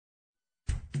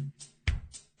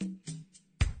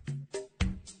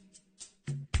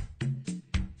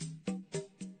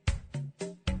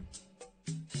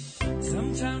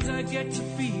I get to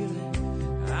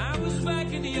feeling I was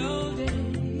back in the old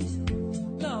days,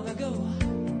 long ago.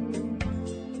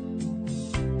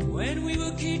 When we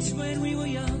were kids, when we were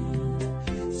young,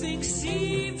 things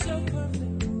seemed so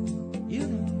perfect, you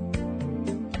know.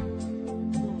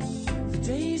 The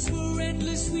days were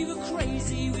endless, we were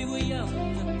crazy, we were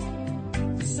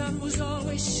young. The sun was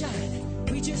always shining,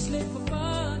 we just lived for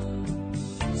fun.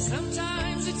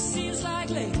 Sometimes it seems like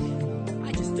lately,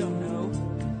 I just don't know.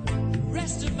 The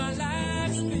rest of my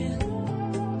life's been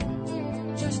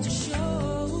just a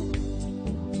show.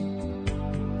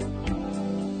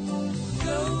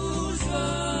 Those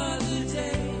were the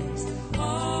days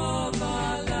of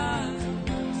our lives.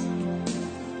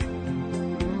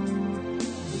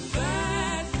 The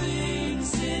bad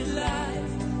things in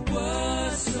life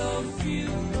were so few.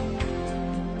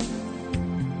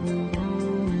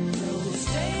 Those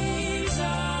days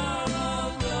are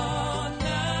all gone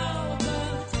now,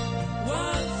 but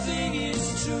one thing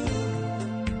is true.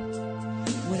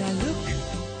 When I look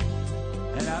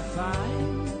and I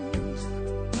find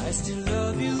I still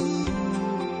love you.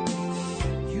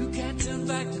 You can't turn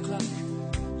back the clock.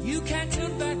 You can't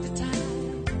turn back the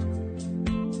time.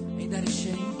 Ain't that a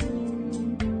shame?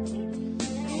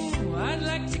 Ooh, I'd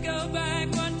like to go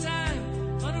back one time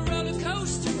on a roller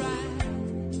coaster ride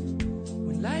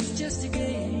when life's just a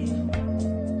game.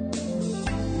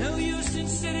 No use in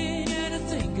sitting and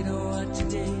thinking of what you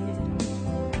did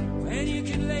when you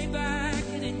can lay back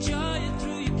and enjoy it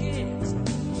through your kids.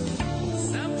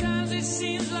 Sometimes it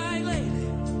seems like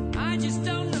lately, I just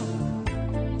don't know.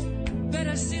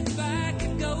 Better sit back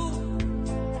and go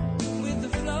with the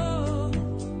flow.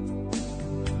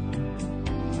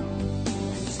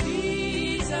 'Cause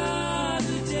these are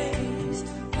the days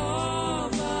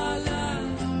of our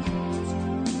lives.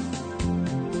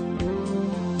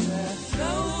 That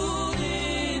float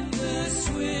in the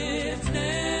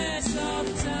swiftness of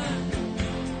time.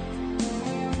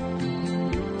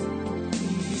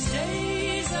 These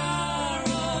days are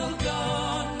all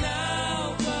gone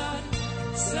now, but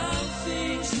some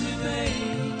things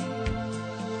remain.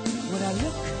 When I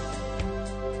look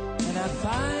and I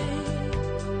find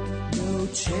no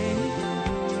change.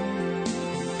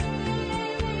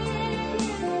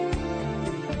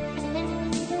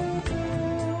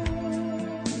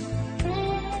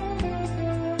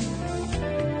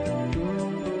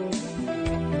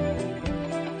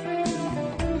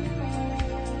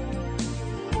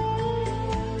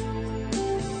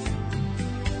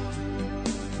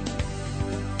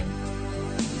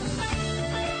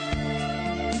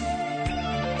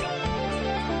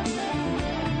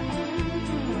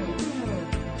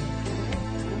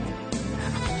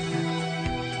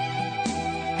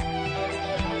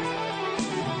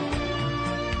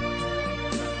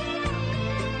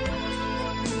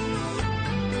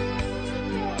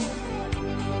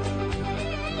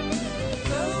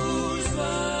 Those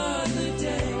were the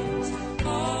days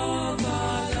of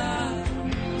our lives.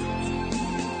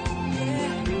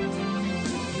 Yeah.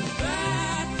 The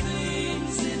bad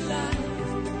things in life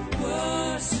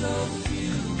were so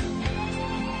few.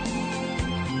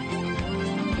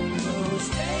 Those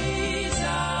days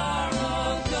are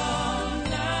all gone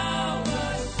now,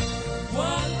 but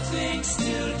one thing's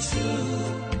still true.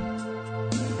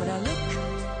 When I look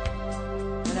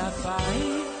and I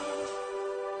find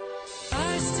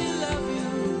I still love you.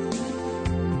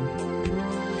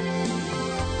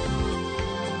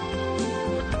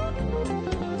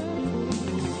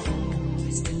 I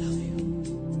still love you.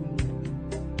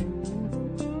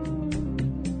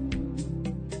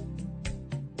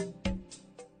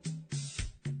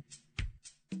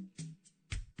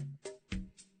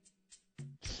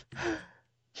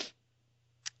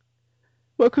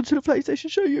 Welcome to the PlayStation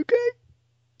Show UK,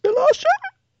 the last show.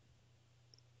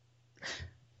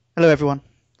 Hello everyone,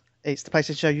 it's the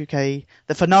PlayStation Show UK,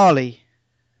 the finale,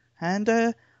 and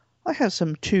I have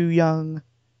some two young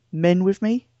men with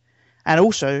me, and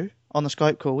also on the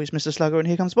Skype call is Mr. Slugger and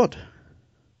Here Comes Bod.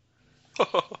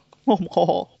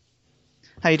 How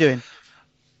you doing?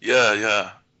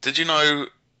 Yeah. Did you know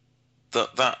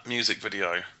that music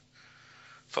video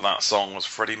for that song was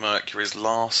Freddie Mercury's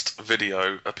last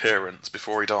video appearance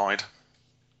before he died?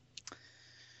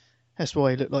 That's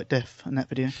why he looked like death in that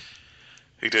video.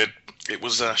 He did. It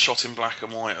was shot in black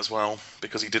and white as well,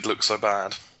 because he did look so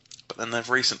bad. But then they've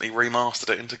recently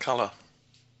remastered it into colour.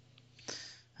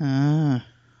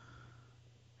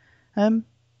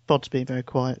 Bod's being very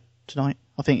quiet tonight.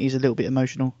 I think he's a little bit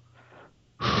emotional.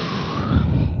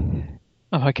 I'm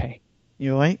okay.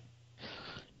 You alright?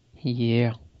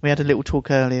 Yeah. We had a little talk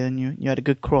earlier and you had a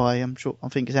good cry. I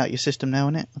think it's out your system now,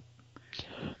 isn't it?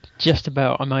 Just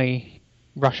about. I may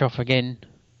rush off again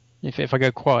If I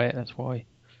go quiet, that's why.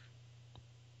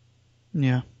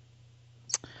 Yeah.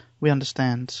 We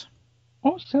understand.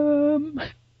 Awesome.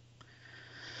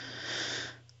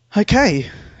 Okay,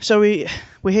 so we're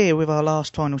here with our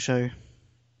last final show,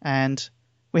 and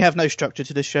we have no structure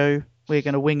to the show. We're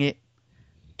going to wing it,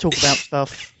 talk about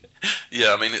stuff.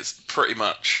 Yeah, I mean, it's pretty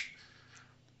much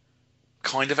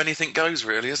kind of anything goes,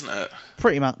 really, isn't it?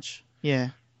 Pretty much, yeah.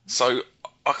 So,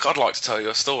 I'd like to tell you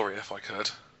a story, if I could.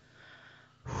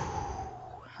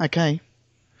 Okay.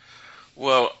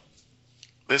 Well,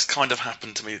 this kind of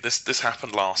happened to me. This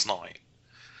happened last night,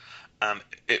 and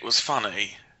it was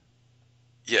funny,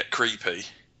 yet creepy,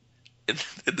 in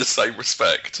the same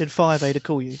respect. Did 5A to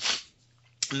call you?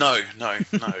 No.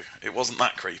 It wasn't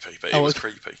that creepy, but it was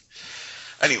creepy.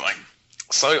 Anyway,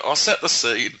 so I'll set the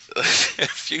scene. A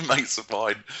few mates of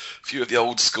mine, a few of the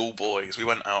old school boys, we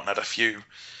went out and had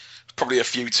probably a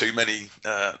few too many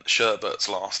sherbets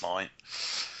last night.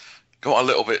 Got a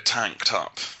little bit tanked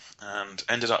up and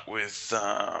ended up with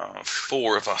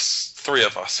three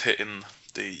of us hitting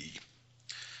the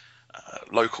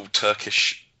local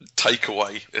Turkish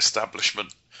takeaway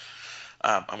establishment.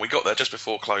 And we got there just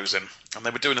before closing, and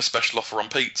they were doing a special offer on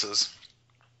pizzas.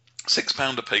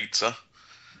 £6 a pizza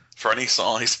for any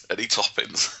size, any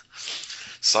toppings.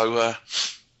 So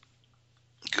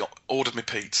ordered my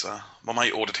pizza. My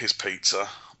mate ordered his pizza.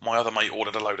 My other mate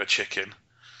ordered a load of chicken.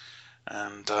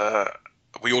 And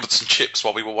we ordered some chips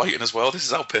while we were waiting as well. This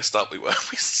is how pissed up we were.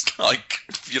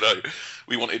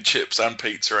 We wanted chips and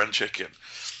pizza and chicken.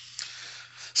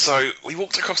 So we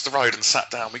walked across the road and sat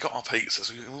down. We got our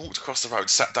pizzas. We walked across the road,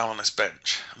 sat down on this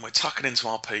bench, and we're tucking into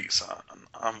our pizza.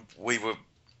 And we were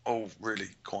all really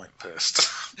quite pissed.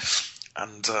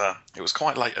 And it was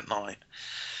quite late at night.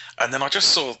 And then I just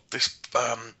saw this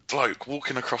bloke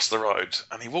walking across the road,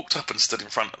 and he walked up and stood in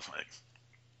front of me.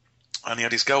 And he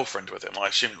had his girlfriend with him. I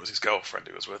assume it was his girlfriend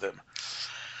who was with him.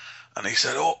 And he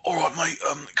said, "Oh, all right, mate.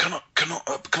 Can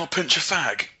I pinch a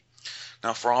fag?"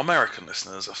 Now, for our American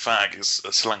listeners, a fag is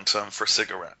a slang term for a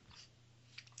cigarette.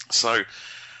 So,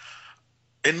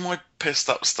 in my pissed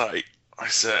up state, I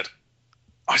said,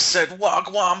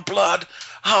 "Wagwan blood,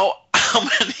 how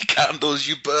many candles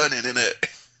you burning in it?"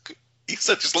 He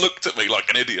said, just looked at me like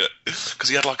an idiot, because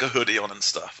he had like a hoodie on and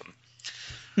stuff.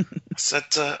 And I said,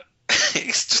 he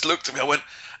just looked at me. I went,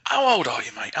 "How old are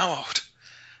you, mate? How old?"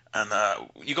 And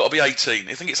you got to be 18.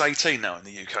 I think it's 18 now in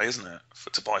the UK, isn't it,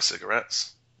 to buy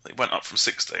cigarettes? It went up from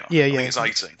 16. I think it's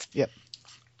 18. Yep.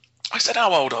 I said,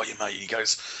 "How old are you, mate?" He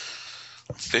goes,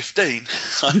 "I'm 15.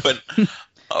 I went,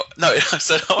 "Oh, no." I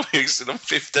said, "Oh," he said, "I'm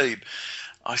 15.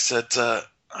 I said, "No,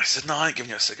 I ain't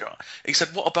giving you a cigarette." He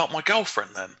said, "What about my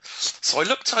girlfriend then?" So I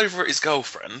looked over at his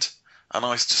girlfriend, and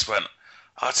I just went,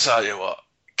 "I tell you what,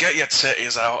 get your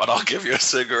titties out and I'll give you a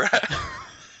cigarette."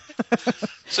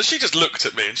 So she just looked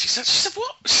at me and she said,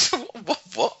 "What?" She said,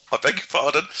 what? I beg your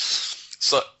pardon.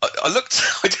 So I looked.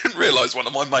 I didn't realise one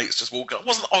of my mates just walked up.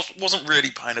 I wasn't really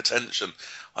paying attention.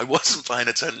 I wasn't paying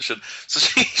attention. So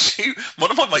one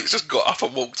of my mates just got up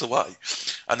and walked away,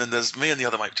 and then there's me and the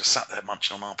other mate just sat there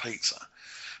munching on our pizza.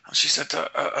 And she said,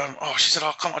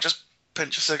 "Oh, can't I just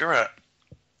pinch a cigarette?"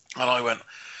 And I went,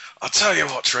 "I'll tell you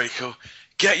what, Treacle,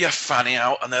 get your fanny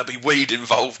out, and there'll be weed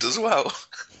involved as well."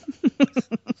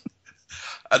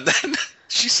 And then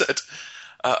she said.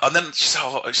 I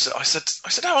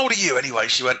said, "How old are you anyway?"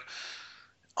 She went,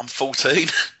 "I'm 14.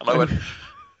 And I went, "No."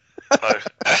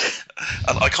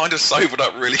 And I kind of sobered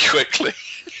up really quickly.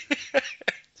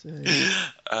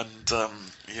 And I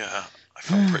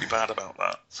felt pretty bad about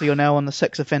that. So you're now on the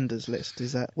sex offenders list,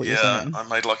 is that what you're saying? Yeah, I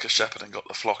made like a shepherd and got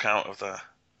the flock out of there.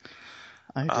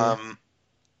 Oh, dear.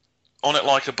 On it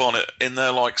like a bonnet, in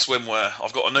there like swimwear.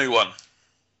 I've got a new one.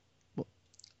 What?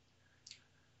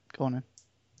 Go on then.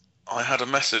 I had a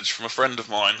message from a friend of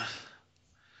mine.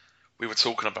 We were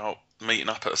talking about meeting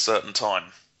up at a certain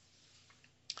time,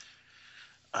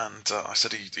 and I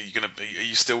said, "Are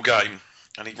you still game?"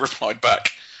 And he replied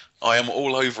back, "I am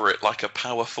all over it like a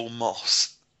powerful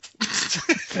moss."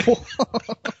 I don't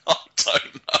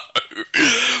know,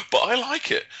 but I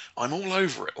like it. I'm all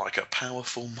over it like a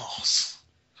powerful moss.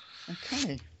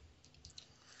 Okay.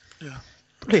 Yeah.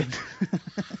 Brilliant.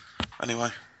 Anyway,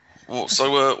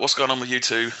 so what's going on with you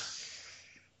two?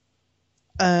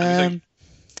 I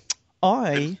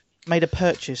made a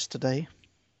purchase today.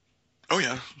 Oh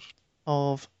yeah.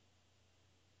 Of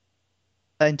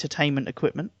entertainment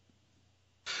equipment.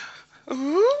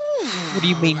 Ooh. What do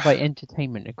you mean by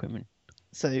entertainment equipment?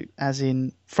 So, as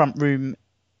in front room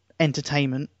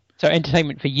entertainment. So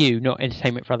entertainment for you, not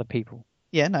entertainment for other people.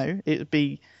 Yeah, no, it would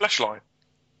be Flashlight.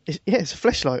 It's a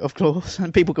flashlight, of course,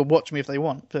 and people can watch me if they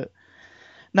want. But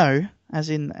No, as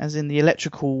in the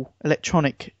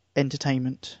electronic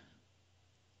entertainment.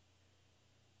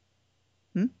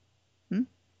 You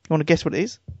want to guess what it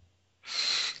is?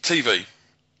 TV.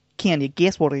 Can you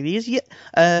guess what it is?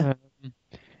 Yeah.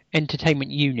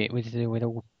 Entertainment unit with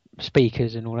all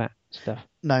speakers and all that stuff.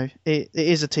 No, it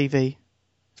is a TV.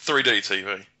 3D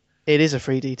TV. It is a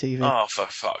 3D TV. Oh, for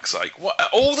fuck's sake. What,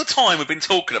 all the time we've been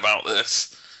talking about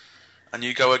this, and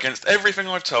you go against everything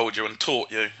I've told you and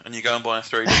taught you, and you go and buy a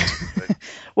 3D TV.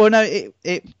 Well, no,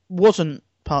 it wasn't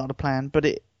part of the plan, but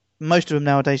most of them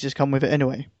nowadays just come with it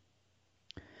anyway.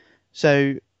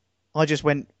 So I just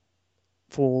went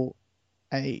for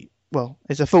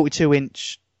it's a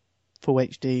 42-inch full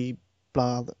HD,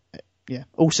 blah, yeah,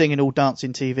 all singing, all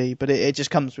dancing TV, but it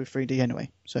just comes with 3D anyway.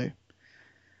 So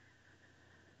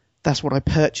that's what I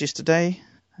purchased today.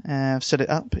 I've set it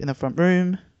up in the front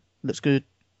room. Looks good.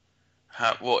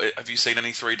 Have you seen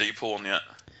any 3D porn yet?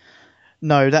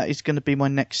 No, that is going to be my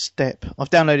next step. I've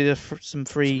downloaded some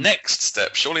free... Next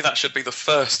step? Surely that should be the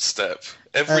first step.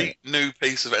 Every new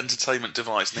piece of entertainment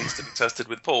device needs to be tested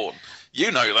with porn.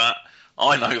 You know that.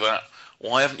 I know that.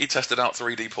 Why haven't you tested out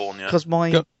 3D porn yet? Because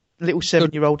my little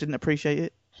 7-year-old didn't appreciate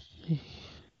it.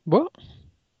 What?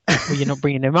 Well, you're not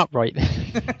bringing him up right. I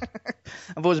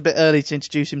thought it was a bit early to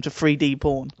introduce him to 3D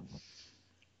porn.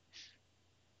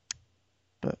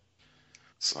 But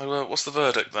so, what's the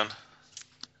verdict then?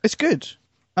 It's good.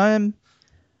 I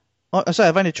say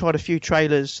I've only tried a few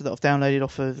trailers that I've downloaded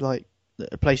off of like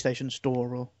the PlayStation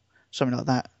Store or something like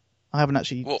that. I haven't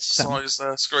actually. What size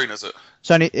screen is it?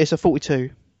 It's a 42.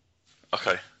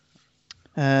 Okay.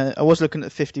 I was looking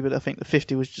at 50, but I think the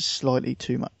 50 was just slightly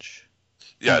too much.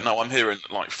 Yeah, no, I'm hearing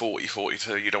like 40,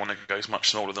 42. You don't want to go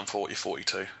much smaller than 40,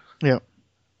 42. Yeah.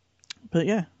 But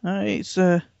yeah, it's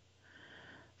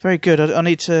very good. I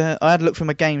had to look for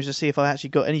my games to see if I actually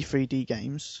got any 3D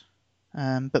games.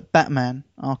 But Batman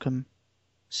Arkham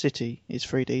City is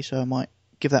 3D, so I might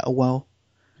give that a whirl.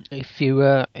 If you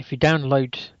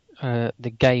download the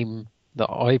game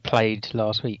that I played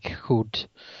last week called,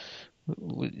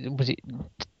 was it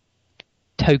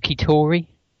Tokitori?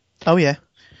 Oh yeah.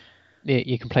 Yeah,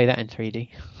 you can play that in 3D.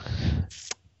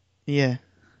 Yeah.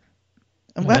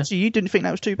 And well, actually, you didn't think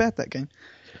that was too bad, that game?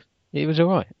 It was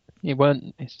alright. It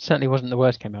certainly wasn't the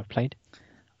worst game I've played.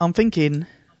 I'm thinking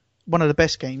one of the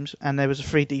best games, and there was a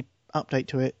 3D update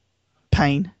to it.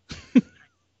 Pain.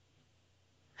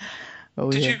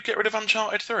 Did you get rid of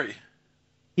Uncharted 3?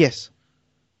 Yes.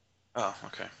 Oh,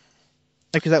 okay.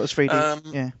 Because that was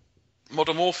 3D. Yeah.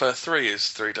 Modern Warfare 3 is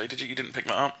 3D. You didn't pick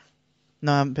that up?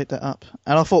 No, I haven't picked that up.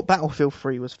 And I thought Battlefield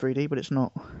 3 was 3D, but it's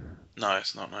not. No,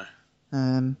 it's not, no.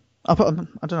 I don't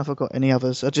know if I've got any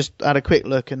others. I just had a quick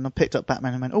look and I picked up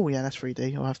Batman and went, oh yeah, that's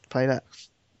 3D. I'll have to play that.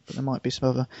 But there might be some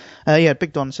other. Yeah,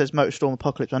 Big Don says Motorstorm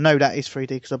Apocalypse. I know that is 3D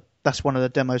because that's one of the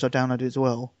demos I downloaded as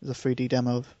well. There's a 3D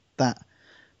demo of that.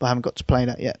 But I haven't got to play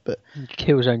that yet. But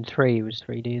Killzone 3 was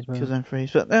 3D as well. Killzone 3.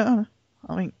 But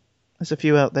I think there's a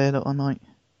few out there that I might.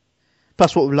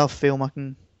 Plus, what with Love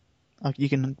Film, you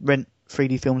can rent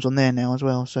 3D films on there now as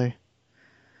well. So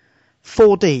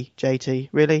 4D, JT,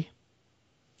 really?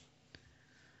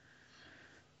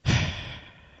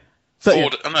 But,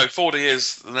 4D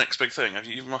is the next big thing.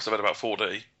 You must have heard about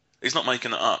 4D. He's not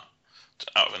making it up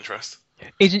out of interest.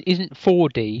 Isn't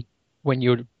 4D when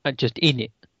you're just in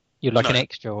it? You're like an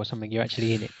extra or something. You're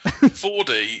actually in it.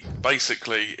 4D,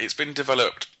 basically, it's been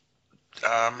developed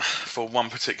for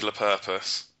one particular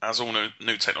purpose, as all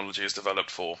new technology is developed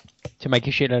for. To make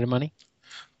a shitload of money?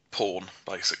 Porn,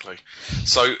 basically.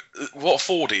 So what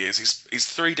 4D is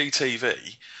 3D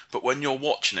TV, but when you're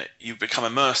watching it, you become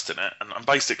immersed in it, and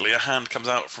basically a hand comes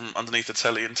out from underneath the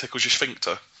telly and tickles your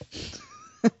sphincter.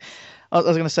 I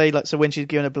was going to say, like, so when she's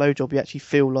giving a blowjob, you actually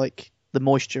feel like the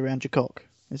moisture around your cock.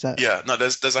 Is that? Yeah, no,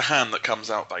 there's a hand that comes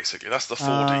out, basically. That's the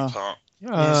 4D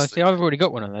part. See, I've already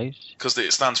got one of those. Because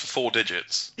it stands for 4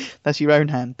 digits. That's your own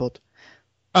hand, bud.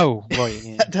 Oh, right,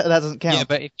 yeah. that doesn't count. Yeah,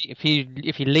 but if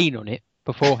you lean on it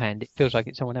beforehand, it feels like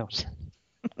it's someone else.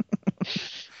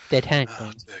 Dead hand.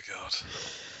 Oh, dear God.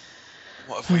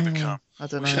 What have we become? I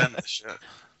don't know. We should end this shit.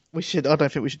 We should. I don't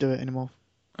think we should do it anymore.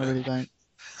 I really don't.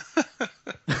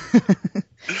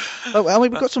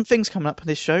 We've got some things coming up in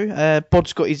this show.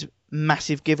 Bod's got his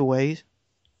massive giveaways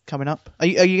coming up. Are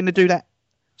you going to do that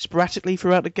sporadically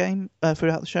throughout the game,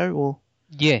 throughout the show, or?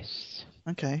 Yes.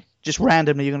 Okay. Just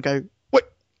randomly, you're going to go, wait,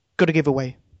 got a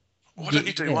giveaway. Why don't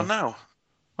you do one now?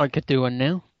 I could do one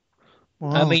now.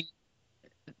 Wow. I mean,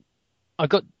 I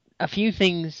got a few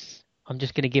things I'm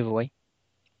just going to give away.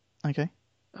 Okay.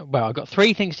 Well, I've got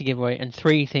 3 things to give away and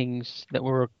 3 things that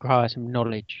will require some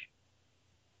knowledge.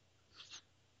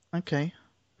 Okay.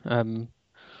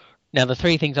 Now, the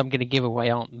 3 things I'm going to give away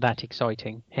aren't that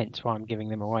exciting, hence why I'm giving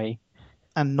them away.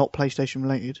 And not PlayStation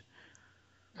related.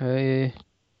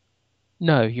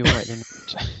 No, you're right. They're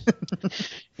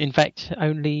not. In fact,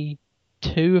 only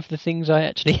 2 of the things I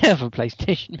actually have are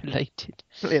PlayStation related.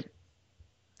 Brilliant.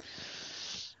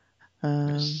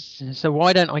 So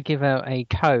why don't I give out a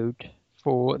code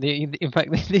for the? In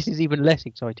fact, this is even less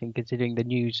exciting considering the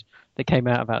news that came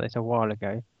out about this a while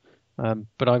ago.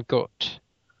 But I've got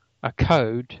a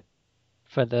code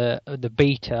for the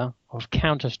beta of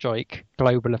Counter-Strike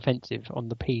Global Offensive on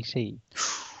the PC.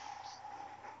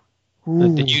 The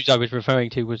news I was referring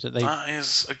to was that that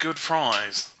is a good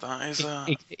prize. That is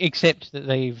except that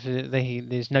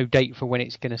there's no date for when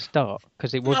it's going to start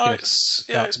because it was. No,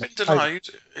 it's been delayed.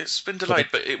 It's been delayed,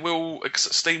 but it will.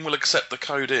 Steam will accept the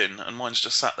code in, and mine's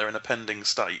just sat there in a pending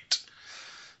state.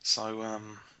 So,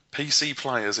 PC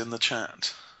players in the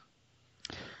chat.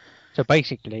 So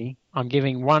basically, I'm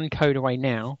giving 1 code away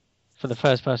now for the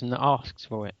first person that asks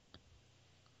for it.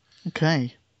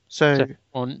 Okay. So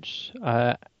wants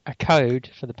a code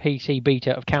for the PC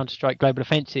beta of Counter-Strike Global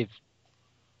Offensive.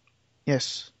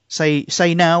 Yes. Say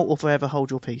now or forever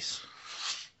hold your peace.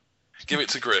 Give it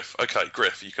to Griff. Okay,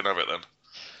 Griff, you can have it then.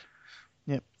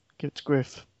 Yep. Give it to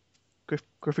Griff.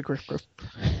 Griffy. Griff.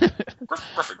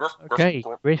 Okay,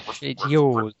 Griff, it's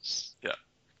yours. Yeah.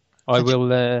 I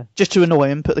will... Just to annoy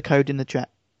him, put the code in the chat.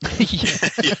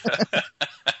 Yeah.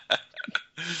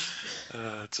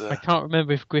 I can't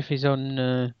remember if Griff is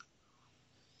on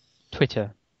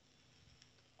Twitter.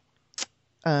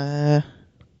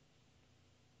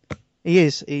 He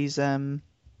is. He's I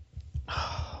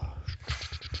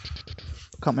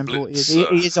can't remember what he is.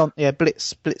 He is on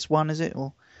Blitz 1, is it?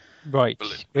 Or right.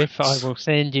 Griff, I will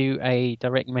send you a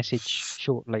direct message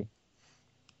shortly.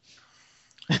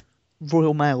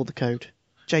 Royal Mail the code.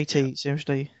 JT,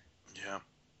 seriously. Yeah.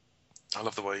 I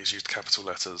love the way he's used capital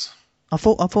letters. I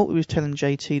thought we was telling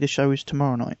JT the show is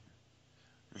tomorrow night.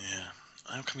 Yeah.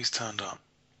 How come he's turned up?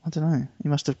 I don't know. He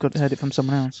must have heard it from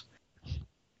someone else.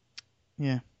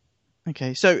 Yeah.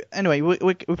 Okay. So anyway,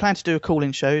 we plan to do a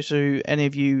call-in show. So any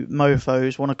of you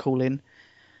mofos want to call in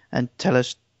and tell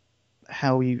us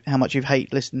how much you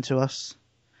hate listening to us,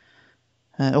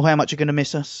 or how much you're going to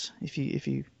miss us if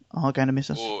you are going to miss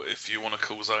us, or if you want to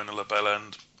call Zona LaBelle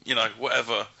and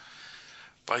whatever.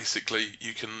 Basically,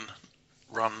 you can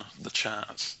run the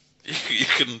chat. You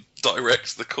can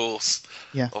direct the course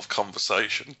of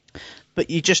conversation. But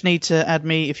you just need to add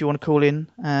me if you want to call in.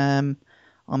 I'm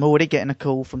already getting a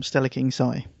call from Stella King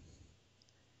Sai.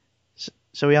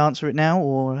 So we answer it now,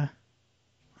 or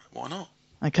why not?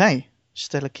 Okay,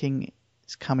 Stella King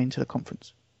is coming to the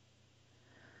conference.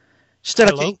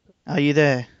 Stella King, are you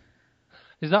there?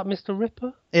 Is that Mr.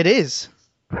 Ripper? It is.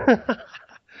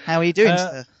 How are you doing,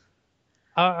 sir?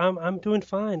 I'm doing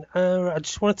fine. I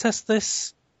just want to test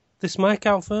this mic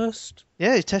out first.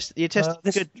 Yeah, you test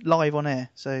good live on air.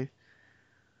 So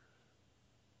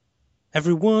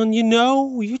everyone, you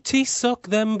TpSUK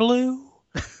them blue.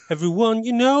 Everyone,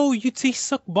 you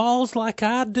TpSUK balls like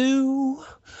I do.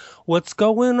 What's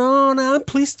going on? I'm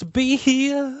pleased to be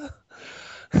here.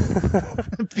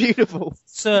 Beautiful.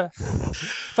 Sir,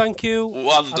 thank you.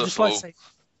 Wonderful. I'd just like to say,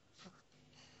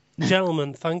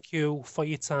 gentlemen, thank you for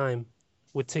your time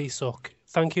with TpSUK.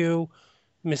 Thank you,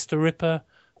 Mr. Ripper.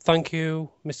 Thank you,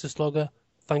 Mr. Slugger.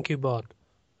 Thank you, Bod.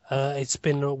 It's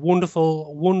been a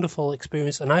wonderful, wonderful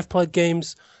experience, and I've played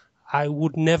games I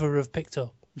would never have picked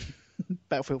up.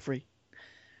 Battlefield 3.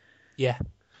 Yeah,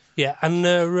 and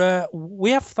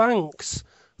we have thanks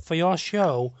for your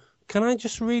show. Can I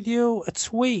just read you a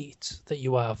tweet that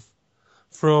you have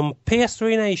from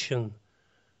PS3 Nation?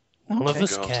 None of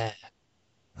us care.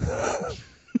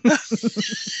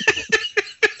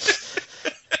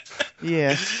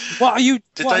 Yeah. What are you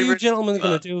gentlemen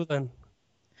going to do then?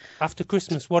 After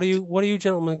Christmas, what are you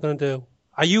gentlemen going to do?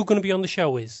 Are you going to be on the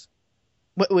showies?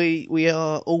 We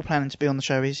are all planning to be on the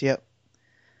showies, yep.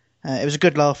 It was a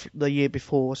good laugh the year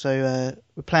before, so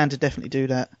we plan to definitely do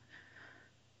that.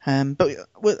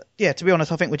 But to be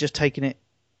honest, I think we're just taking it,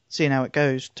 seeing how it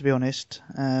goes. To be honest,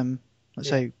 let's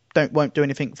say won't do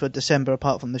anything for December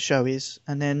apart from the showies,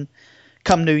 and then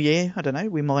come New Year, I don't know,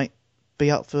 we might be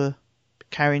up for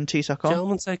carrying TpSUK on.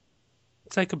 Gentlemen,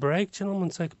 take a break. Gentlemen,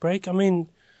 take a break. I mean,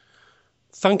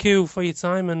 thank you for your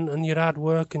time and your hard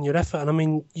work and your effort. And I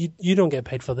mean, you don't get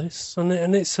paid for this, and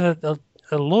it's a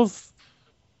love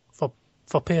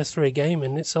for PS3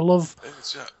 gaming. It's a love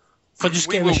for just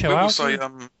getting the show out.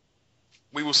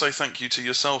 We will say thank you to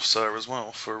yourself, sir, as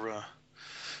well, for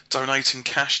donating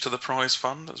cash to the prize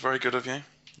fund. That's very good of you,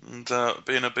 and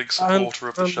being a big supporter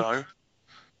of the show.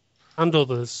 And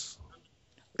others.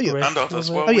 yeah. Rick, And others. was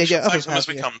it? Well, Oh, yeah, we should yeah, thank others them as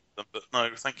have, we yeah. come to them. But no,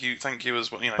 thank you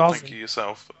as well. Awesome. Thank you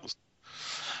yourself. It was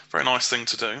a very nice thing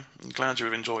to do. I'm glad you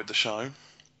have enjoyed the show.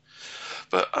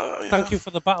 But yeah, Thank you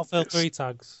for the Battlefield 3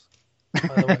 tags, by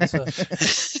the way, sir.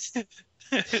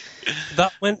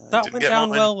 That went didn't get down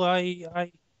mine. well.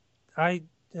 I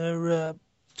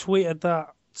tweeted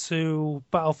that to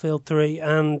Battlefield 3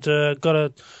 and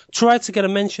tried to get a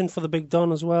mention for the Big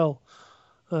Don as well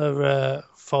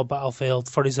for Battlefield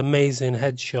for his amazing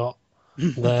headshot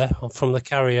there from the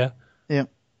carrier. Yeah.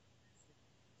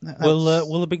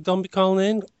 Will the Big Don be calling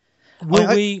in?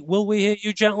 Will we hear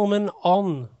you gentlemen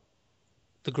on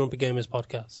the Grumpy Gamers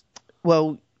podcast?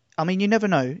 Well, I mean, you never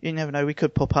know. You never know. We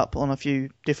could pop up on a few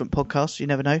different podcasts. You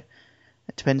never know.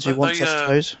 It depends who wants, I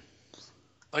suppose.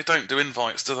 They don't do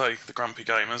invites, do they? The Grumpy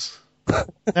Gamers. They're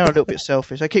a little bit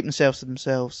selfish. They keep themselves to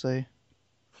themselves. So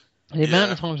The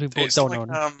amount of times we brought it's Don like,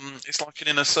 on. it's like an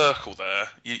inner circle there.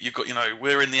 You've got,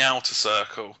 we're in the outer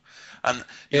circle, and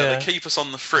they keep us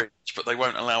on the fridge, but they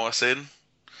won't allow us in.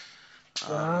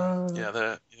 They're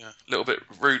a little bit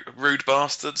rude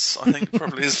bastards, I think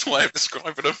probably is the way of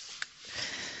describing them.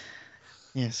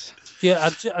 yes. Yeah,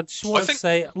 I just want to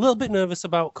say a little bit nervous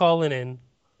about calling in,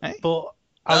 but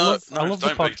I love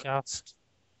the podcast.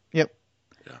 Yep.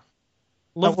 Yeah.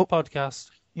 Love the podcast.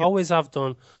 Yep. Always have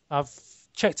done. I've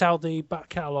checked out the back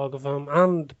catalogue of them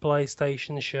and the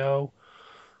PlayStation show,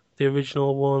 the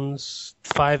original ones,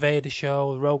 5A the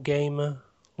show, Rogue Gamer.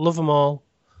 Love them all.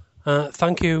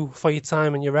 Thank you for your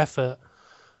time and your effort.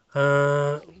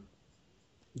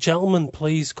 Gentlemen,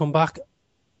 please come back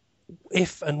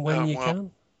if and when you can.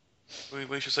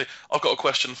 We should see. I've got a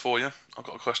question for you.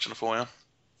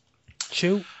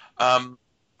 Shoot.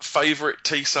 Favourite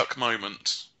TsUK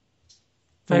moment?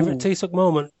 Favourite TsUK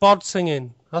moment? Bod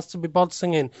singing. Has to be Bod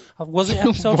singing. Was it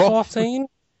episode 14?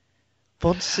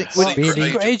 Bod singing.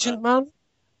 Secret Agent Man?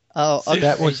 Oh, okay.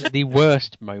 That was the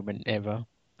worst moment ever.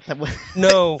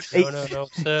 No,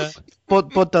 sir.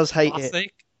 Bod does hate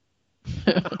Classic.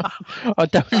 it. I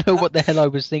don't know what the hell I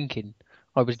was thinking.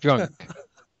 I was drunk.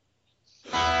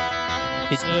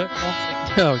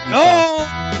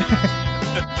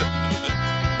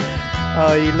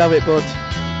 Oh, you love it, Bod.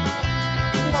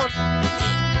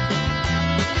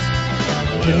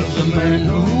 There's a man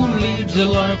who leads a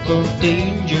life of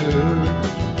danger.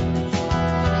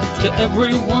 To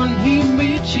everyone he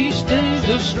meets, he stays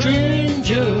a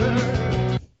stranger.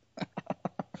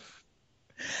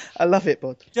 I love it,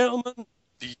 Bod.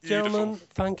 Gentlemen,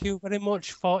 thank you very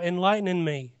much for enlightening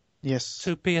me. Yes.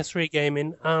 To PS3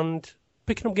 gaming and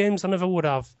picking up games I never would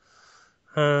have.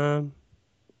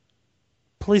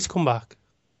 Please come back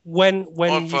when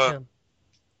you can.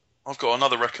 I've got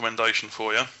another recommendation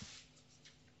for you.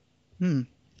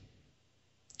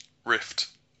 Rift.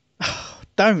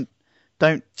 Don't.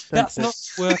 That's not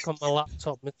work on my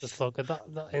laptop, Mr. Slugger.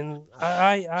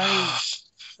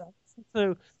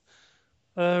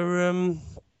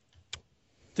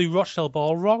 The Rochdale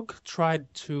Balrog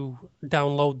tried to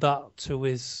download that to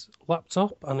his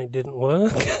laptop and it didn't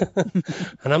work.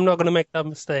 And I'm not going to make that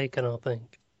mistake, I don't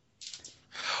think.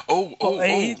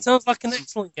 It sounds like an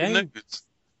excellent game. News.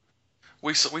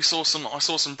 I saw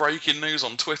some breaking news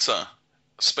on Twitter,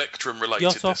 Spectrum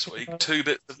related this week. 2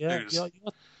 bits of news.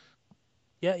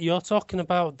 You're talking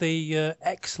about the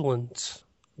excellent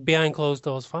Behind Closed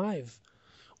Doors 5,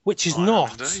 which is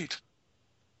indeed.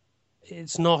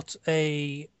 It's not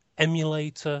a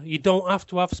emulator. You don't have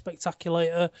to have a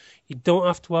Spectaculator. You don't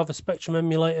have to have a Spectrum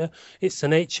emulator. It's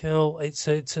an HL. It's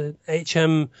an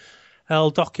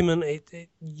HML document.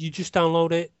 You just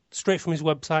download it straight from his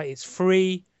website. It's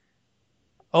free.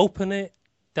 Open it,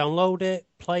 download it,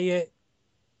 play it.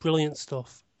 Brilliant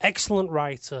stuff. Excellent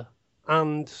writer.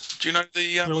 And do you know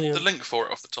the link for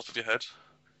it off the top of your head?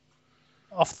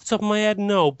 Off the top of my head,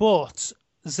 no. But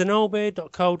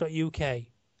zenobe.co.uk.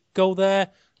 Go there.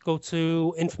 Go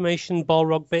to information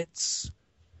Balrog bits.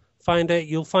 Find it.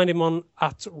 You'll find him on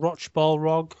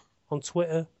 @RochBalrog on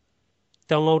Twitter.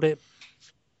 Download it.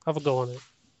 Have a go on it.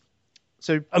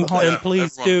 So and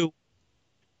please do.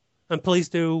 And please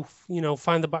do,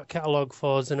 find the back catalogue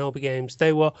for Xenobi games.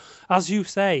 They were, as you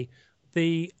say,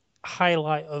 the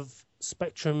highlight of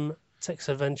Spectrum Text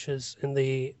Adventures in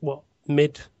the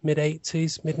mid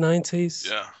 80s, mid 90s.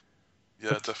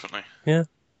 Yeah, definitely. Yeah.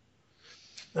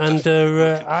 And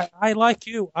I like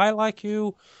you.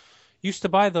 Used to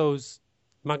buy those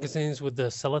magazines with the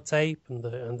sellotape and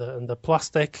the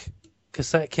plastic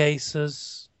cassette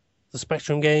cases. The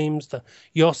Spectrum games, the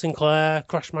Your Sinclair,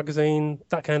 Crash Magazine,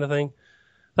 that kind of thing.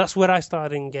 That's where I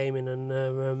started in gaming,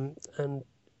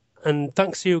 and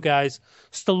thanks to you guys,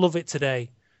 still love it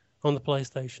today on the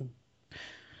PlayStation.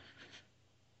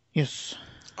 Yes.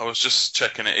 I was just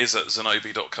checking. It is at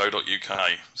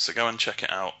zenobi.co.uk, so go and check it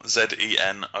out.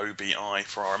 Zenobi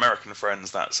for our American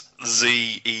friends. That's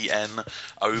zenobi.co.uk.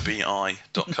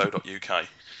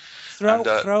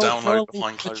 Download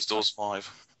Behind Closed Doors 5.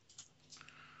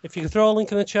 If you can throw a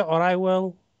link in the chat, or I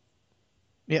will.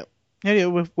 Yep.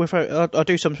 Yeah. I'll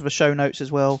do some for the show notes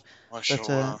as well. I shall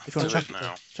if you want do to it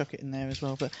now. chuck it in there as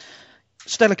well. But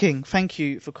Stella King, thank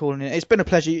you for calling in. It's been a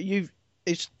pleasure.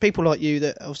 It's people like you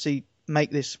that obviously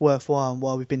make this worthwhile and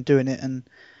while we've been doing it. And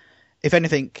if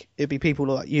anything, it'd be people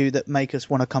like you that make us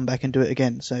want to come back and do it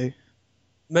again. So,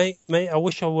 mate, I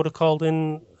wish I would have called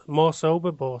in more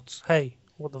sober, but hey,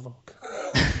 what the fuck.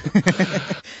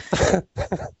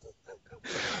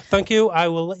 Thank you. I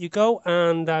will let you go,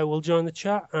 and I will join the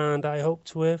chat, and I hope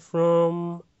to hear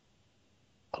from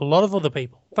a lot of other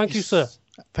people. Thank you, sir.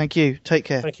 Thank you. Take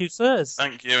care. Thank you, sirs.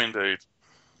 Thank you indeed.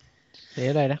 See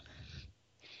you later.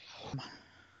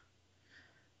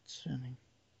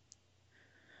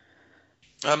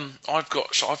 I've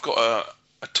got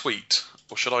a tweet,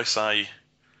 or should I say,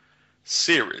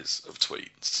 series of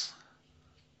tweets.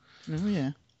 Oh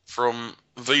yeah. From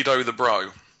Vito the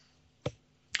Bro.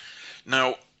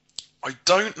 Now, I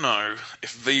don't know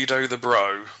if Vito the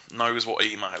Bro knows what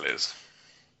email is.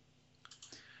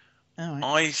 All right.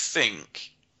 I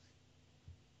think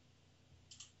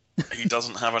he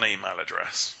doesn't have an email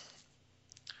address.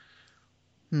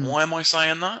 Why am I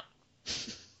saying that?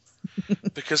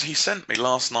 Because he sent me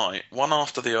last night, one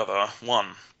after the other,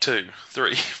 1, 2,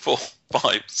 3, 4,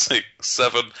 5, 6,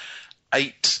 7,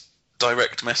 8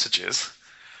 direct messages,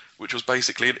 which was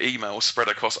basically an email spread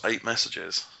across 8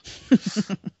 messages.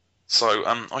 So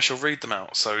I shall read them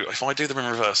out. So if I do them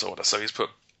in reverse order, so he's put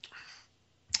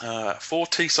for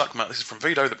TpSUK mail. This is from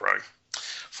Vito the Bro.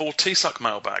 For TpSUK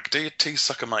mailbag, dear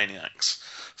TpSUK maniacs.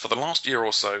 For the last year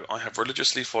or so, I have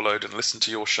religiously followed and listened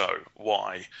to your show.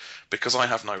 Why? Because I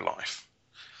have no life.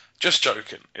 Just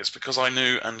joking. It's because I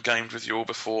knew and gamed with you all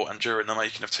before and during the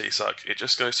making of TpSUK. It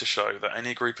just goes to show that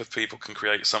any group of people can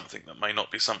create something that may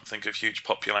not be something of huge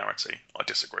popularity. I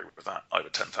disagree with that. Over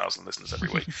 10,000 listeners every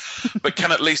week. But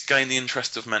can at least gain the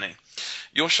interest of many.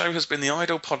 Your show has been the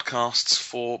ideal podcasts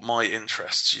for my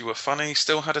interests. You were funny,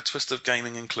 still had a twist of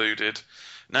gaming included.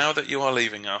 Now that you are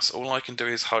leaving us, all I can do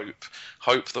is hope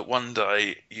that one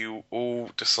day you all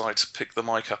decide to pick the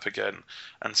mic up again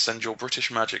and send your British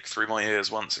magic through my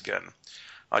ears once again.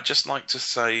 I'd just like to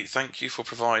say thank you for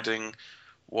providing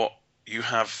what you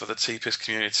have for the TPIS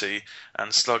community,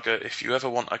 and Slugger, if you ever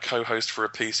want a co-host for a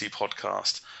PC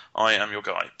podcast, I am your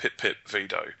guy, Pip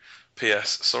Vito.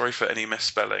 P.S. Sorry for any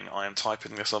misspelling, I am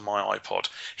typing this on my iPod.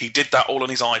 He did that all on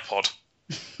his iPod.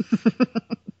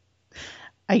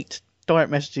 8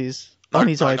 direct messages on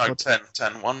his iPod. No,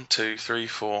 10. 1, 2, 3,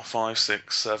 4, 5,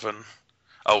 6, 7.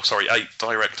 Oh, sorry, 8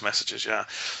 direct messages, yeah.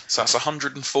 So that's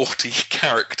 140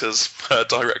 characters per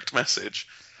direct message.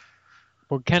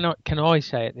 Well, can I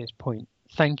say at this point,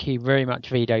 thank you very much,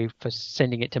 Vito, for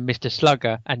sending it to Mr.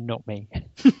 Slugger and not me.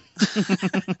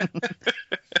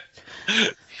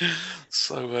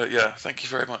 So, yeah, thank you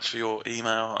very much for your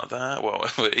email there. Well,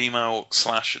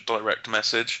 email/direct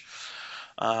message.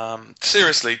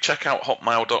 Seriously, check out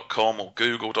hotmail.com or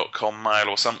google.com mail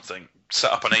or something.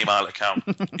 Set up an email account.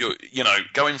 You know,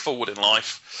 going forward in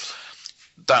life,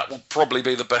 that will probably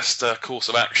be the best course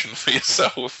of action for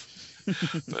yourself.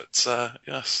 But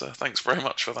yes, thanks very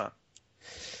much for that.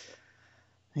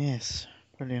 Yes,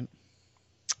 brilliant.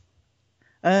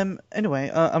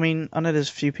 Anyway, I mean, I know there's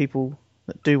a few people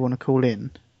that do want to call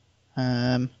in.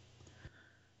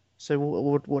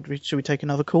 So, should we take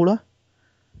another caller?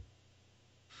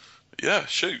 Yeah,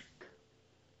 shoot.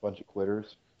 Bunch of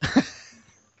quitters.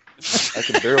 I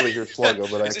can barely hear Sluggo,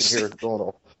 but I can hear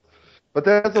Donald. But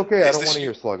that's okay. I don't want to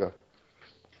hear Sluggo.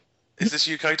 Is this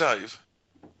UK Dave?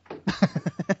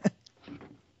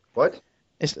 What?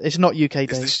 It's not UK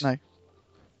Dave, no.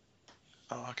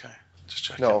 Oh, okay. Just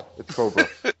checking. No, it's Cobra.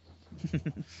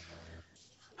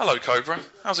 Hello, Cobra.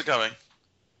 How's it going?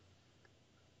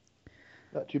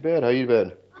 Not too bad. How you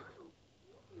been?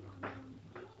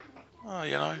 Oh,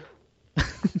 you know,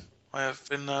 I have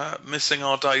been missing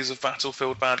our days of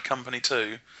Battlefield Bad Company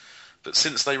 2, but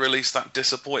since they released that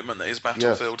disappointment that is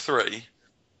Battlefield 3,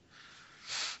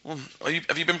 well,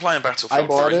 have you been playing Battlefield 3? I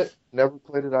bought it, never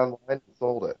played it online, and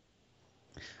sold it.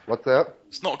 What's that?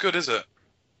 It's not good, is it?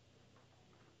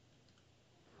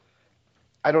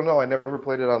 I don't know. I never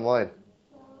played it online.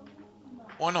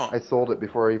 Why not? I sold it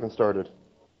before I even started.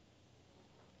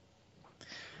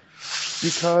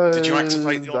 Because Did you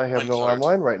activate the I have no code?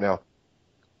 online right now.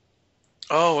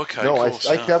 Oh, okay. No, of course,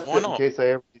 I kept Why it not? in case I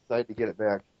ever decide to get it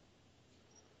back.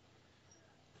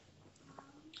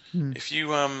 If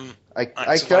you I kept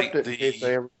activate it in case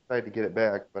I ever tried to get it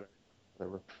back, but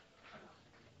whatever.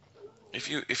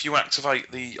 if you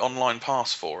activate the online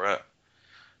pass for it,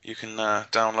 you can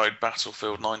download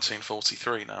Battlefield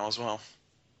 1943 now as well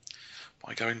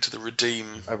by going to the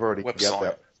Redeem I've already got website.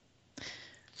 that.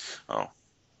 Oh,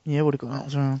 Yeah, I would have got that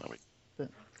as well. there we-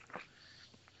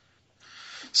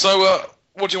 So,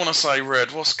 what do you want to say,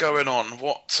 Red? What's going on?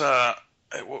 What? How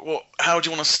do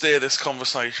you want to steer this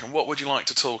conversation? What would you like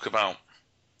to talk about?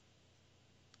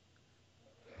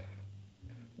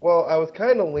 Well, I was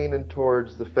kind of leaning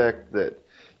towards the fact that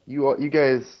you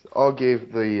guys all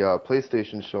gave the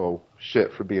PlayStation show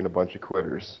shit for being a bunch of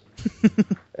quitters,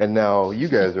 and now you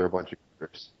guys are a bunch of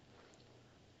quitters.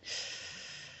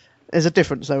 There's a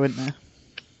difference, though, isn't there?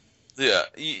 Yeah,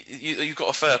 you've got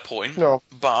a fair point. No.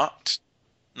 But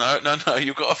no,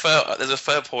 you've got a fair. There's a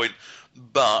fair point,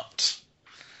 but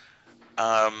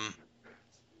I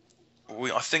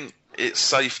think it's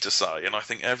safe to say, and I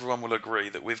think everyone will agree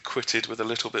that we've quitted with a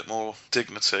little bit more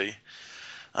dignity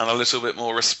and a little bit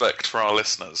more respect for our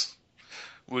listeners.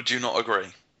 Would you not agree?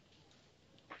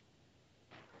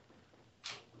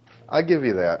 I give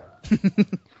you that.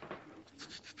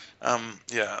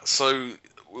 Yeah. So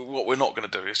what we're not going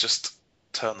to do is just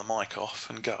turn the mic off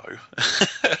and go.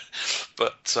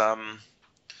 But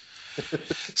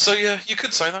so yeah, you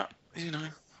could say that. You know,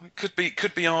 it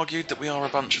could be argued that we are a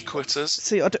bunch of quitters.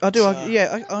 See, I do argue.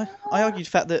 Yeah, I argued the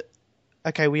fact that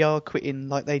okay, we are quitting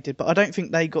like they did, but I don't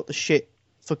think they got the shit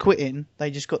for quitting.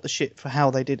 They just got the shit for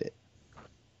how they did it.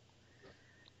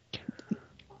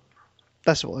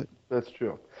 That's what. That's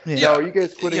true. Yeah. Now, are you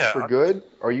guys quitting Yeah. for good?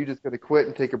 Or are you just going to quit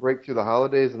and take a break through the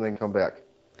holidays and then come back?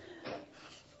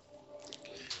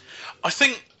 I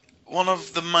think one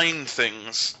of the main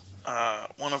things,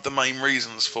 one of the main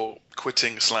reasons for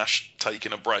quitting /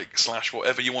 taking a break /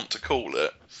 whatever you want to call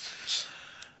it,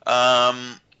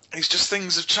 is just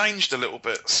things have changed a little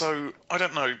bit. So I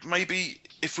don't know. Maybe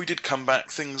if we did come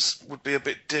back, things would be a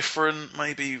bit different.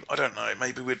 Maybe I don't know.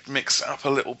 Maybe we'd mix it up a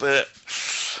little bit.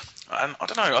 And I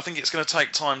don't know. I think it's going to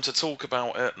take time to talk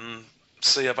about it and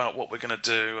see about what we're going to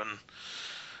do, and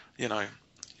you know,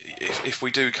 if we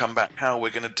do come back, how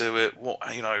we're going to do it,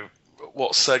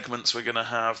 what segments we're going to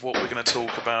have, what we're going to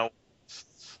talk about,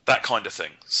 that kind of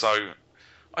thing. So,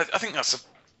 I think that's a.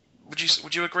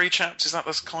 Would you agree, chaps? Is that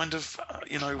this kind of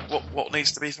what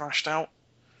needs to be thrashed out?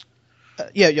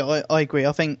 Yeah, I agree.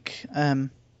 I think,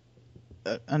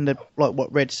 like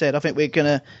what Red said, I think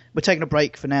we're taking a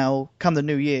break for now. Come the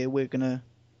new year, we're gonna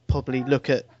probably look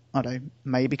at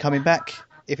maybe coming back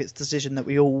if it's a decision that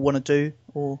we all want to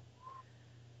do.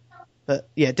 But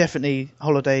yeah, definitely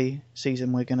holiday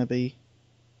season we're gonna be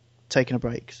taking a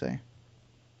break. So.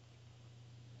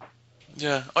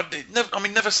 Yeah,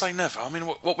 never say never. I mean,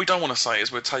 what we don't want to say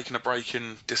is we're taking a break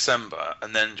in December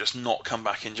and then just not come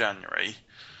back in January,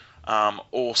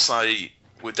 or say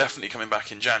we're definitely coming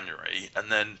back in January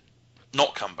and then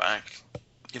not come back.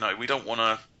 You know, we don't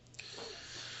want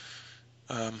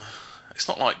to. It's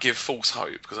not like give false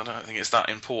hope, because I don't think it's that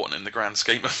important in the grand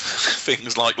scheme of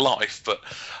things like life. But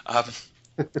I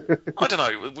don't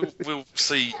know. We'll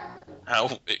see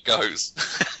how it goes.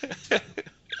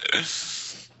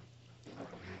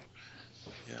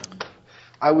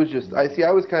 I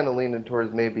was kind of leaning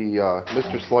towards maybe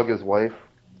Mr. Slugga's wife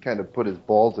kind of put his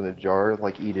balls in a jar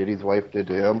like E. Diddy's wife did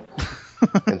to him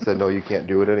and said, no, you can't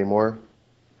do it anymore.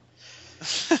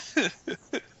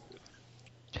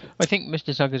 I think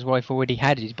Mr. Slugga's wife already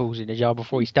had his balls in a jar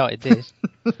before he started this.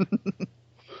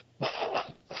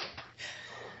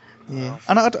 Yeah,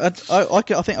 and I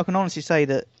think I can honestly say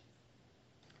that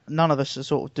none of us are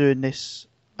sort of doing this.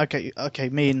 Okay,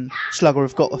 me and Slugger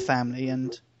have got a family,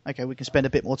 and okay, we can spend a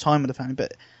bit more time with the family,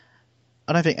 but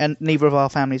I don't think, and neither of our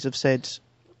families have said,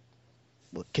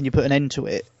 well, can you put an end to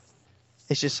it?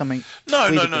 It's just something. No,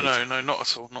 not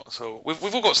at all.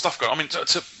 We've all got stuff going. I mean,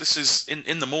 this is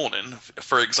in the morning,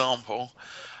 for example.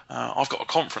 I've got a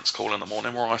conference call in the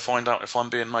morning where I find out if I'm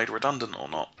being made redundant or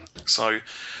not. So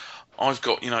I've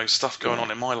got stuff going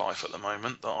on in my life at the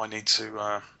moment that I need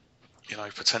to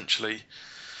potentially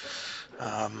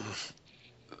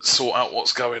sort out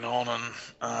what's going on, and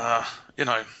I've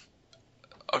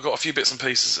got a few bits and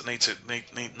pieces that need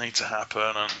to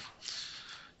happen,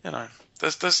 and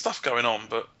there's stuff going on,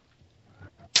 but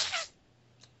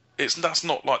that's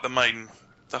not like the main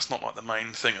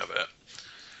thing of it.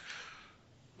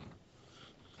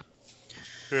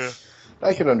 Yeah.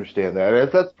 I can understand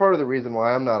that. That's part of the reason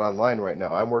why I'm not online right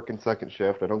now. I'm working second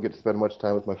shift. I don't get to spend much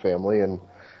time with my family, and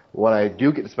when I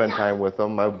do get to spend time with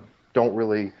them, I don't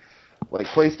really like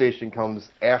PlayStation comes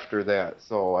after that,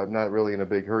 so I'm not really in a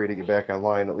big hurry to get back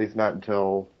online, at least not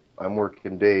until I'm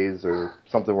working days or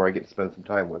something where I get to spend some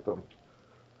time with them.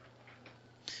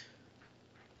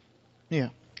 Yeah.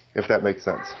 If that makes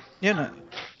sense. Yeah, no.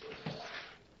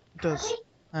 It does.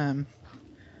 I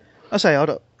say I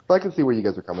don't. I can see where you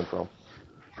guys are coming from.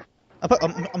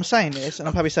 I'm saying this, and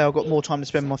I'll probably say I've got more time to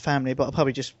spend with my family, but I'll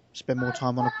probably just spend more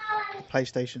time on a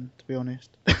PlayStation, to be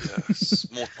honest. Yes,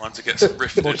 more time to get some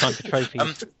rifted. More time for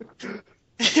trophies.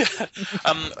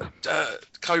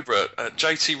 Cobra,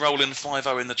 JT Rollin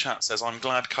 50 in the chat says, I'm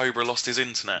glad Cobra lost his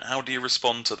internet. How do you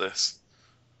respond to this?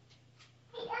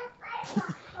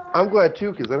 I'm glad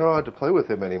too, because I don't have to play with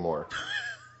him anymore.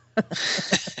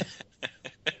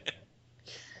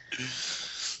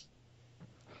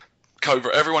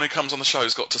 Cobra, everyone who comes on the show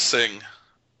has got to sing.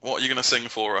 What are you going to sing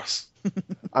for us?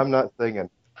 I'm not singing.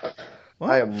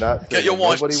 What? I am not singing. Get your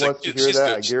wife Nobody to sing. wants to hear She's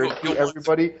that. good. I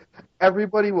guarantee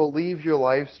everybody will leave your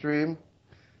live stream.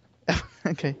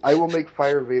 Okay. I will make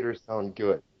Fire Vader sound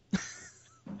good.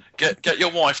 Get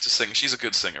your wife to sing. She's a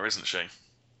good singer, isn't she?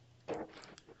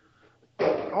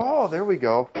 Oh, there we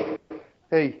go.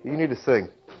 Hey, you need to sing.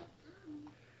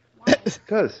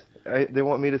 Because they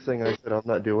want me to sing, and I said I'm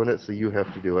not doing it, so you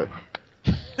have to do it.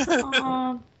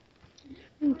 Aw.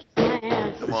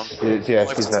 Come on.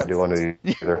 Yeah, she's not doing it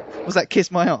either. Was that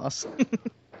kiss my ass?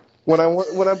 When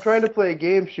I'm trying to play a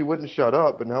game, she wouldn't shut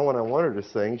up, but now when I want her to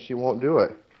sing, she won't do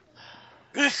it.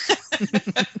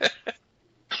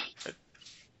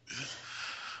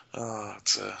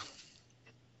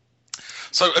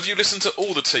 So, have you listened to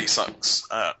all the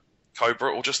TsUKs,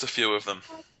 Cobra, or just a few of them?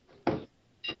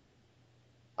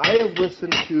 I have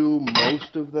listened to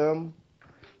most of them,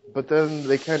 but then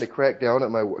they kind of cracked down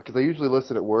at my work, because I usually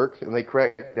listen at work, and they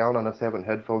cracked down on us having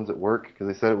headphones at work, because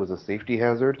they said it was a safety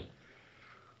hazard,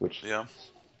 which is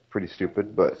pretty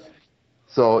stupid, but...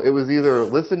 So it was either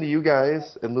listen to you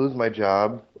guys and lose my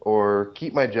job, or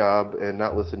keep my job and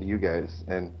not listen to you guys,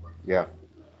 and yeah.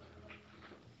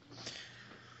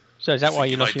 So is that why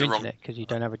you lost your internet? Because you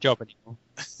don't have a job anymore?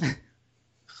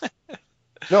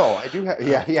 No, I do have...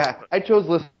 Yeah. I chose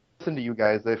listen to you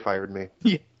guys. They fired me.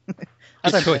 Yeah.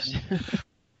 Good choice.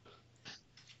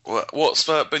 What's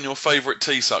been your favourite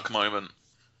TsUK moment?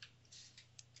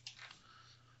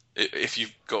 If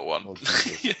you've got one.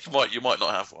 you might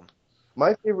not have one.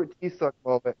 My favorite TsUK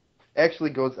moment actually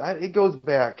goes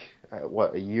back,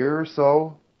 a year or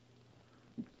so,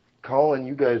 calling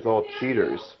you guys all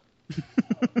cheaters.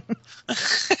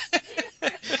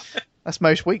 That's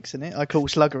most weeks, isn't it? I call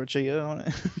Slugger a cheater, aren't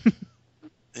it?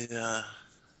 Yeah.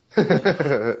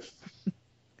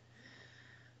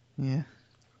 Yeah.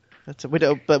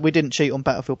 But we didn't cheat on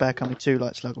Battlefield Bad Company 2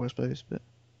 like Slugger, I suppose. But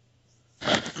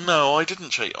No, I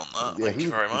didn't cheat on that. Yeah, Thank you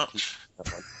very much.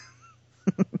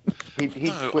 He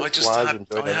No, quit I just squads had- and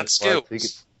joined I had other squads, so he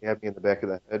skills. could stab me in the back of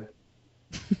the head.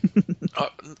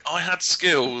 I had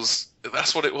skills.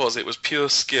 That's what it was. It was pure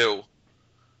skill.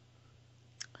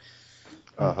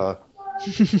 Uh-huh.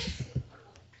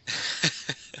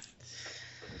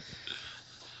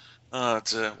 Oh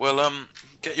dear. Well,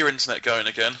 get your internet going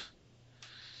again.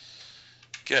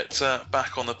 Get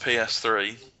back on the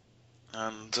PS3,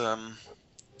 and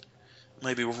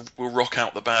maybe we'll rock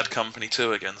out the Bad Company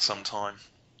 2 again sometime.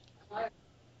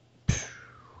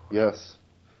 Yes.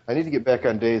 I need to get back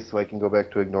on days so I can go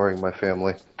back to ignoring my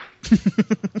family.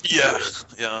 Yeah,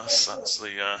 that's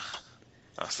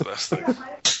the best thing.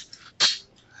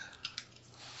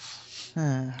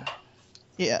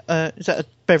 Is that a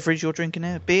beverage you're drinking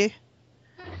there? Beer?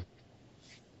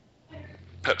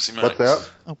 Pepsi Max. What's that?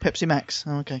 Oh, Pepsi Max.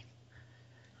 Oh, okay.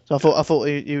 So I thought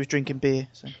you was drinking beer.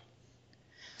 So.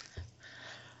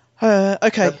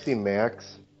 Okay. Pepsi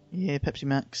Max. Yeah, Pepsi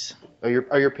Max. Are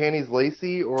your panties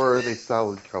lacy or are they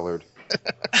solid colored?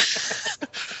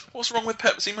 What's wrong with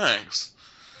Pepsi Max?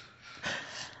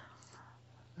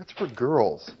 That's for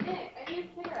girls.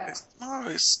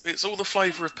 It's all the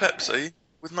flavour of Pepsi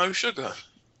with no sugar. Are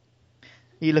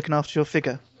you looking after your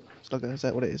figure, Slugger? Is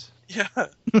that what it is? Yeah.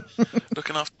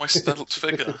 Looking after my svelte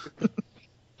figure.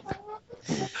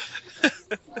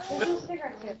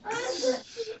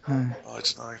 I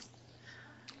don't know.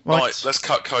 Right, let's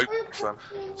cut code.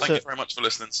 Thank you very much for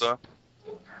listening, sir.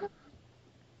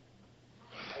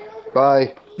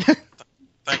 Bye. Thank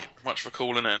you very much for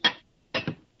calling in.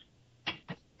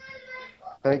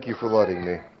 Thank you for letting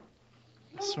me.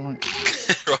 That's all right.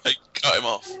 Right, cut him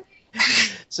off.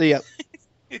 See ya.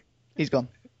 He's gone.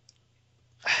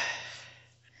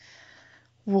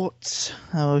 What?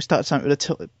 Oh, we started something with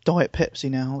a Diet Pepsi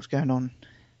now. What's going on?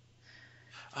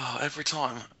 Oh, every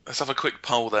time. Let's have a quick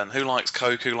poll then. Who likes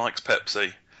Coke? Who likes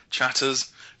Pepsi?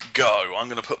 Chatters, go. I'm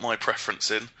going to put my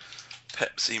preference in.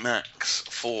 Pepsi Max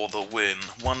for the win.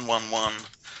 111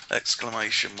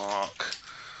 exclamation mark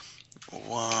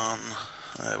 1.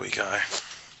 There we go.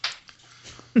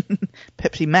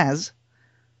 Pepsi Maz.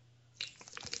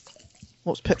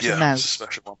 What's Pepsi Yeah, Maz? it's a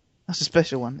special one. That's a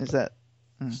special one. Is that?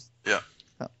 Yeah.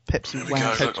 Pepsi There we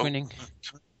Wow. go. Coke's winning.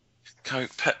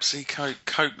 Coke, Pepsi,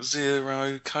 Coke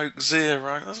Zero, Coke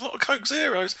Zero. There's a lot of Coke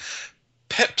Zeros.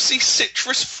 Pepsi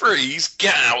Citrus Freeze.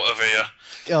 Get out of here.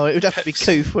 Oh, it would have to be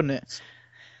Pepsi. Coof, wouldn't it?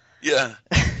 Yeah.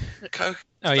 Coke.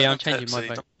 Oh yeah, I'm don't changing my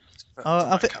Pepsi, vote. don't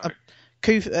I think Coke.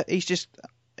 Coof. He's just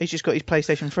got his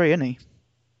PlayStation 3, hasn't he?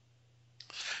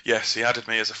 Yes, he added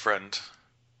me as a friend.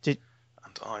 Did-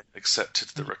 And I accepted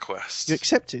the request. You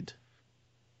accepted?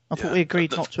 I thought we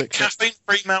agreed not to accept.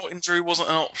 Caffeine-free Mountain Dew wasn't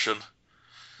an option.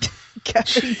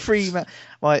 Caffeine-free.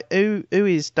 Right, who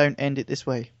is Don't End It This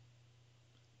Way?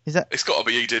 Is that? It's got to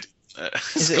be you did.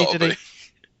 Is It's it got to Italy? be.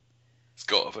 It's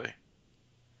got to be.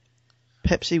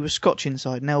 Pepsi with Scotch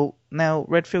inside. Now,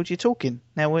 Redfield, you're talking.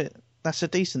 That's a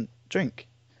decent drink.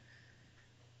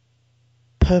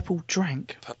 Purple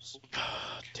drank. Purple.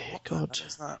 Oh, dear What the God. hell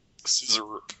is that? Scissor.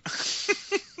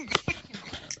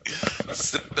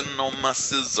 Sipping on my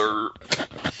scissor.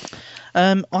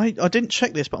 I didn't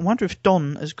check this, but I wonder if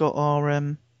Don has got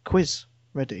our quiz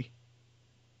ready.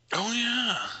 Oh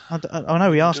yeah. I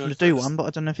know we asked do him to it do first. one, but I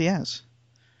don't know if he has.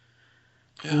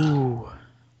 Yeah. Ooh.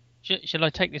 Shall I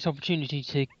take this opportunity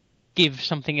to give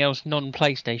something else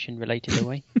non-PlayStation related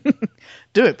away?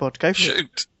 Do it, Bod. Go for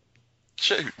it.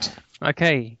 Shoot.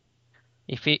 Okay.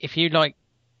 If you like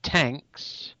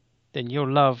tanks, then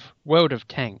you'll love World of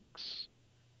Tanks.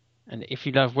 And if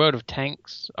you love World of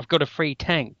Tanks, I've got a free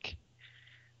tank.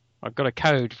 I've got a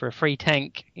code for a free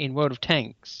tank in World of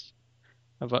Tanks.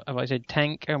 Have I said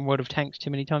tank and World of Tanks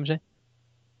too many times there?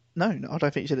 No, I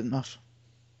don't think you said it enough.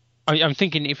 I'm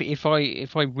thinking if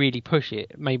I really push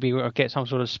it, maybe I'll get some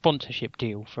sort of sponsorship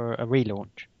deal for a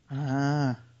relaunch.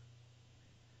 Ah.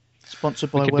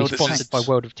 Sponsored by We could be World of sponsored Tanks.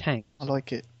 by World of Tanks. I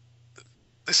like it.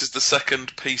 This is the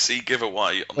second PC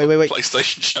giveaway on Wait. the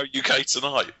PlayStation Show UK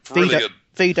tonight. Brilliant.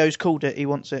 Vito's called it. He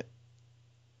wants it.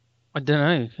 I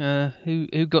don't know.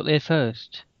 Who got there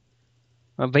first?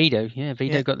 Well, Vito. Yeah,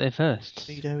 Vito Yeah. got there first.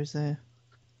 Vito is there.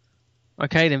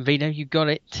 Okay then, Vito, you got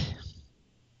it.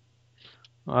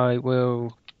 I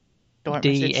will Direct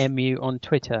message. DM you on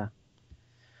Twitter.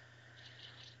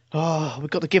 Oh, we've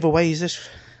got the giveaways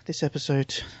this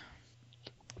episode.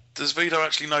 Does Vito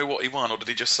actually know what he won, or did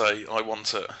he just say, "I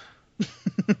want it"?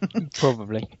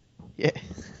 Probably. Yeah.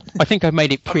 I think I've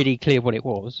made it pretty clear what it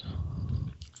was.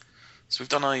 So we've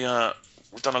done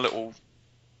a little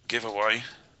giveaway.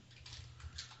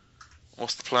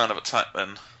 What's the plan of attack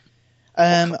then?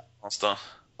 Master.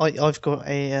 I've got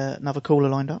another caller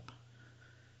lined up.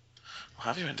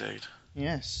 Have you indeed?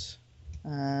 Yes.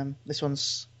 This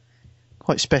one's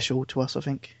quite special to us, I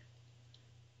think.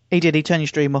 He turned your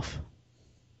stream off.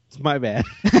 It's my bad.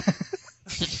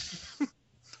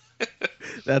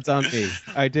 That's on me.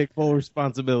 I take full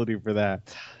responsibility for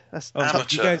that. That's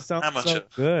Amateur. You guys sound Amateur.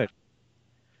 so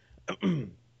good.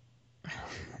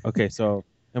 Okay, so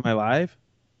am I live?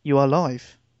 You are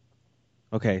live.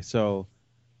 Okay, so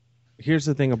here's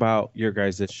the thing about your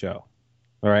guys' show.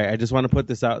 All right, I just want to put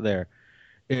this out there.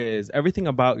 Is everything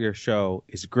about your show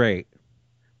is great,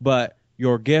 but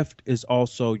your gift is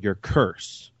also your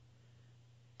curse.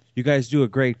 You guys do a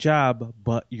great job,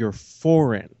 but you're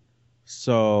foreign.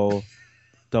 So,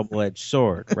 double-edged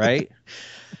sword, right?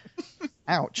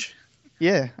 Ouch.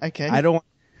 Yeah, okay. I don't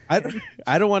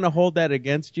want to hold that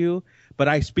against you, but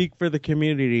I speak for the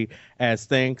community as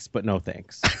thanks, but no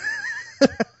thanks.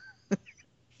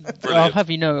 I'll have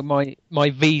you know my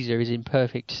visa is in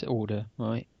perfect order,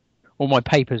 right? All my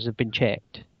papers have been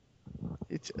checked.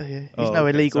 He's no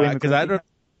illegal immigrant. Because I don't.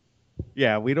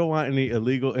 Yeah, we don't want any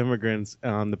illegal immigrants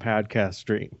on the podcast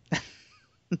stream.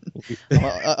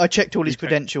 I checked all his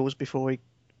credentials before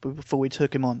we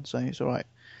took him on, so it's all right.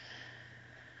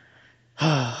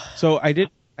 So I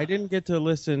didn't get to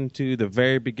listen to the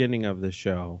very beginning of the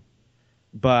show,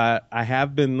 but I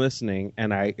have been listening,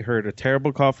 and I heard a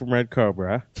terrible call from Red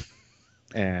Cobra,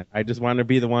 and I just want to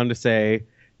be the one to say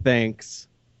thanks,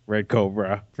 Red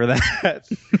Cobra, for that.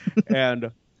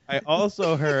 And I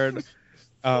also heard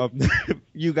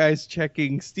you guys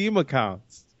checking Steam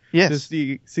accounts Yes.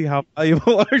 to see how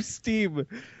valuable our Steam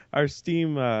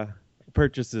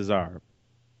purchases are.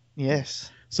 Yes.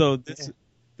 So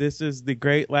this is the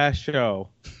great last show.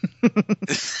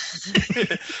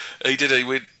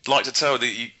 We'd like to tell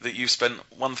that you spent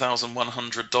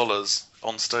 $1,100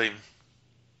 on Steam.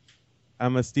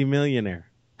 I'm a Steam millionaire.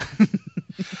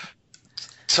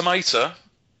 Tomato,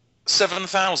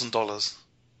 $7,000.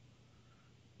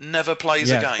 Never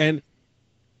plays a game.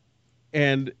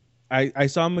 And I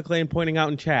saw McLean pointing out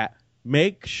in chat.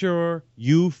 Make sure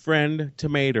you friend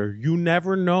Tomato. You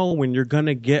never know when you're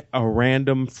gonna get a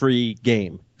random free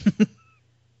game.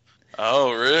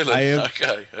 Oh, really? I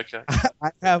have- Okay.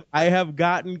 I have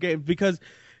gotten games because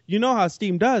you know how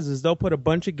Steam does is they'll put a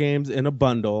bunch of games in a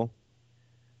bundle,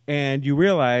 and you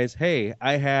realize, hey,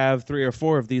 I have 3 or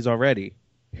 4 of these already.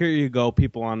 Here you go,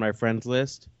 people on my friends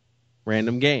list.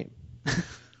 Random game.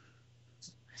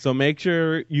 So make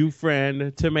sure you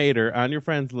friend Tomato on your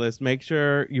friends list. Make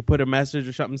sure you put a message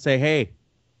or something. Say, hey,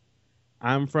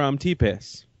 I'm from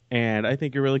TpSUK, and I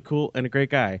think you're really cool and a great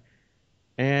guy.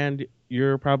 And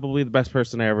you're probably the best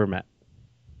person I ever met.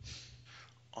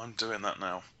 I'm doing that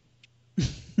now.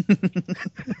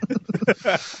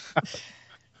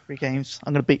 Free games.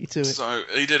 I'm going to beat you to it. So,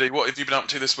 E. Diddy, what have you been up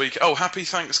to this week? Oh, happy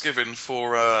Thanksgiving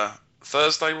for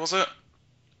Thursday, was it?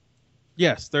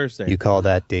 Yes, Thursday. You call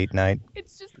that date night?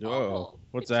 It's just Whoa, awful.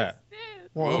 what's It's that? just it.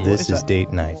 Whoa, This what is that?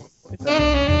 date night. That's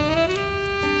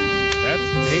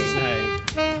date night.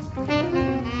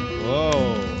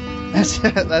 Whoa.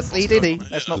 That's E. Diddy.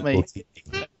 That's not me.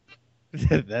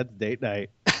 That's date night.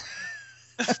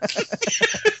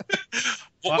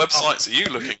 What Wow. websites are you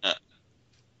looking at?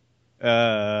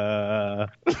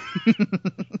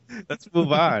 Let's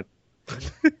move on.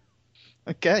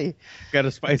 Okay. Got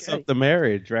to spice Okay. up the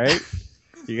marriage, right?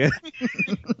 You got-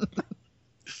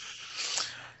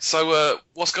 So,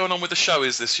 what's going on with the show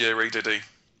is this year, E. Diddy?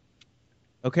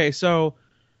 Okay, so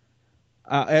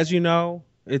as you know,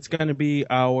 it's going to be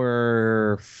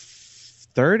our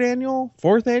 4th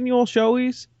annual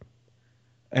showies.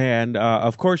 And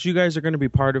of course, you guys are going to be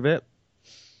part of it.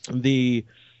 The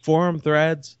forum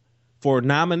threads for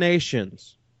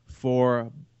nominations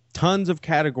for tons of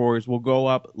categories will go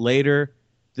up later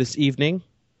this evening.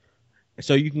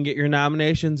 So you can get your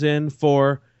nominations in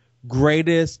for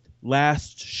greatest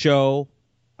last show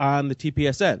on the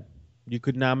TPSN. You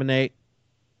could nominate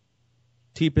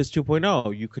TPS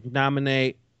 2.0. You could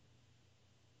nominate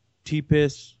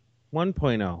TPS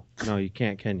 1.0. No, you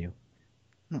can't, can you?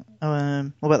 What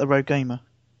about the Road Gamer?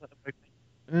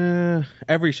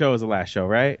 Every show is the last show,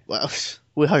 right? Well,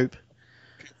 we hope.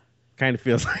 Kind of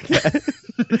feels like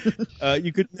that.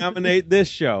 You could nominate this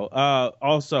show.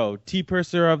 Also,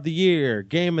 T-Purser of the Year,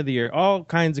 Game of the Year, all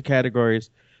kinds of categories.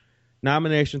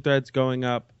 Nomination threads going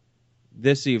up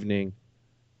this evening.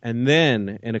 And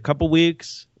then in a couple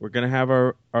weeks, we're going to have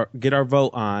get our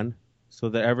vote on so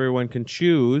that everyone can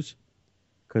choose,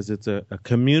 because it's a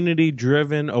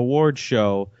community-driven award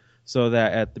show, so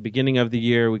that at the beginning of the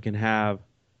year we can have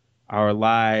our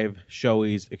live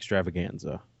showies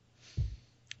extravaganza.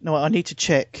 No, I need to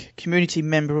check. Community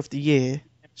Member of the Year.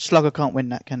 Slugger can't win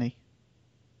that, can he?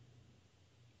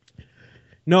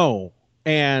 No,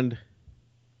 and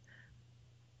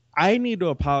I need to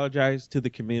apologize to the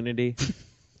community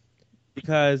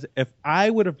because if I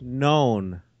would have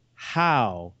known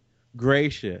how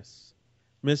gracious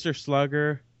Mr.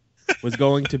 Slugger was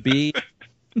going to be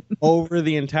over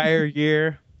the entire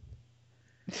year,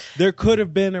 there could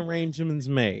have been arrangements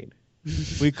made.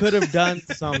 We could have done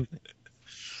something.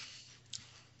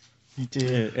 You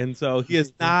did. And so he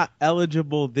is not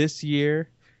eligible this year.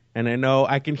 And I know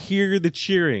I can hear the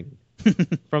cheering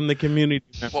from the community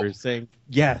members saying,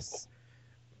 yes.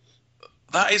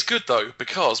 That is good, though,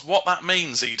 because what that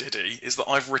means, E. Diddy, is that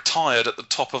I've retired at the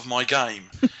top of my game.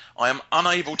 I am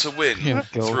unable to win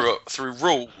through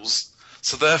rules,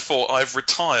 so therefore I've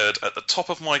retired at the top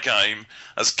of my game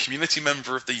as Community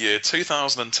Member of the Year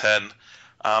 2010,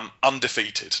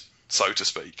 undefeated, so to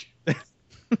speak.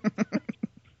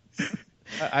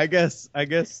 I guess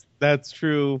that's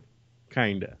true,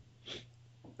 kinda.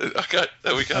 Okay,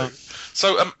 there we go.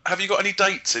 So, have you got any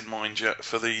dates in mind yet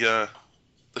for the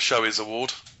Showies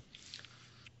Award?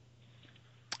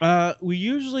 We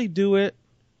usually do it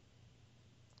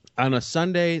on a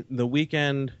Sunday, the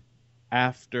weekend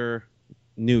after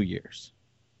New Year's.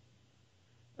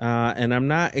 And I'm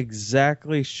not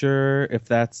exactly sure if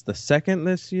that's the 2nd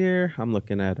this year. I'm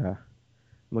looking at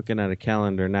a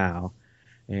calendar now.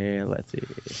 And let's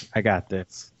see. I got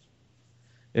this.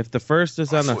 If the 1st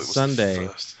is on a Sunday.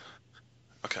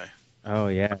 Okay. Oh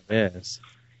yeah, it is.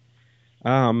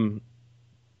 How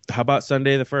about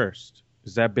Sunday the 1st?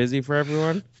 Is that busy for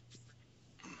everyone?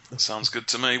 That sounds good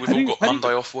to me. We've all got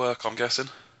Monday off work, I'm guessing.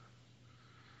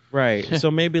 Right.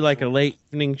 So maybe like a late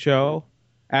evening show,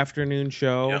 afternoon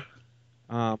show.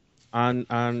 Yeah.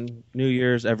 On New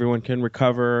Year's, everyone can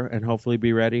recover and hopefully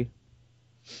be ready.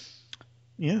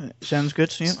 Yeah, sounds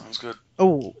good. Yeah. Sounds good.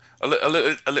 Oh, A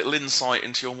little insight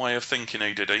into your way of thinking,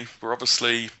 E. Diddy. We're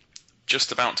obviously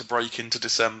just about to break into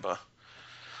December.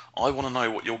 I want to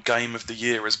know what your game of the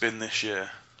year has been this year.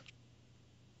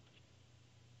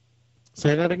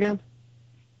 Say that again?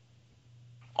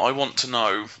 I want to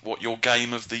know what your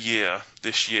game of the year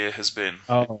this year has been.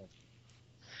 Oh.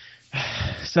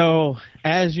 So,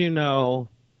 as you know,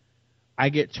 I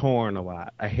get torn a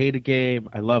lot. I hate a game,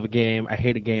 I love a game, I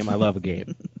hate a game, I love a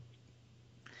game.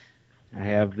 I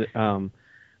have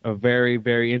a very,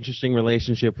 very interesting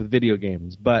relationship with video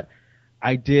games, but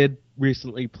I did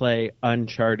recently play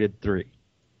Uncharted 3.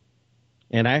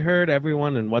 And I heard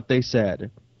everyone and what they said.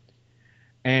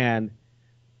 And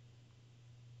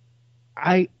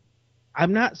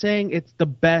I'm not saying it's the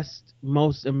best,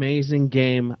 most amazing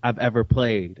game I've ever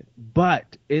played,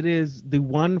 but it is the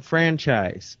one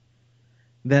franchise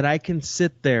that I can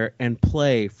sit there and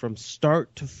play from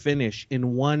start to finish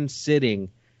in one sitting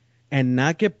and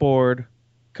not get bored,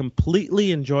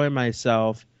 completely enjoy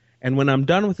myself, and when I'm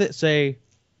done with it, say,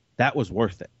 that was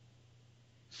worth it.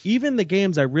 Even the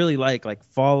games I really like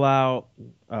Fallout,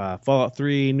 Fallout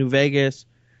 3, New Vegas,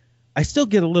 I still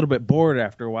get a little bit bored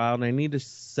after a while, and I need to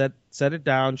set it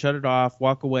down, shut it off,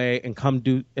 walk away, and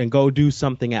go do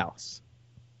something else.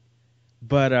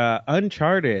 But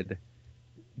Uncharted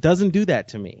doesn't do that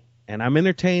to me, and I'm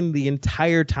entertained the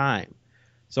entire time.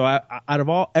 So out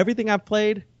of everything I've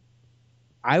played,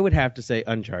 I would have to say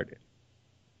Uncharted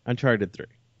 3.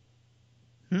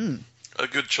 A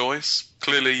good choice.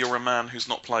 Clearly, you're a man who's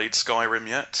not played Skyrim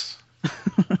yet.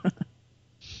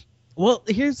 Well,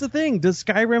 here's the thing. Does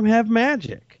Skyrim have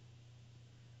magic?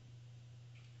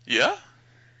 Yeah?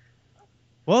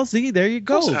 Well, see, there you Of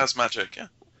go. course it has magic, yeah.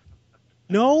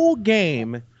 No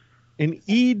game in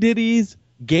E. Diddy's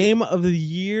Game of the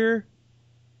Year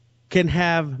can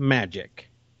have magic.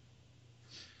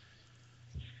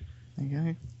 There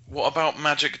you go. What about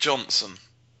Magic Johnson?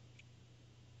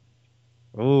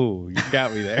 Oh, you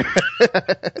got me there.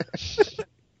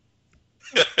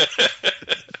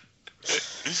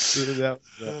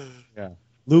 Yeah.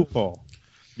 Loophole.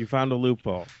 You found a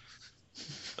loophole.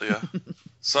 Yeah.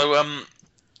 So,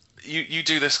 you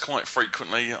do this quite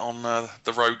frequently on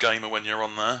the Road Gamer when you're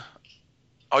on there.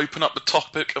 Open up the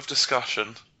topic of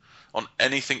discussion on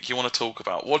anything you want to talk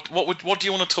about. What do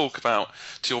you want to talk about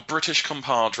to your British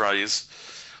compadres?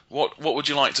 What would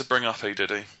you like to bring up, E.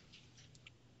 Diddy?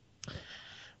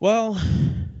 Well,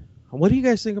 what do you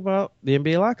guys think about the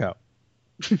NBA lockout?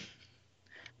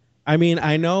 I mean,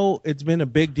 I know it's been a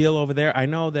big deal over there. I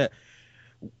know that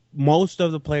most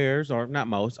of the players, or not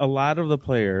most, a lot of the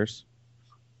players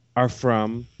are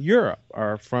from Europe,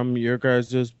 are from your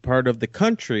guys' part of the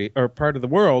country, or part of the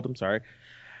world, I'm sorry.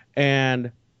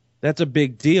 And that's a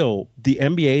big deal. The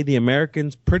NBA, the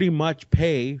Americans, pretty much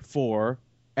pay for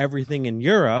everything in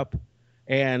Europe,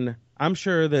 and I'm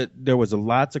sure that there was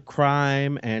lots of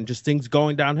crime and just things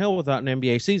going downhill without an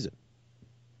NBA season.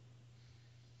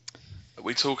 Are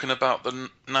we talking about the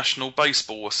National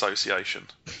Baseball Association?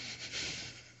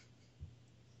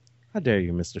 How dare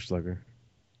you, Mr. Slugger?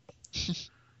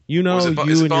 You know, Or is it you and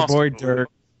your boy basketball? Dirk.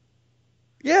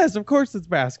 Yes, of course it's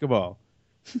basketball.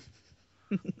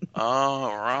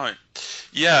 Oh, right.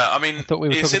 Yeah, I mean, thought we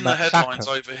were it's talking in the about headlines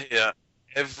soccer. over here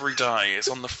every day. It's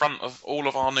on the front of all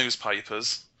of our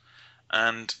newspapers,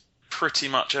 and pretty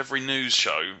much every news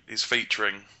show is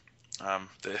featuring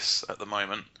this at the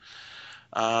moment.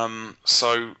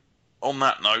 So, on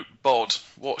that note, Bod,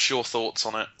 what's your thoughts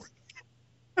on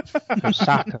it?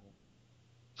 Soccer.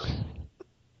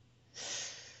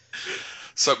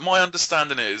 So, my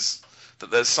understanding is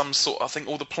that there's some sort. I think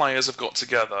all the players have got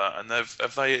together, and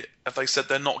have they said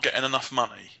they're not getting enough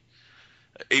money,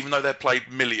 even though they've played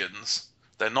millions.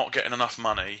 They're not getting enough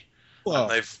money,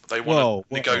 and they want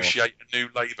to negotiate a new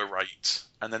labour rate,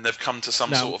 and then they've come to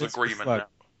some sort of agreement now.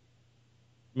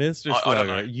 Mr. I don't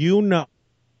Slugger, know.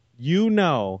 you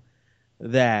know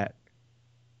that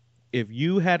if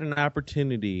you had an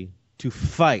opportunity to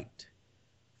fight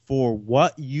for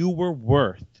what you were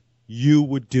worth, you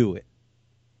would do it.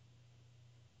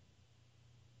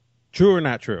 True or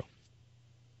not true?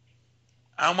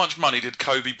 How much money did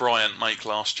Kobe Bryant make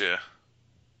last year?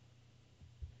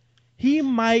 He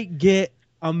might get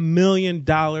 $1 million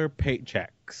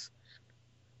paychecks.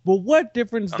 But what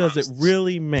difference does it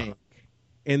really make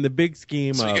in the big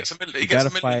scheme So of he gets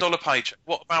 $1 million paycheck.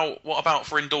 What about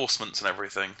for endorsements and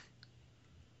everything?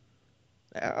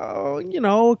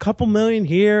 a couple million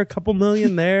here, a couple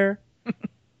million there.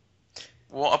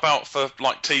 What about for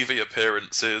like TV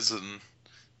appearances and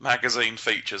magazine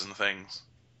features and things?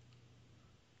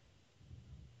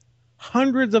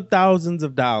 Hundreds of thousands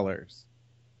of dollars.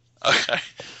 Okay,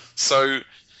 so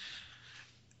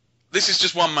this is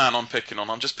just one man I'm picking on.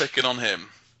 I'm just picking on him.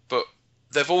 But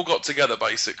they've all got together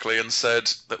basically and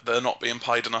said that they're not being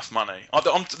paid enough money.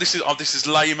 This is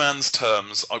layman's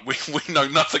terms. We know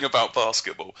nothing about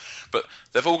basketball, but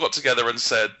they've all got together and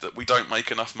said that we don't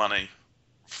make enough money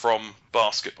from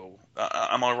basketball.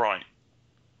 Am I right?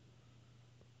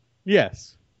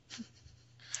 Yes.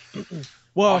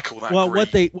 Well, I call that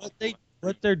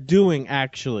what they're doing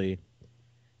actually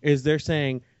is they're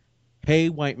saying, "Hey,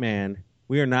 white man,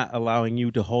 we are not allowing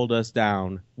you to hold us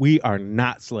down. We are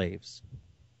not slaves."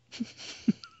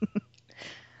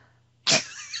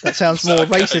 That sounds more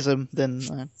racism than.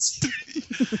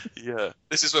 Yeah,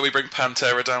 this is where we bring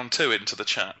Pantera Down 2 into the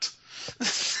chat.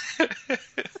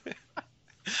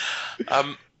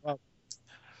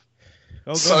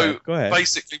 Go ahead.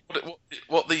 Basically,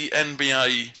 what the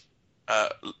NBA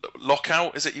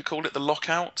lockout, is it you called it, the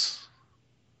lockout?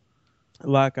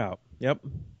 Lockout. Yep.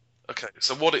 Okay,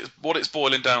 so what it's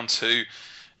boiling down to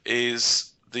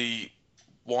is the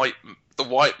white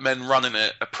men running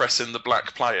it oppressing the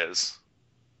black players.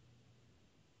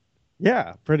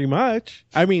 Yeah, pretty much.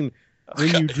 I mean,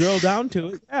 when you drill down to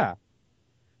it, yeah.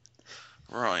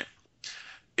 Right.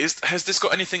 Has this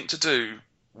got anything to do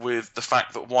with the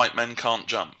fact that white men can't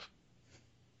jump?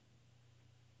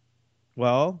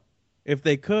 Well, if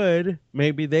they could,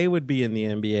 maybe they would be in the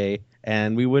NBA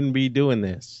and we wouldn't be doing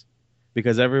this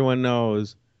because everyone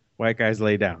knows white guys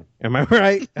lay down. Am I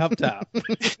right? Up top.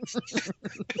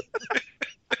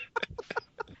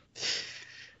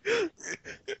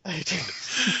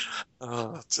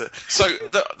 So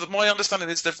my understanding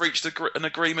is they've reached an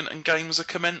agreement and games are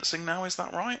commencing now. Is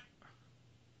that right?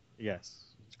 Yes.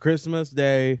 It's Christmas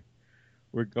Day.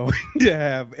 We're going to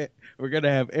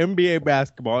have NBA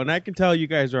basketball, and I can tell you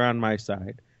guys are on my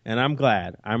side, and I'm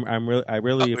glad. I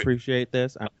really appreciate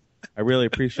this. I really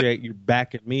appreciate you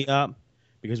backing me up,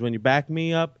 because when you back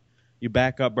me up, you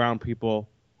back up brown people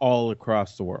all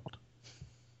across the world.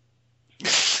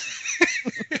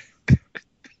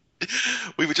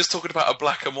 We were just talking about a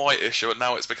black and white issue, and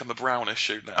now it's become a brown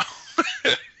issue now.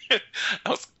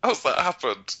 How's that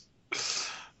happened?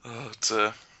 Oh,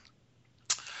 dear.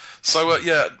 So,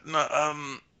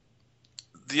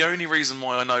 the only reason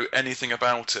why I know anything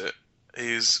about it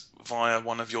is via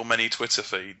one of your many Twitter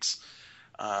feeds.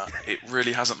 It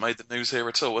really hasn't made the news here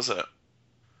at all, has it?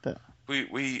 But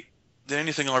the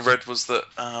only thing I read was that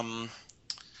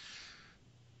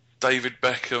David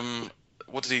Beckham,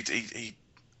 what did he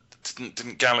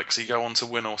didn't Galaxy go on to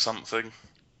win or something?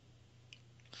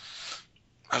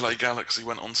 LA Galaxy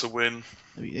went on to win.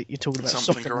 You're talking about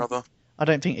something soccer, or other. I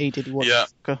don't think he did. He watched Yeah.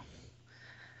 soccer.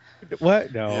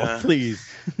 What? No, Yeah. please.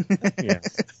 Yeah.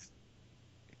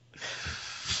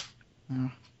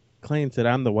 Claims that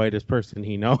I'm the whitest person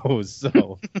he knows,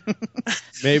 so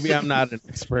maybe I'm not an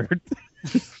expert.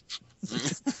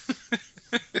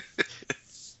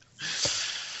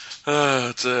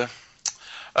 Dear.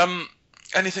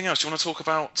 Anything else? Do you want to talk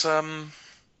about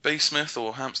B. Smith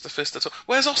or Hamster Fist at all?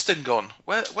 Where's Austin gone?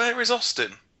 Where is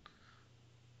Austin?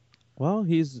 Well,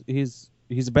 he's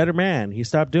a better man. He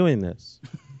stopped doing this.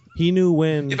 He knew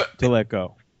when to let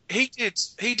go. He did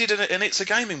it in It's a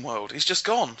Gaming World. He's just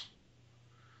gone.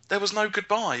 There was no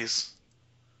goodbyes.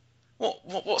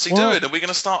 What's he doing? Are we going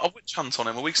to start a witch hunt on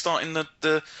him? Are we starting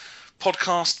the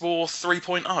podcast war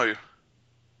 3.0?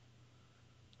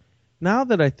 Now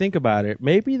that I think about it,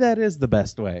 maybe that is the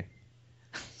best way.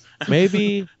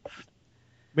 Maybe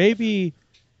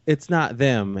it's not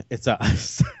them, it's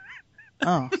us.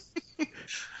 Oh.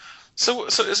 So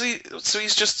is he? So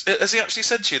he's just? Has he actually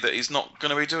said to you that he's not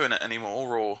going to be doing it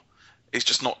anymore, or he's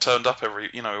just not turned up every?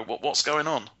 You know, what's going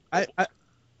on?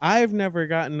 I've never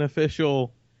gotten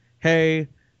official. Hey,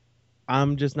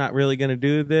 I'm just not really going to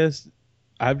do this.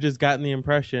 I've just gotten the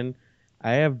impression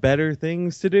I have better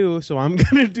things to do, so I'm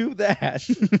going to do that.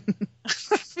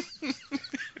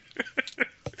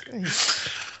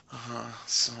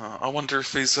 So I wonder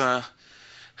if he's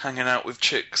hanging out with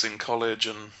chicks in college,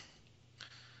 and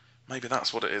maybe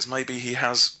that's what it is. Maybe he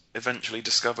has eventually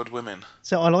discovered women.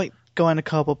 So I like Guy in the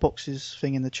Cardboard Boxes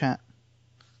thing in the chat.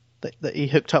 That he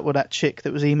hooked up with that chick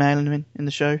that was emailing him in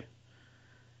the show. Do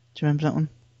you remember that one?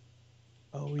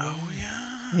 Oh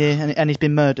yeah. Yeah, and he's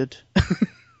been murdered.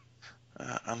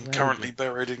 And currently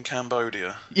buried in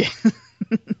Cambodia. Yeah.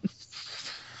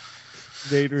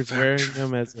 Vader's wearing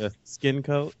them as a skin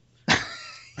coat.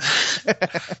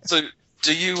 So,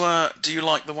 do you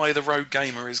like the way the Rogue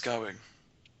Gamer is going?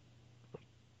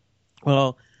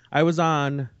 Well, I was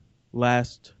on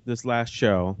this last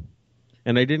show,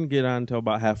 and I didn't get on until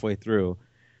about halfway through,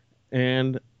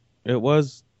 and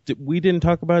we didn't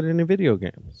talk about any video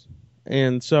games,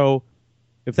 and so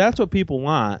if that's what people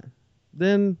want,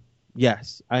 then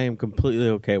yes, I am completely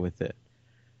okay with it.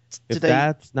 If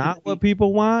that's not what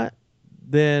people want,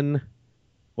 then,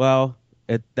 well,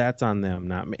 that's on them,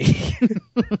 not me.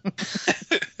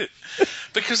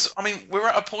 Because, I mean, we're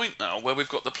at a point now where we've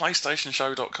got the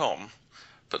PlayStationShow.com,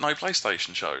 but no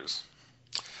PlayStation shows.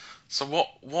 So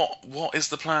what is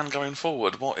the plan going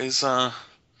forward? What is are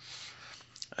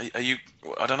you?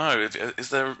 I don't know. Is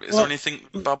there anything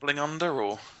bubbling under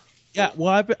or? Yeah,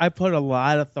 well, I put a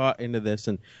lot of thought into this,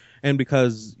 and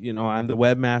because I'm the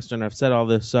webmaster and I've set all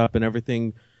this up and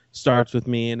everything starts with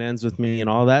me and ends with me and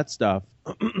all that stuff.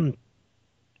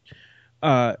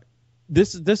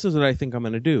 This is what I think I'm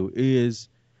going to do is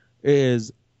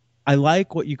I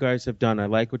like what you guys have done. I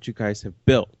like what you guys have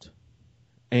built,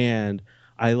 and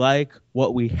I like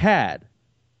what we had.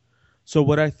 So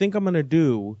what I think I'm going to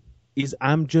do is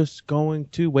I'm just going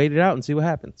to wait it out and see what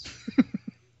happens.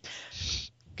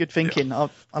 Good thinking. Yeah.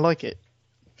 I like it.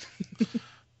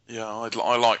 Yeah,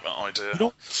 I like that idea.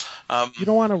 You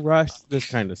don't want to rush this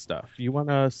kind of stuff. You want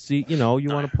to see,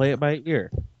 want to play it by ear.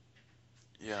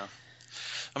 Yeah.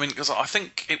 I mean, because I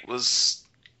think it was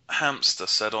Hamster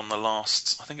said on the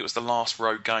last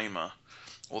Rogue Gamer,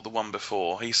 or the one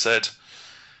before, he said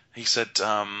he'd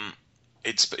spoken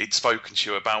to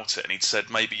you about it, and he'd said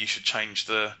maybe you should change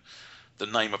the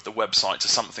name of the website to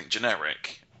something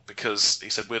generic, because he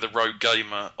said we're the Rogue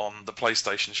Gamer on the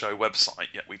PlayStation Show website,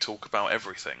 yet we talk about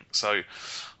everything. So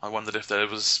I wondered if there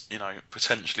was,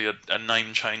 potentially a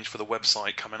name change for the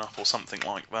website coming up or something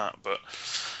like that. But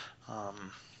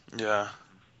yeah,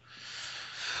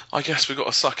 I guess we've got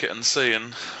to suck it and see,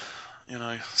 and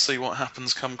see what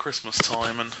happens come Christmas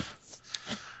time, and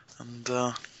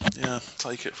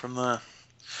take it from there.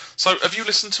 So, have you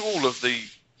listened to all of the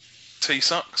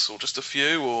TpSUKs, or just a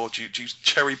few, or do you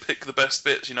cherry pick the best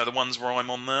bits? The ones where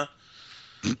I'm on there.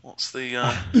 What's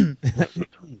the?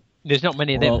 There's not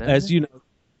many of them. As you know,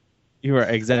 you are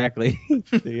exactly.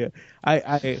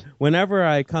 I whenever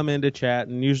I come into chat,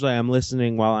 and usually I'm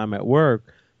listening while I'm at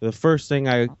work, the first thing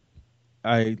I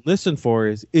listen for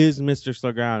is Mr.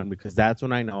 Slugger on, because that's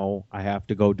when I know I have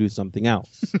to go do something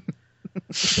else.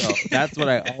 So that's what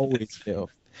I always do.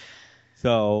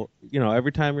 So,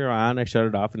 every time you're on, I shut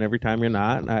it off, and every time you're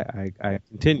not, I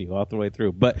continue all the way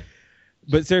through. But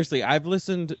seriously, I've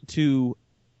listened to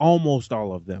almost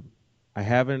all of them. I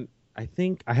haven't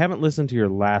listened to your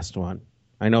last one.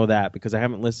 I know that because I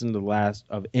haven't listened to the last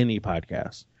of any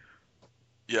podcast.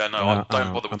 Yeah, no, I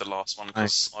don't bother with the last one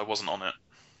because I wasn't on it.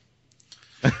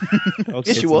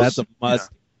 Okay, yes, you was. That's a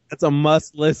must. Yeah. That's a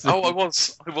must listen. Oh, I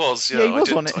was. Yeah, he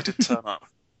was on it. I did turn up.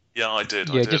 Yeah, I did.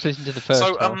 Yeah, just listen to the first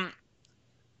half.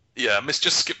 Yeah,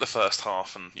 just skip the first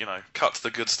half and, cut to the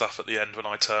good stuff at the end when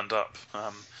I turned up.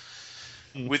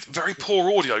 With very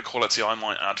poor audio quality, I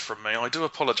might add, from me. I do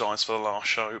apologise for the last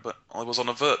show, but I was on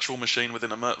a virtual machine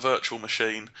within a virtual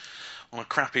machine on a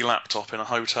crappy laptop in a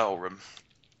hotel room,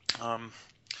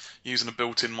 using a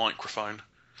built-in microphone.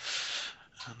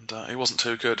 And it wasn't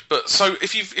too good. But so,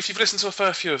 if you've listened to a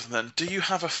fair few of them, then do you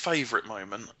have a favourite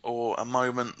moment, or a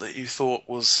moment that you thought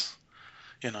was,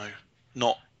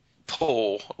 not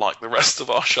poor like the rest of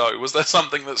our show? Was there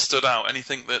something that stood out?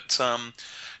 Anything that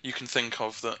you can think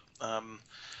of that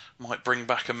might bring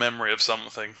back a memory of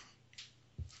something?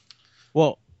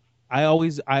 Well, I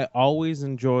always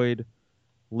enjoyed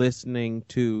listening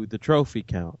to the trophy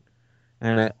count,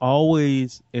 and I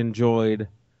always enjoyed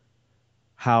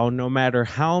how no matter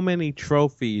how many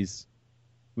trophies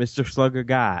Mr. Slugger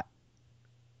got,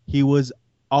 he was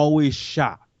always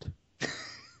shocked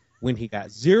when he got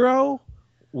 0,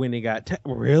 when he got 10.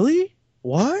 Really?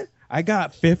 What? I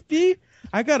got 50?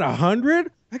 I got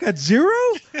 100? I got 0?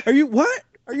 Are you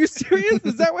serious?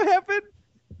 Is that what happened?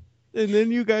 And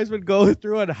then you guys would go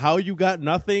through on how you got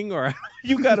nothing or how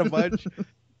you got a bunch.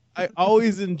 I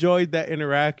always enjoyed that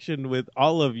interaction with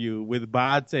all of you, with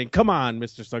Bod saying, "Come on,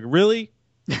 Mr. Slugger, really?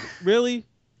 Really?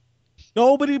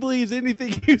 Nobody believes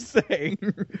anything you say."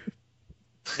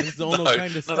 It's almost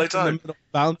kind of stuck in the middle,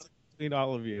 bouncing between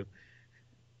all of you.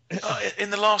 In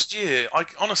the last year,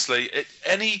 honestly,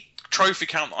 any trophy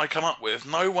count that I come up with,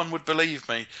 no one would believe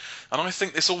me, and I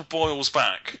think this all boils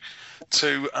back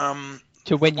to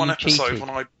when one you episode cheated. when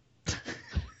I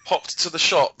popped to the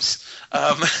shops,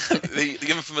 the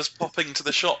infamous popping to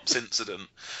the shops incident,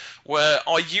 where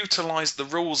I utilised the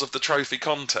rules of the trophy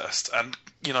contest and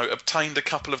obtained a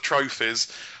couple of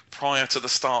trophies prior to the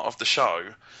start of the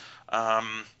show,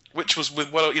 which was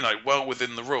well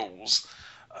within the rules.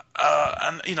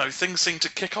 And things seemed to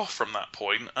kick off from that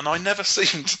point, and I never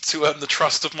seemed to earn the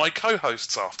trust of my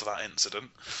co-hosts after that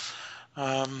incident.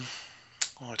 I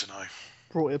don't know.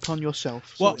 Brought it upon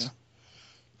yourself. Well,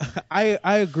 I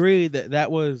agree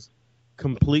that was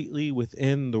completely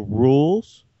within the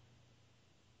rules,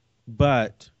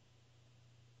 but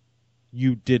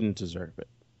you didn't deserve it.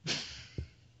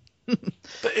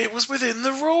 But it was within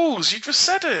the rules. You just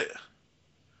said it.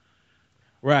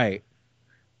 Right.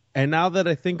 And now that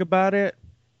I think about it,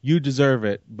 you deserve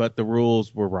it, but the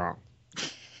rules were wrong.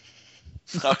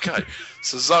 Okay.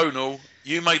 So Zonal,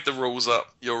 you made the rules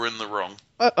up. You're in the wrong.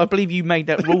 I believe you made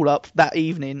that rule up that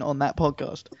evening on that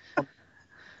podcast.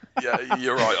 Yeah,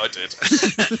 you're right. I did.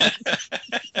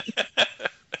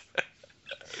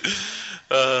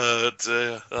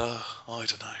 Dear. I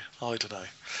don't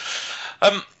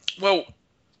know. Well,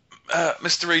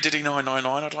 Mr.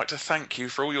 EDD999, I'd like to thank you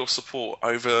for all your support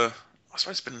over. I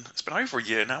suppose it's been over a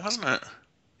year now, hasn't it?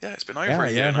 Yeah, it's been over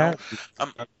a year now.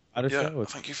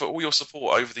 Thank you for all your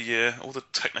support over the year, all the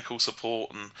technical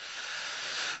support and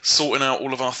sorting out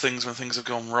all of our things when things have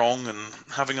gone wrong, and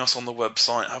having us on the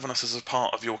website, having us as a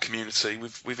part of your community.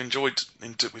 We've enjoyed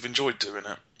doing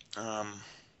it. I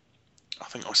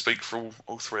think I speak for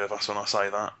all three of us when I say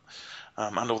that.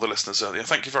 And all the listeners out there.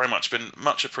 Thank you very much. Been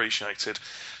much appreciated.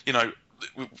 You know,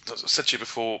 as I said to you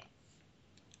before,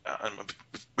 and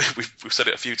we've said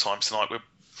it a few times tonight.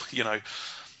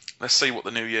 Let's see what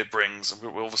the new year brings, and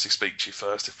we'll obviously speak to you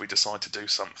first if we decide to do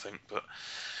something. But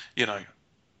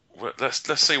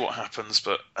let's see what happens.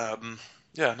 But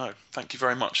thank you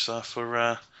very much, sir,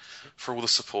 for all the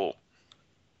support.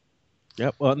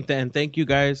 Yep. Well, and thank you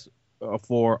guys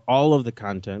for all of the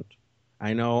content.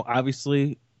 I know,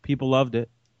 obviously, people loved it.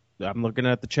 I'm looking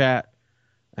at the chat,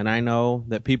 and I know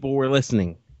that people were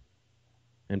listening,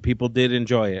 and people did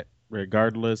enjoy it,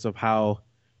 regardless of how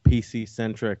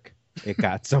PC-centric it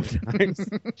got sometimes.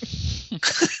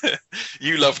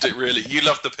 You loved it, really. You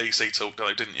loved the PC talk,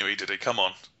 though, didn't you, E-Diddy? Come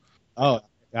on. Oh,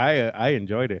 I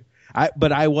enjoyed it.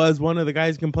 But I was one of the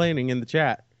guys complaining in the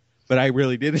chat, but I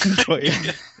really did enjoy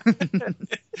it.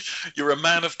 You're a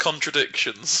man of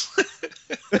contradictions.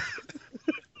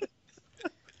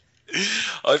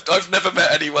 I've never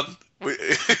met anyone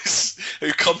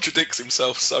who contradicts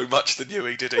himself so much than you,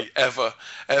 E-Diddy, ever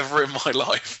in my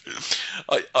life.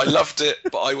 I loved it,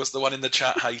 but I was the one in the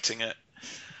chat hating it.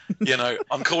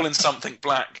 I'm calling something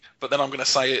black, but then I'm going to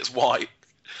say it's white.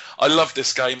 I love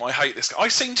this game. I hate this game. I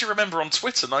seem to remember on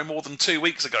Twitter no more than 2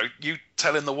 weeks ago you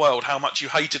telling the world how much you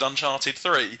hated Uncharted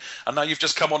 3, and now you've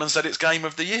just come on and said it's Game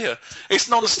of the Year. It's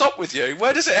non-stop with you.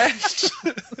 Where does it end?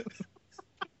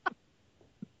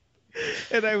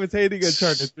 And I was hating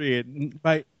Uncharted 3,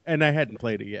 and I hadn't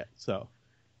played it yet, so.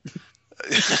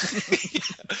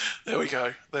 There we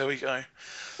go.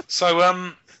 So,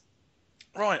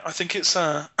 right, I think it's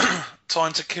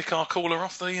time to kick our caller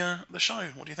off the show.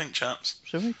 What do you think, chaps?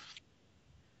 Shall we?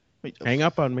 Wait, hang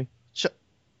up on me.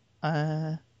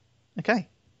 Okay.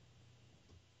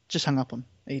 Just hung up on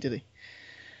E-Diddy.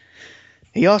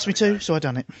 He asked me to, so I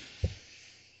done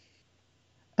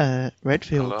it.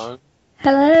 Redfield.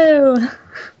 Hello.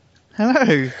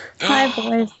 Hello. Hi,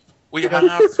 boys. We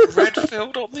have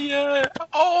Redfield on the air.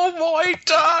 Oh my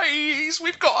days!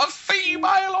 We've got a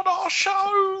female on our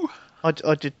show. I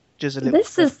did just a little.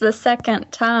 This is the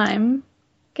second time.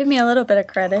 Give me a little bit of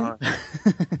credit.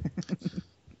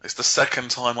 It's the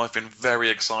second time I've been very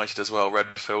excited as well,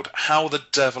 Redfield. How the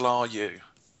devil are you?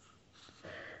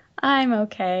 I'm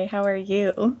okay. How are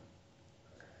you?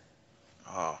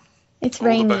 Oh, it's all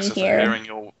rainy the better here. for hearing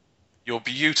your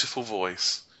beautiful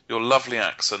voice, your lovely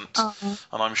accent, and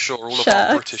I'm sure all of Shucks.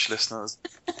 our British listeners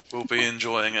will be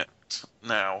enjoying it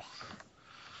now.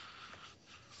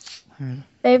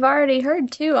 They've already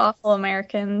heard 2 awful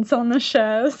Americans on the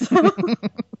show. So.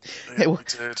 Yeah, we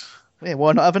did. Yeah,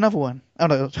 why not have another one? Oh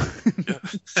no.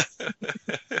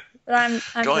 But I'm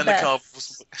Guy the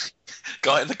best.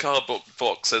 Guy in the cardboard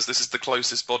box says this is the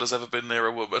closest Bod has ever been near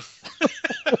a woman.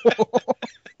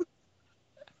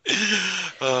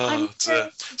 I'm sure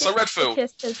So Redfield,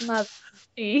 kissed his mother on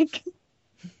the cheek.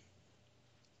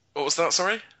 What was that?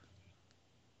 Sorry.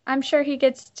 I'm sure he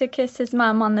gets to kiss his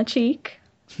mom on the cheek.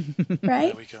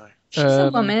 Right? There we go. She's a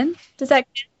woman. Does that?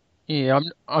 Yeah,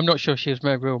 I'm not sure she was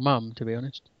my real mum, to be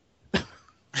honest.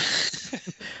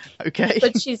 Okay.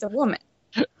 But she's a woman.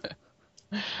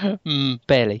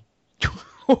 Barely.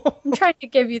 I'm trying to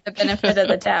give you the benefit of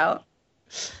the doubt.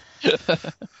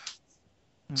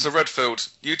 So Redfield,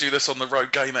 you do this on the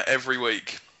Road Gamer every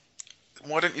week.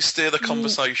 Why don't you steer the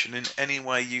conversation in any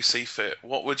way you see fit?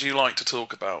 What would you like to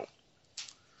talk about?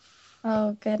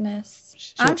 Oh,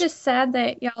 goodness. I'm just sad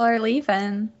that y'all are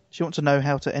leaving. She wants to know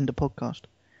how to end a podcast.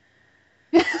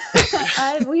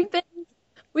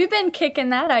 We've been kicking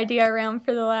that idea around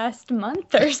for the last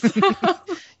month or so.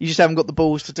 You just haven't got the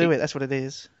balls to do it. That's what it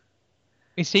is.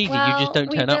 It's easy. Well, you just don't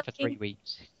we turn up for really- 3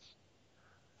 weeks.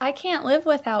 I can't live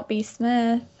without B.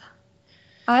 Smith.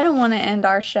 I don't want to end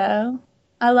our show.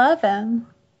 I love him.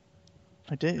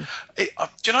 I do. Do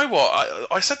you know what?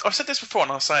 I've said this before,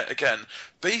 and I'll say it again.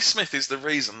 B. Smith is the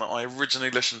reason that I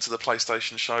originally listened to the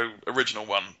PlayStation Show original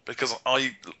one, because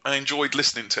I enjoyed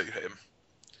listening to him,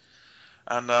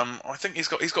 and I think he's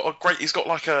got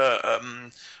like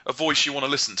a voice you want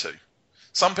to listen to.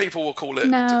 Some people will call it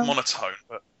monotone,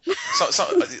 but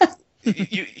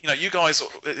you guys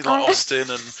like Austin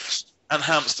and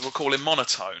Hamster will call him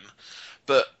monotone,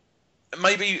 but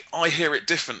maybe I hear it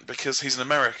different because he's an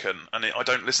American and I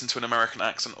don't listen to an American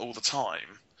accent all the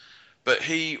time. But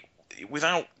he,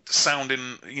 without sounding,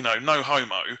 no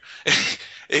homo,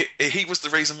 he was the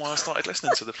reason why I started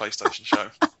listening to the PlayStation Show.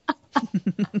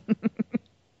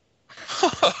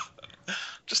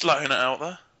 Just laying it out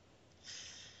there.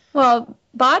 Well,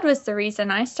 Bod was the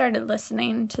reason I started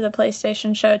listening to the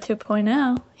PlayStation Show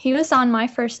 2.0. He was on my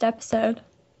first episode.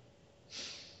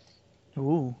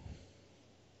 Ooh.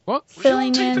 What?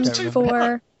 Filling in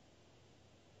for...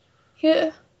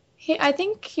 I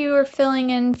think you were filling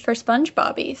in for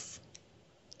SpongeBobbies.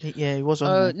 Yeah, he was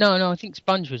on there. No, I think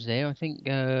Sponge was there. I think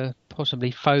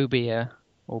possibly Phobia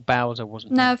or Bowser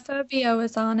wasn't there. No, Phobia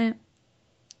was on it.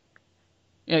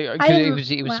 Yeah,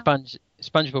 because it was Sponge.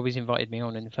 SpongeBob's invited me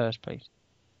on in the first place.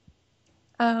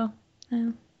 Oh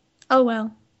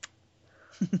well.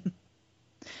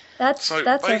 That's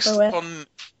over with.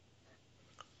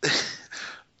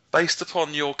 Based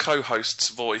upon your co-hosts'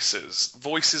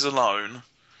 voices alone,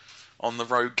 on the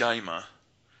Rogue Gamer,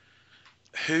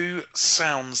 who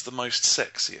sounds the most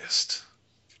sexiest?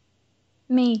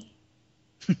 Me.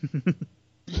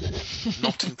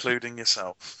 Not including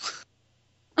yourself.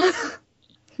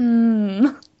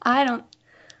 I don't.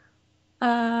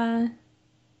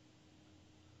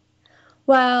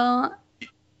 Well.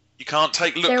 You can't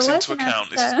take looks into account.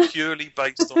 This is purely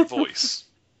based on voice.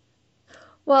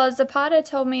 Well, Zapata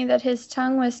told me that his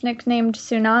tongue was nicknamed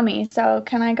Tsunami, so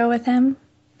can I go with him?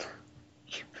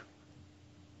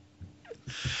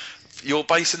 You're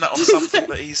basing that on something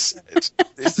that he said.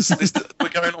 We're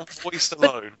going on voice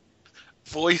alone.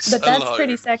 But that's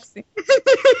pretty sexy.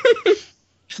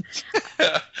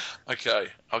 Okay,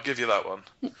 I'll give you that one.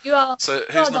 You all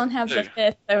don't have the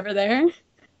fifth over there. No,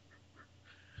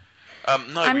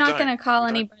 I'm not going to call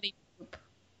anybody.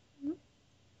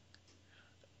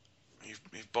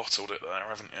 You've bottled it there,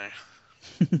 haven't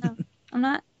you? No,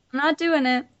 I'm not doing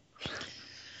it.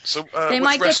 So they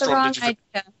might get the wrong idea.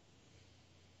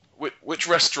 Which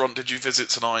restaurant did you visit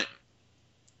tonight?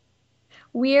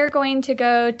 We're going to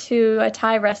go to a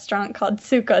Thai restaurant called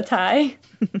TpSUK Thai.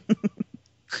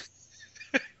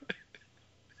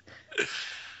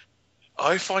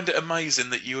 I find it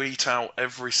amazing that you eat out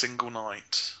every single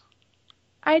night.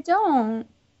 I don't.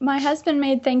 My husband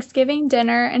made Thanksgiving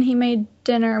dinner, and he made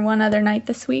dinner one other night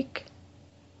this week.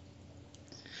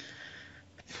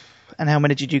 And how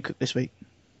many did you cook this week?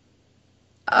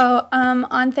 Oh,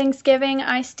 on Thanksgiving,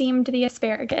 I steamed the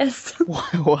asparagus.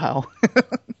 Wow.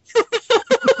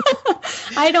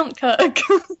 I don't cook.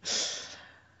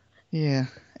 Yeah.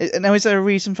 Now, is there a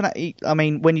reason for that? I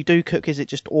mean, when you do cook, is it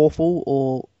just awful,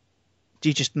 or do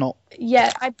you just not?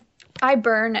 Yeah, I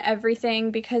burn everything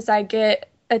because I get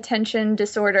attention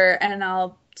disorder, and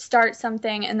I'll start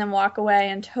something and then walk away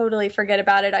and totally forget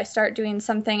about it. I start doing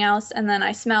something else, and then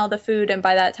I smell the food, and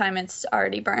by that time, it's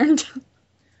already burned.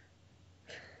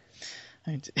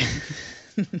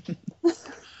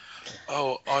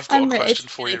 Oh, I've got a question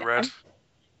for you, Red.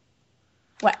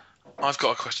 What? I've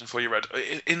got a question for you, Red.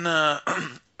 In a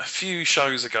few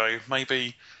shows ago,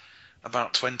 maybe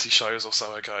about 20 shows or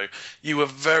so ago, you were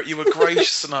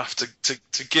gracious enough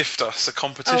to gift us a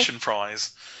competition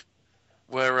prize,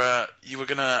 where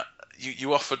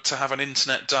you offered to have an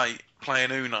internet date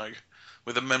playing Uno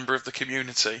with a member of the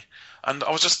community, and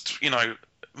I was just,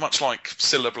 much like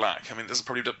Cilla Black. I mean,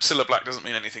 Cilla Black doesn't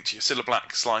mean anything to you. Cilla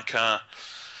Black's like a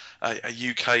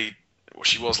UK. Well,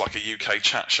 she was like a UK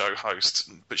chat show host,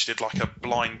 but she did like a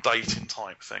blind dating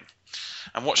type thing.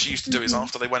 And what she used to do is,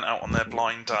 after they went out on their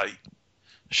blind date,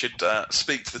 she'd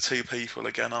speak to the two people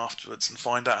again afterwards and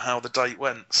find out how the date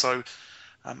went. So,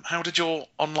 how did your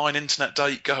online internet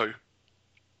date go?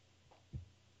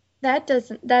 That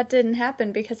didn't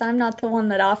happen because I'm not the one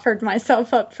that offered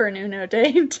myself up for an Uno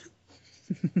date.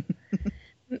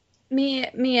 Me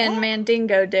and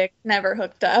Mandingo Dick never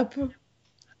hooked up.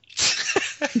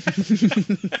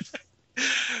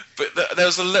 But there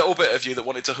was a little bit of you that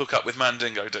wanted to hook up with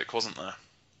Mandingo Dick, wasn't there?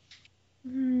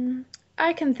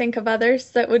 I can think of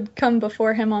others that would come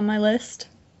before him on my list.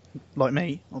 Like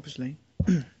me, obviously.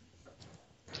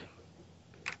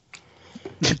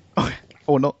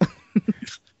 Or not.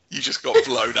 You just got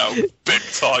blown out big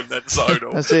time then,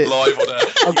 Zonal. That's it. Live on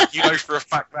air. You know for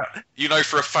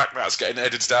a fact that's getting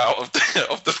edited out of the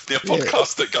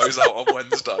podcast that goes out on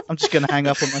Wednesday. I'm just going to hang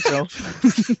up on myself.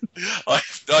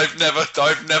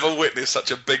 I've never witnessed such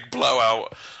a big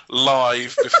blowout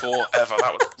live before ever.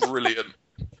 That was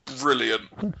brilliant.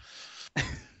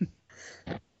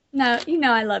 No,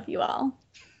 I love you all.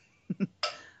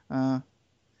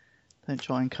 Don't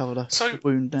try and cover the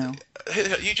wound now.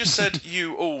 You just said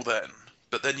you all then,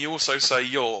 but then you also say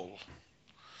y'all.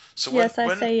 So yes,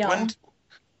 I say y'all.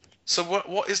 So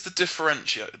what is the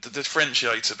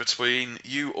differentiator between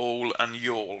you all and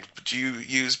y'all? Do you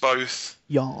use both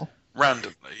y'all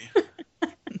randomly?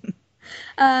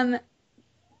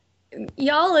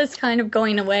 Y'all is kind of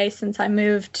going away since I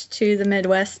moved to the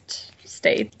Midwest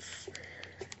states.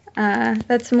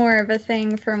 That's more of a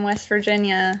thing from West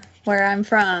Virginia, where I'm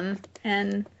from,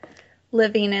 and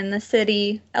living in the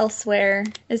city elsewhere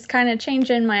is kind of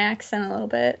changing my accent a little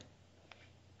bit.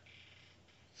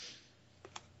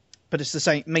 But it's the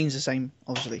same. Means the same,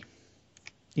 obviously.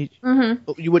 You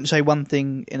wouldn't say one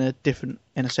thing in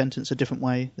a sentence a different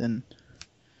way. Then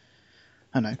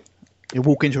I don't know. You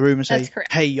walk into a room and say,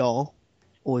 "Hey y'all,"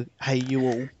 or "Hey you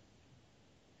all."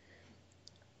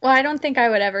 Well, I don't think I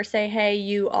would ever say, "Hey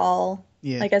you all,"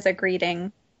 like as a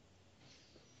greeting.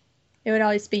 It would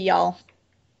always be y'all.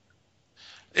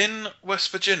 In West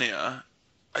Virginia,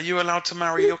 are you allowed to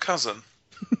marry your cousin?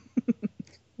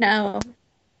 No.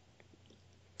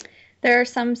 There are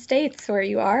some states where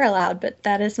you are allowed, but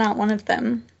that is not one of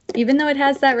them, even though it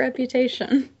has that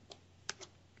reputation.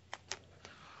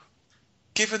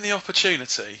 Given the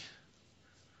opportunity,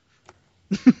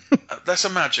 let's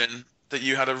imagine that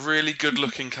you had a really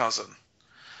good-looking cousin,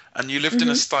 and you lived in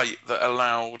a state that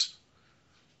allowed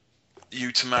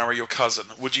you to marry your cousin.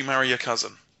 Would you marry your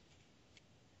cousin?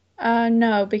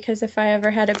 No, because if I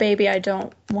ever had a baby, I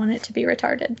don't want it to be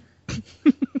retarded.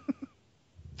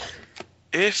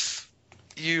 If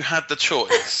you had the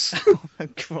choice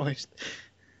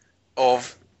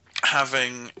of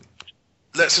having...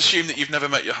 Let's assume that you've never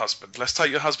met your husband. Let's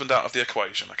take your husband out of the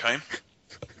equation, okay?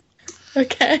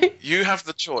 Okay. You have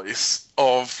the choice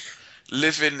of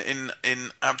living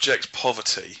in abject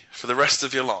poverty for the rest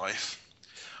of your life,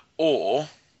 or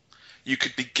you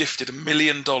could be gifted $1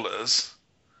 million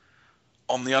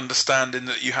on the understanding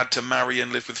that you had to marry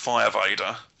and live with Fire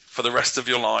Vader for the rest of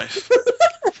your life.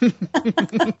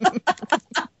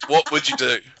 What would you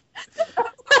do?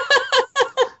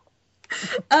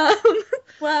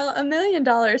 Well, $1 million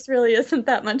really isn't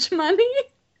that much money.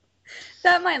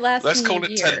 That might last Let's me call a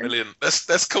it year. 10 million.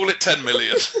 Let's call it 10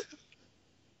 million.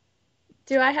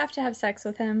 Do I have to have sex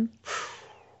with him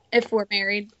if we're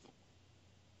married?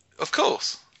 Of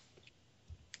course.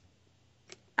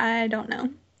 I don't know.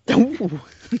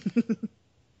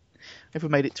 If we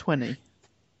made it 20.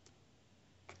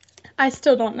 I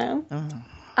still don't know. Oh.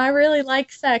 I really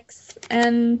like sex,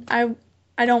 and I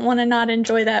don't want to not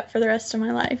enjoy that for the rest of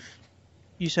my life.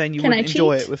 You saying you Can wouldn't I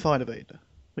enjoy cheat? it with Fire Vader?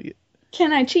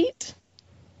 Can I cheat?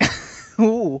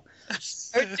 Ooh.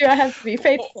 Or do I have to be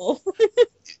faithful?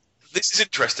 This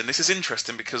is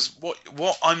interesting because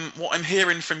what I'm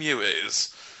hearing from you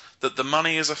is that the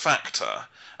money is a factor,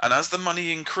 and as the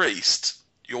money increased,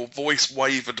 your voice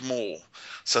wavered more.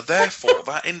 So therefore,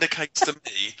 that indicates to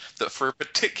me that for a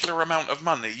particular amount of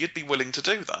money, you'd be willing to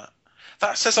do that.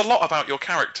 That says a lot about your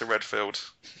character, Redfield.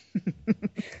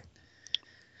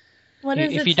 What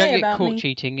does If it you say don't get about caught me?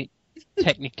 cheating, it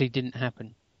technically didn't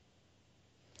happen.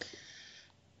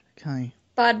 Okay.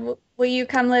 Bod, will you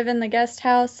come live in the guest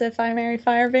house if I marry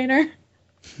Fire Vader?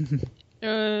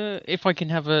 If I can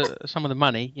have some of the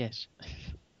money, yes.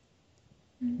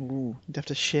 Ooh, you'd have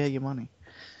to share your money.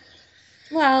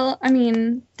 Well, I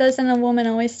mean, doesn't a woman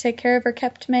always take care of her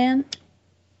kept man?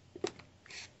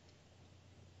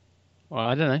 Well,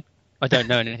 I don't know. I don't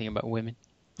know anything about women.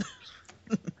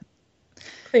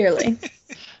 Clearly.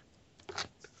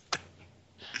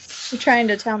 You're trying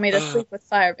to tell me to sleep with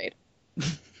Fire Vader.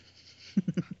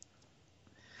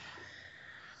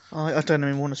 I don't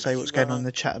even want to say what's going on in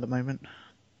the chat at the moment.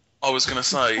 I was going to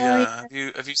say, yeah.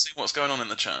 have you seen what's going on in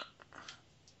the chat?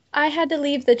 I had to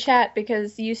leave the chat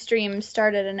because Ustream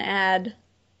started an ad,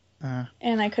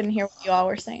 and I couldn't hear what you all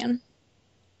were saying.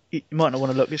 You might not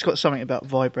want to look. It's got something about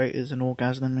vibrators and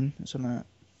orgasm and something like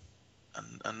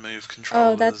And move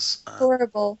controllers. Oh, that's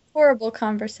horrible, horrible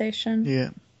conversation. that. Yeah.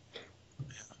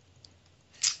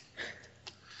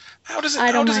 How does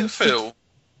I don't it mind. feel?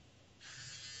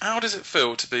 How does it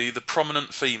feel to be the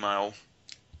prominent female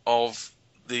of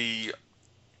the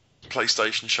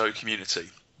PlayStation show community?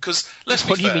 Because let's be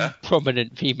What do fair. you mean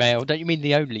prominent female? Don't you mean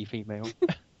the only female?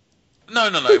 No.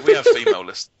 We have female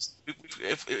listeners.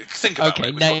 Think about Okay,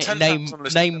 it. We've got 10,000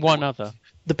 listeners name one every other.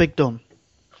 The Big Don.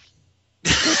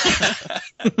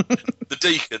 The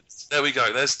Deacons. There we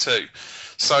go. There's two.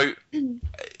 So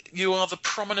you are the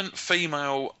prominent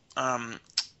female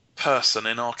person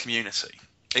in our community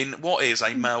in what is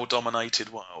a male-dominated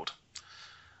world.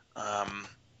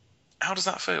 How does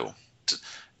that feel?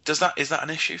 Is that an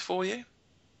issue for you?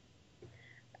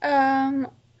 Kind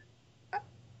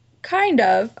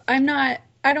of.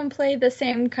 I don't play the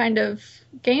same kind of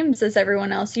games as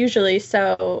everyone else usually,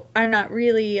 so I'm not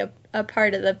really a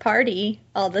part of the party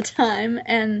all the time,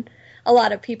 and a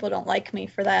lot of people don't like me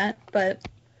for that, but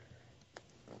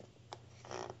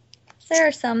there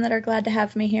are some that are glad to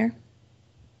have me here.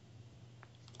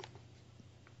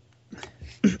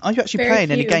 Are you actually Very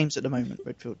playing any few. games at the moment,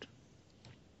 Redfield?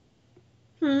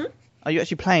 Are you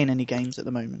actually playing any games at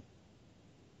the moment?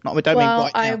 Not, I don't mean Well,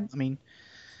 right now. I mean,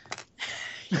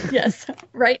 Yes,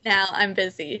 right now I'm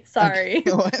busy. Sorry.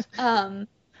 okay.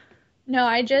 No,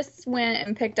 I just went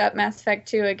and picked up Mass Effect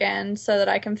 2 again so that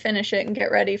I can finish it and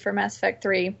get ready for Mass Effect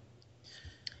 3.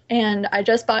 And I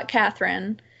just bought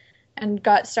Catherine and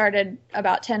got started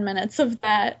about 10 minutes of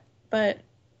that, but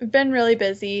I've been really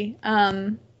busy.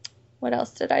 What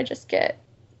else did I just get?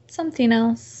 Something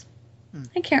else.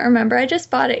 I can't remember. I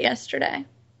just bought it yesterday.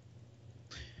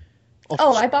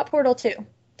 I bought Portal 2.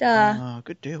 Duh.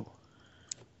 Good deal.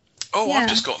 Oh, Yeah, I've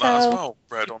just got that as so- well,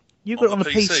 Brad. You got it on the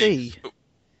PC. PC.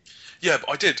 Yeah,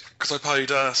 but I did because I paid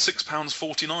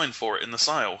 £6.49 for it in the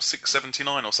sale,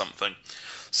 $6.79 or something.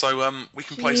 So we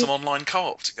can play Gee. some online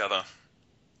co-op together.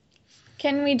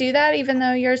 Can we do that even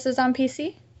though yours is on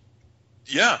PC?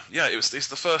 Yeah. It's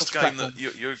the first What's game that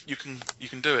you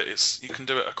can do it. You can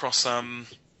do it across across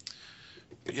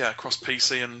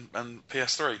PC and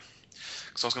PS3.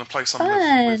 Because I was going to play some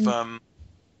with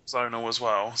Zonal as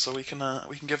well, so we can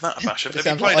give that a bash. Have you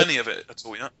sounds played like- any of it at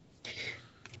all yet?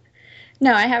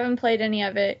 No, I haven't played any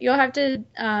of it. You'll have to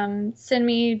send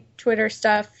me Twitter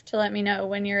stuff to let me know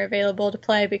when you're available to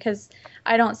play because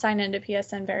I don't sign into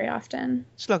PSN very often.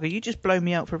 Slugger, you just blow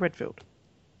me out for Redfield.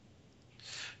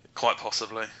 Quite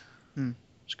possibly.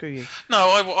 Screw you. No,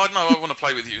 I want to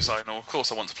play with you, Zonal. Of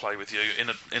course, I want to play with you in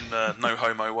a no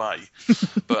homo way.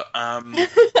 But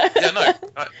yeah, no.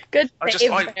 Good I just-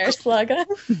 save I- there, Slugger.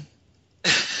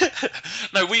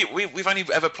 No, we've only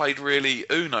ever played really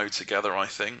Uno together, I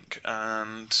think,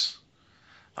 and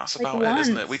that's Like about it,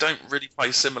 isn't it? once. We don't really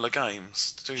play similar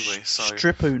games, do we? So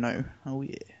Strip Uno. Oh,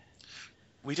 yeah.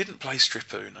 we didn't play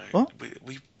Strip Uno. What?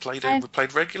 We played I- we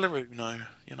played regular Uno,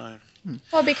 you know.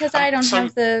 Well, because I don't so-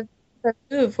 have the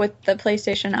move with the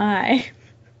PlayStation Eye.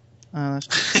 Oh,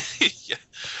 that's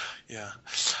Yeah.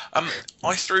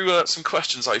 I threw some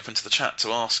questions open to the chat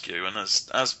to ask you, and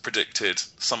as predicted,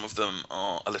 some of them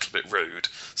are a little bit rude,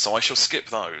 so I shall skip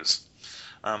those.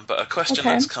 But a question Okay.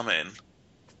 that's come in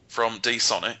from D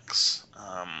Sonics,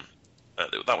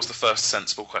 that was the first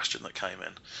sensible question that came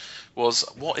in, was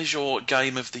what is your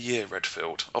game of the year,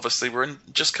 Redfield? Obviously, we're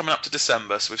just coming up to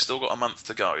December, so we've still got a month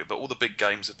to go, but all the big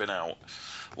games have been out.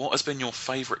 What has been your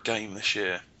favourite game this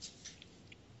year?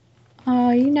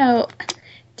 Oh,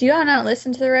 do you all not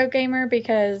listen to the Road Gamer?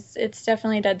 Because it's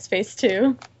definitely Dead Space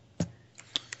 2.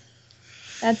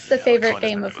 That's the Yeah, I favorite kinda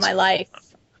game knew of it was my gonna life.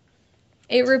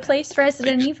 It replaced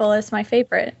Resident Evil as my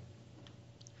favorite.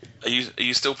 Are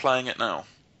you still playing it now?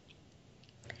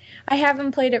 I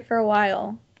haven't played it for a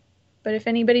while, but if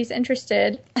anybody's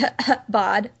interested,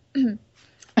 bod,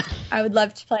 I would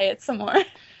love to play it some more.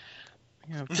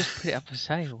 Yeah, I've just put it up for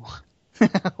sale.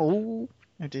 oh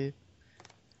dear.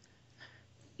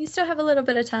 You still have a little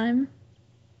bit of time.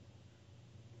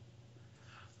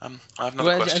 I have another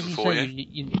Well, question as you for say, you.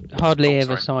 you hardly Oh,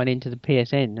 ever sorry. sign into the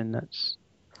PSN, and that's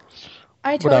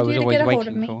I what I told was you to always get a hold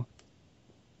of waiting me. for.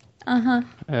 Uh-huh.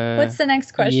 What's the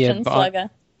next question, but Slugger?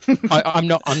 I'm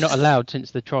not allowed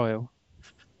since the trial.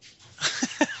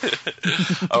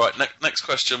 All right. Next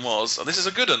question was, and this is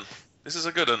a good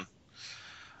one.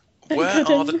 Where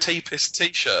are the TpSUK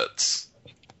t-shirts?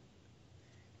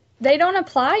 They don't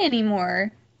apply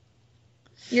anymore.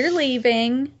 You're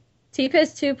leaving.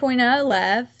 TPS 2.0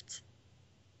 left.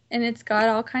 And it's got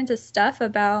all kinds of stuff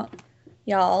about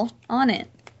y'all on it.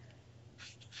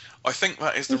 I think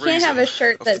that is the We reason. can't have a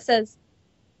shirt of that says...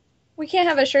 We can't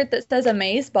have a shirt that says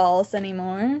Amazeballs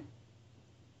anymore.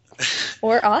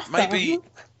 Or awesome. Maybe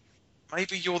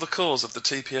you're the cause of the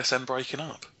TPSN breaking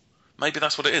up. Maybe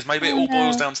that's what it is. Maybe it Oh, all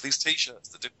boils no. down to these t-shirts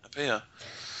that didn't appear.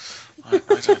 I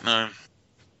don't know.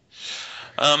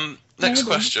 Next Maybe.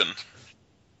 question.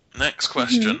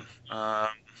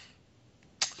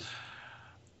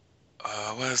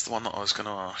 Where's the one that I was going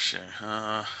to ask you?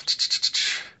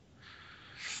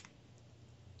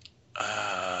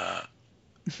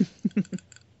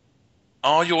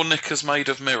 Are your knickers made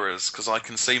of mirrors? Because I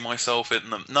can see myself in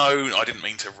them. No, I didn't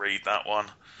mean to read that one.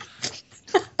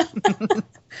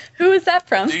 Who is that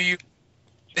from? Do you?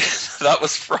 That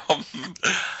was from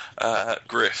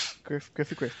Griff. Griff.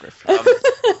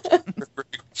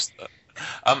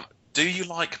 Do you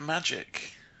like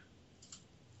magic?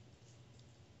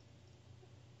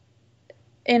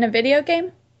 In a video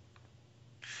game?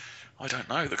 I don't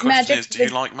know. The question is, do you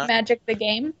like magic? Magic the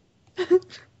game?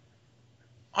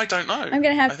 I don't know. I'm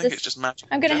gonna have I think it's just magic.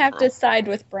 I'm gonna have to side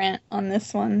with Brant on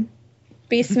this one.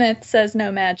 B. Smith says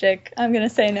no magic. I'm gonna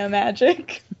say no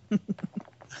magic.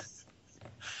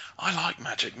 I like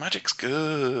magic. Magic's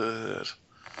good.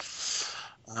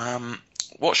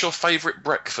 What's your favourite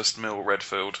breakfast meal,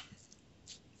 Redfield?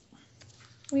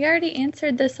 We already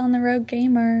answered this on the Rogue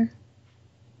Gamer.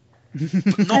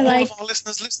 But not all of our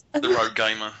listeners listen to the Rogue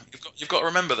Gamer. You've got to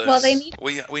remember this. Well, they need.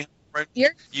 We have a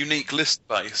unique list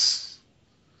base.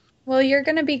 Well, you're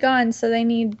gonna be gone, so they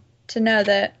need to know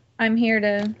that I'm here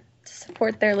to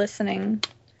support their listening.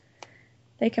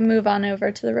 They can move on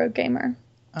over to the Rogue Gamer.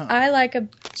 Oh. I like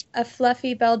a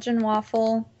fluffy Belgian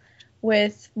waffle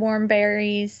with warm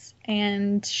berries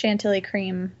and chantilly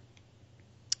cream.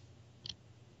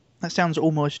 That sounds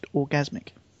almost orgasmic.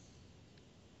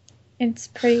 It's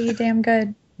pretty damn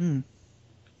good.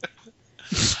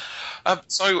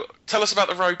 So, tell us about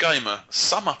the Rogue Gamer.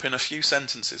 Sum up in a few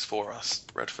sentences for us,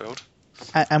 Redfield.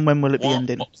 And when will it be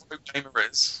ending? What the Rogue Gamer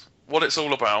is, what it's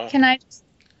all about. Can I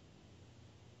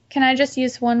just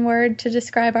use one word to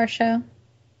describe our show?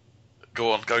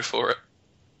 Go on, go for it.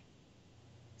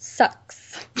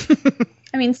 Sucks.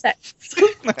 I mean, sex.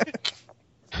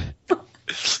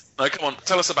 No, come on,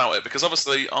 tell us about it, because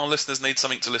obviously our listeners need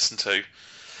something to listen to.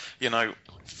 You know,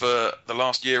 for the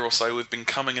last year or so, we've been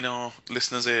coming in our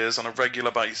listeners' ears on a regular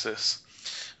basis,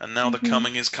 and now the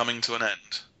coming is coming to an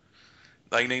end.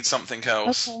 They need something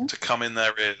else to come in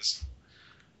their ears,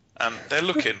 and they're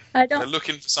looking. They're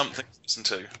looking for something to listen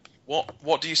to.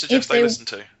 What do you suggest they listen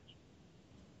to?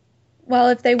 Well,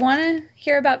 if they want to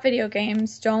hear about video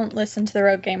games, don't listen to the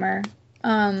Rogue Gamer.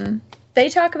 They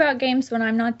talk about games when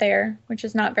I'm not there, which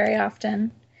is not very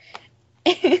often.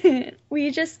 We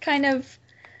just kind of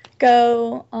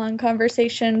go on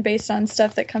conversation based on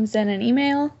stuff that comes in an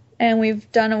email, and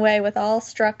we've done away with all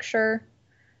structure.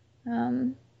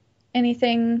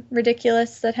 Anything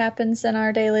ridiculous that happens in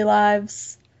our daily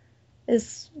lives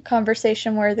is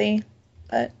conversation worthy,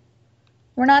 but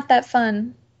we're not that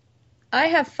fun. I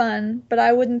have fun, but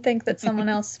I wouldn't think that someone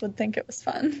else would think it was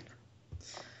fun.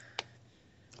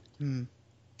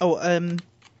 Oh,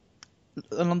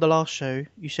 on the last show,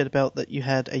 you said about that you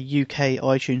had a UK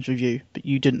iTunes review, but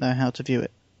you didn't know how to view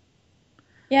it.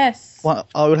 Yes. Well,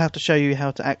 I will have to show you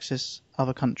how to access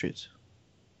other countries.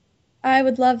 I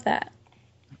would love that.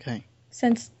 Okay.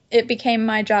 Since it became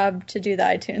my job to do the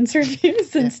iTunes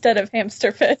reviews instead of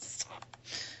Hamster Fist.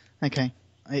 Okay.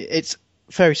 It's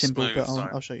very simple, but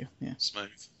I'll show you. Yeah.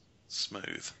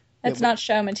 Smooth. That's not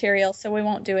show material, so we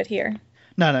won't do it here.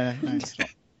 No. It's not.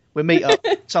 We'll meet up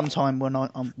sometime when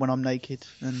I'm naked,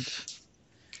 and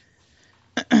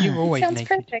you're always sounds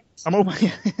naked. Perfect.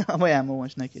 I am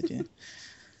always naked. Yeah.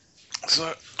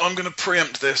 So I'm going to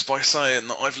preempt this by saying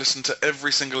that I've listened to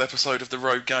every single episode of the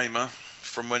Rogue Gamer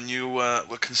from when you were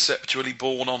conceptually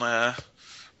born on air,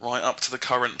 right up to the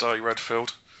current day,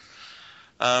 Redfield.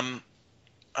 How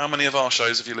many of our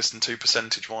shows have you listened to,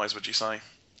 percentage-wise, would you say?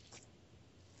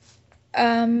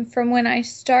 From when I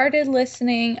started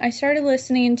listening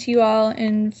to you all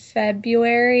in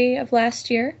February of last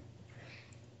year.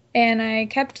 And I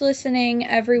kept listening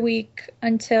every week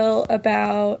until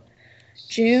about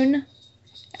June.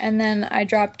 And then I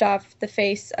dropped off the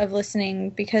face of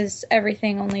listening because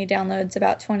everything only downloads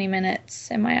about 20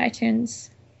 minutes in my iTunes.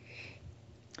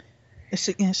 It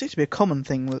seems to be a common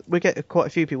thing. We get quite a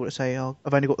few people that say, "Oh,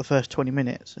 I've only got the first 20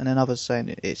 minutes," and then others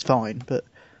saying it's fine. But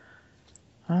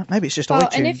maybe it's just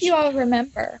iTunes. And if you all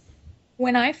remember,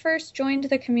 when I first joined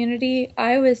the community,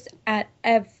 I was at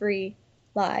every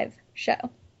live show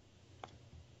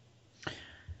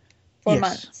for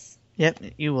months. Yep,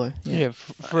 you were. Yeah,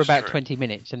 for about 20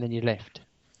 minutes, and then you left.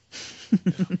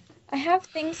 I have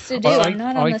things to do. I'm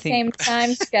not on the same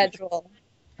time schedule.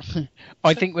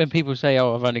 I think when people say,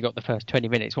 "Oh, I've only got the first 20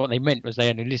 minutes," what they meant was they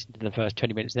only listened to the first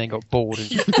 20 minutes and then got bored and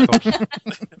took off.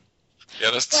 Yeah,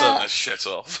 that's turn that shit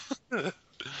off.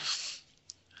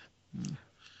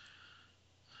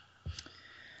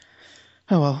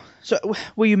 Oh well. So,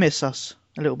 will you miss us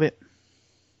a little bit?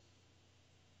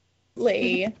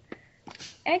 You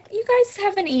guys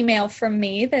have an email from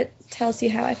me that tells you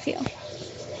how I feel.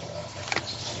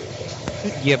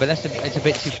 Yeah, but it's a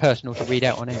bit too personal to read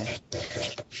out on air.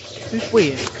 Who's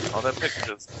weird? Are there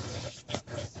pictures?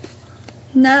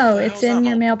 No, The it's hell's that in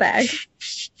your not- mailbag.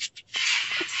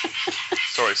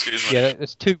 Sorry, excuse me. Yeah,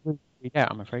 there's too rude to read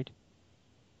out, I'm afraid.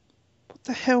 What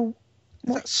the hell?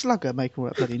 Is that slugger making all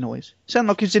that bloody noise? Sound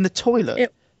like he's in the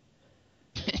toilet.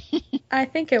 I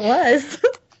think it was.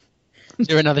 Is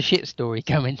there another shit story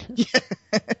coming?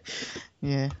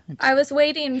 Yeah. I was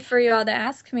waiting for y'all to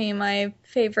ask me my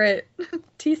favorite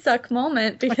TsUK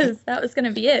moment because that was going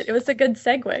to be it. It was a good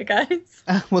segue,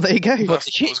 guys. Well, there you go. What That's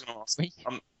the what I was going to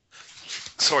ask.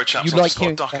 Sorry, chaps, You I've like just got to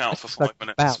hearing duck about out for Mr. 5 Slugger's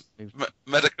minutes. bowel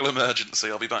Medical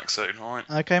emergency. I'll be back soon. All right.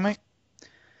 Okay, mate.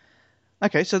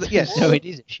 Okay, so yes. So it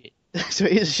is a shit. So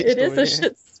it is a shit It story. is a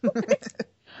shit story.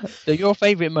 So your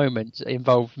favourite moments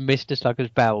involve Mr. Slugger's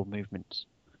bowel movements.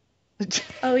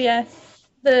 Oh, yes.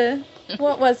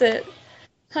 What was it?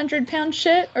 100-pound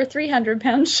shit or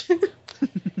 300-pound shit?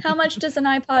 How much does an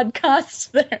iPod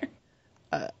cost there?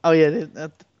 Oh yeah,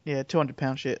 yeah,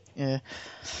 £200 shit. Yeah.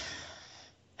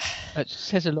 It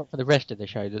says a lot for the rest of the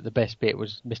show that the best bit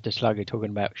was Mr. Slugger talking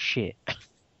about shit.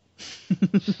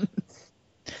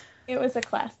 It was a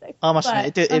classic. I must but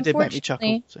admit, it did make me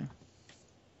chuckle. So.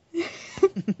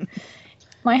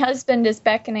 My husband is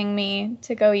beckoning me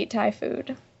to go eat Thai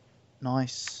food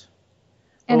Nice.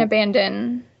 and Well,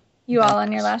 abandon you all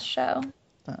on your last show.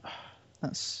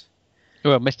 That's.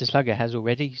 Well, Mr. Slugger has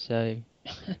already, so...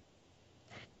 You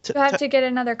have to get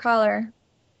another caller.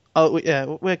 Oh yeah,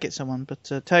 we'll get someone.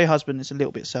 But tell your husband it's a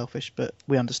little bit selfish, but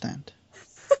we understand.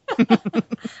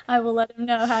 I will let him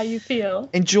know how you feel.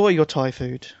 Enjoy your Thai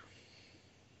food.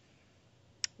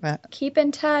 Keep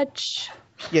in touch.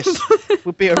 Yes,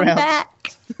 we'll be Come around.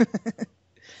 back.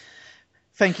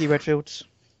 Thank you, Redfields.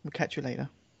 We'll catch you later.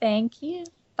 Thank you.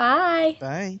 Bye.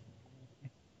 Bye.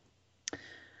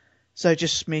 So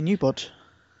just me and you, Bod.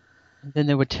 Then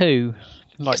there were two,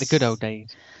 like the good old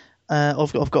days.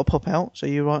 I've got to pop out. So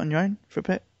you right on your own for a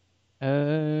bit?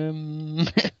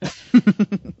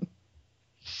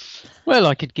 Well,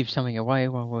 I could give something away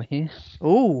while we're here.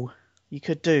 Oh, you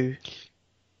could do.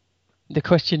 The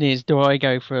question is, do I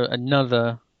go for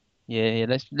another?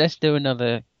 Yeah, let's do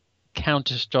another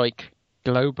Counter-Strike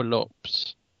Global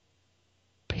Ops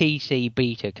PC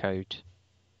beta code.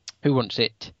 Who wants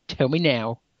it? Tell me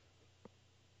now.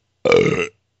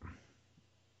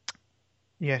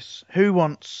 Yes. Who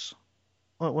wants?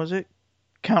 What was it?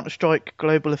 Counter-Strike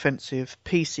Global Offensive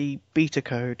PC beta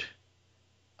code.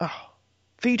 Oh,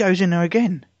 Vito's in there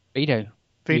again. Vito, you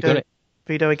Vito, got it.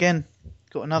 Vito again.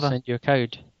 Got I'll another. send you a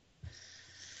code.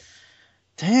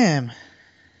 Damn.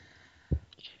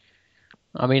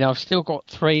 I mean, I've still got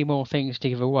 3 more things to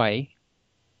give away,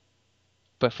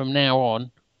 but from now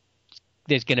on,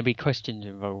 there's going to be questions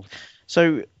involved.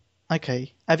 So,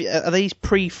 okay. Are these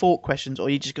pre-thought questions, or are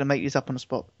you just going to make these up on the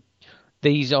spot?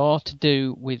 These are to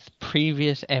do with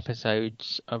previous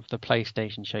episodes of the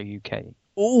PlayStation Show UK.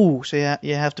 Oh, so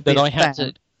you have to be That a I had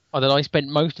fan. that I spent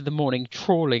most of the morning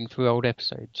trawling through old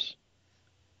episodes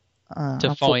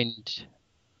to find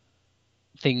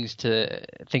things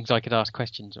I could ask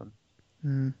questions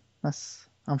on. That's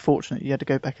unfortunate. You had to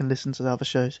go back and listen to the other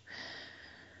shows.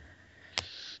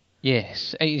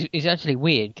 Yes, it's actually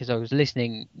weird because I was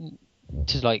listening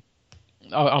to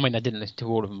I mean, I didn't listen to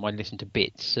all of them. I listened to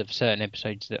bits of certain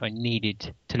episodes that I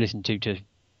needed to listen to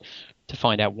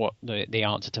find out what the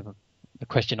answer to the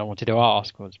question I wanted to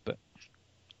ask was. But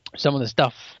some of the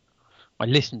stuff I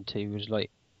listened to was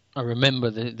like, I remember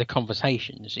the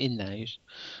conversations in those,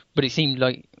 but it seemed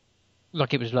like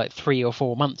it was like 3 or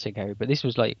 4 months ago. But this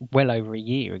was like well over a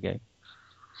year ago.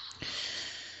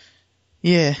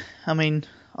 Yeah, I mean,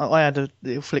 I had a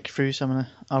little flick through some of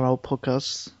our old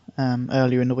podcasts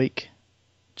earlier in the week,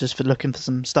 just for looking for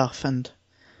some stuff, and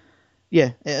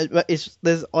yeah,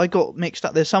 I got mixed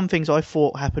up. There's some things I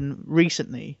thought happened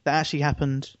recently that actually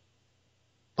happened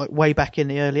like way back in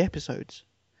the early episodes,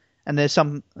 and there's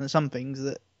some things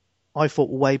that I thought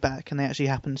were way back and they actually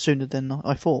happened sooner than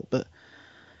I thought. But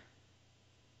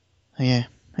yeah,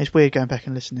 it's weird going back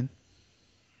and listening.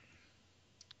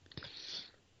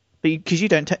 But because you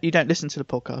don't listen to the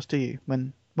podcast, do you?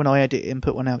 When I edit it and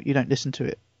put one out, you don't listen to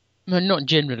it. No, not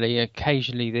generally.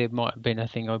 Occasionally there might have been a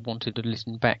thing I wanted to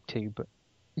listen back to, but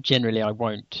generally I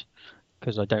won't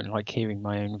because I don't like hearing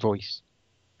my own voice.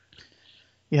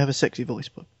 You have a sexy voice,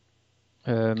 Bob.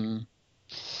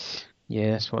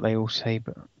 Yeah, that's what they all say,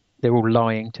 but they're all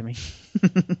lying to me.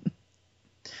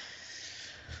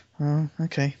 Oh,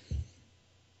 okay.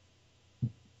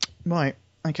 Right.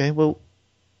 Okay. Well,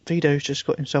 Vito's just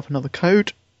got himself another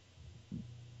code.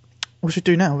 What should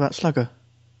we do now about Slugger?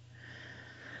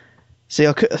 See,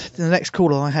 the next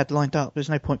caller I had lined up. There's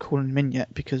no point calling him in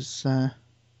yet because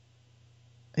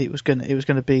it was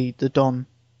gonna be the Don.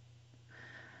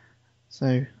 So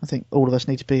I think all of us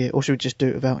need to be here, or should we just do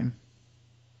it without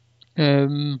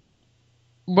him?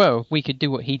 Well, we could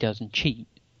do what he does and cheat.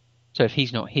 So if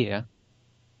he's not here,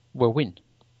 we'll win.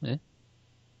 Yeah.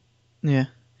 Yeah.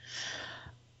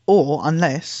 Or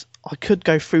unless I could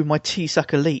go through my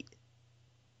TpSUK Elite.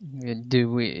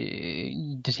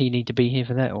 Does he need to be here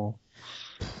for that, or?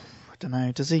 I don't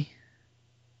know. Does he?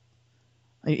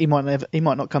 He might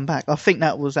not come back. I think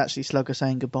that was actually Slugger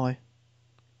saying goodbye.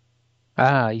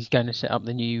 Ah, he's going to set up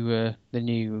the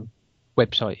new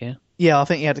website, yeah. Yeah, I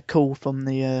think he had a call from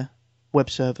the web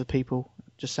server people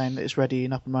just saying that it's ready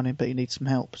and up and running, but he needs some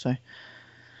help. So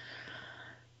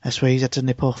that's where he's had to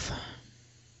nip off.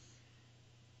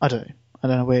 I don't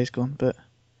know where he's gone, but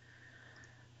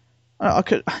I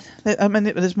could. I mean,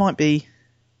 there might be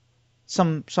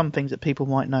some things that people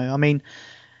might know. I mean,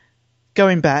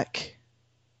 going back,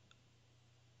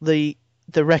 the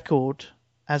record,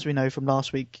 as we know from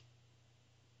last week,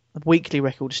 the weekly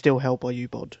record is still held by you,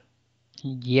 Bod.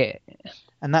 Yeah.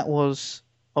 And that was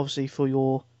obviously for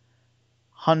your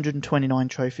 129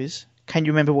 trophies. Can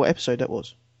you remember what episode that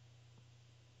was?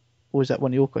 Or is that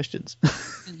one of your questions?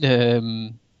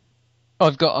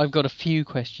 I've got a few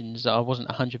questions that I wasn't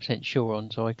 100% sure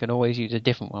on, so I can always use a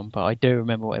different one. But I do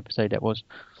remember what episode that was.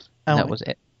 And that was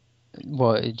it.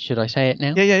 What should I say it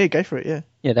now? Yeah, go for it. Yeah.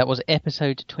 Yeah, that was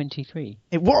episode 23.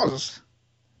 It was.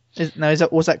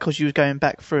 Was that because you was going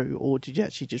back through, or did you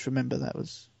actually just remember that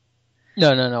was?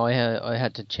 No. I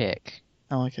had to check.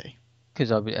 Oh, okay.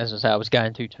 Because as I say, I was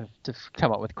going through to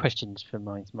come up with questions for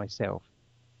myself.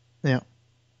 Yeah.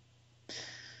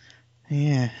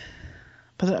 Yeah.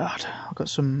 But I've got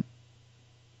some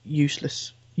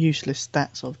useless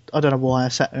stats. I don't know why I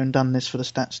sat there and done this for the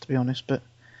stats, to be honest. But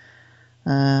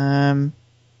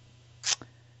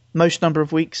most number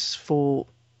of weeks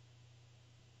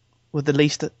with the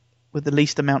least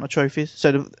amount of trophies.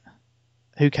 So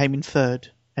who came in third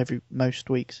most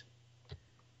weeks?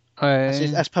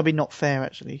 That's probably not fair,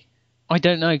 actually. I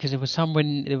don't know, because there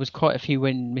was quite a few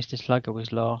when Mr. Slugger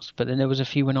was last, but then there was a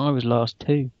few when I was last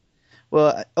too.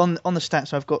 Well, on the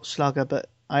stats I've got Slugger, but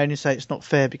I only say it's not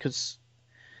fair because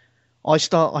I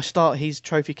start his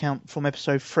trophy count from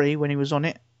episode 3 when he was on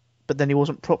it, but then he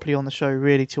wasn't properly on the show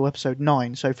really till episode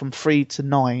 9. So from 3 to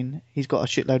 9, he's got a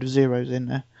shitload of zeros in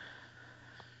there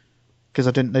because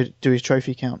I didn't do his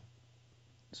trophy count.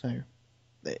 So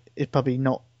it's probably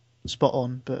not spot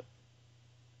on, but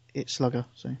it's Slugger.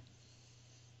 So,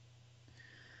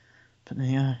 but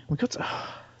yeah, we got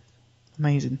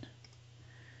amazing.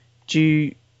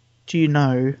 Do you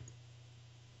know,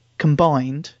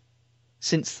 combined,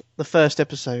 since the first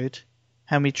episode,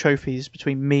 how many trophies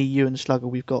between me, you, and Slugger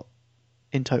we've got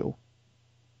in total?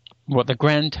 What, the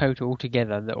grand total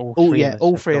altogether? That all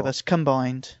three of us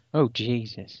combined. Oh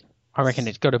Jesus! I reckon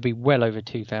it's got to be well over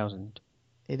 2,000.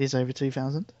 It is over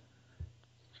 2,000.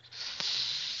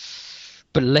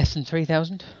 But less than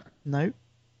 3,000? No.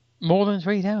 More than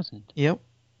 3,000? Yep.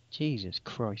 Jesus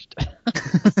Christ.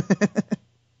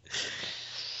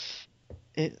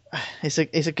 It's a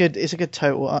good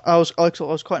total. I was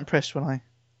quite impressed when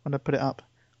I put it up.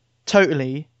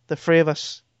 Totally, the three of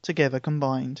us together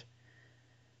combined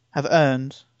have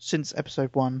earned since episode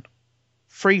 1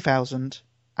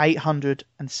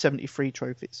 3,873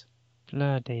 trophies.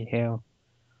 Bloody hell!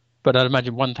 But I'd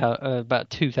imagine about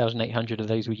 2,800 of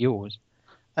those were yours.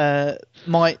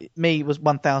 Me was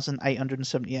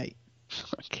 1,878.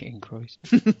 Fucking Christ!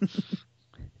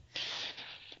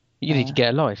 You need to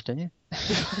get a life, don't you?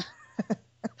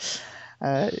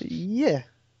 Yeah.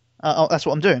 That's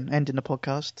what I'm doing. Ending the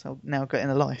podcast. I'll now get in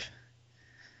a life.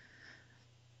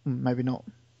 Maybe not.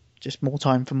 Just more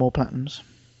time for more platinums.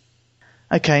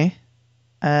 Okay.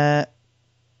 As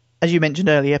you mentioned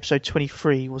earlier, episode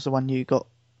 23 was the one you got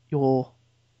your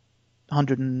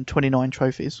 129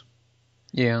 trophies.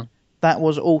 Yeah. That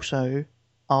was also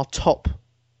our top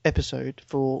episode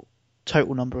for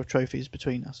total number of trophies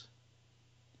between us.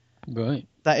 Right.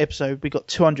 That episode, we got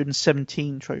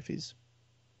 217 trophies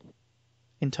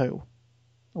in total.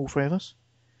 All three of us.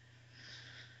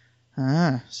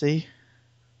 See?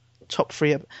 Top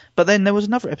 3. But then there was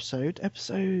another episode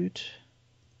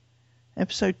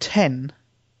 10,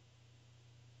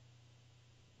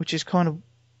 which is kind of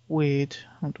weird.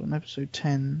 Hold on, episode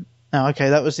 10. Oh, okay,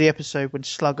 that was the episode when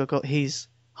Slugger got his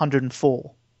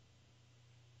 104.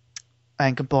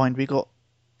 And combined, we got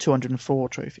 204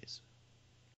 trophies.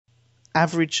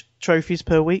 Average trophies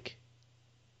per week?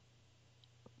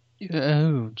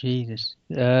 Oh, Jesus.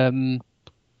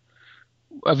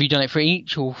 Have you done it for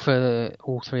each or for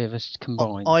all three of us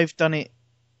combined? I've done it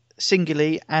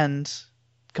singly and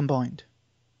combined.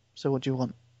 So what do you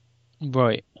want?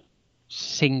 Right.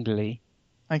 Singly.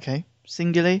 Okay,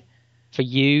 singly. For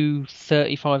you,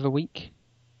 35 a week?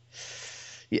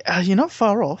 Yeah, you're not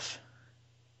far off.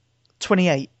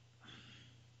 28.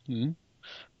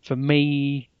 For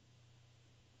me,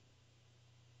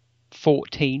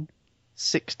 14.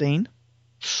 16.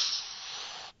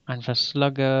 And for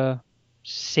Slugger,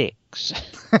 6.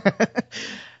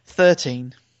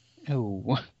 13.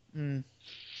 Oh.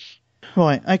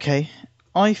 Right, okay.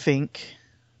 I think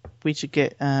we should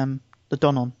get the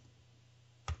Don on.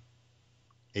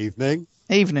 Evening.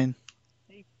 Evening.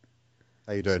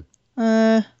 How you doing?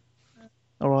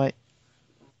 Alright.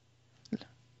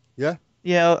 Yeah?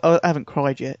 Yeah, I haven't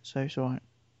cried yet, so it's alright.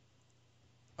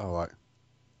 All right.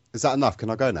 Is that enough? Can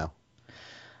I go now?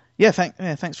 Yeah,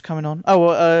 thanks for coming on.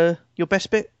 Oh, your best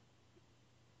bit?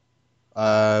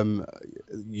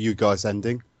 You guys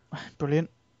ending. Brilliant.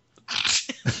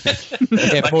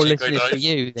 Yeah, more Thank you, listeners for Dave.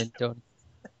 you than Don.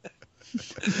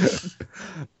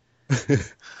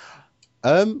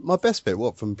 My best bit,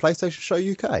 what, from PlayStation Show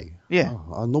UK? Yeah.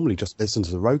 Oh, I normally just listen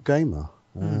to the Road Gamer.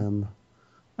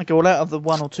 Okay, well, out of the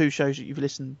 1 or 2 shows that you've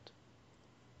listened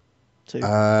to.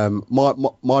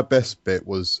 My best bit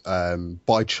was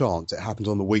by chance. It happened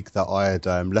on the week that I had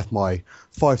left my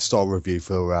 5-star review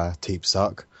for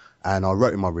TpSUK, and I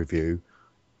wrote in my review,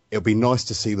 it'll be nice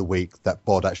to see the week that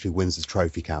Bod actually wins the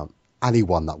trophy count, and he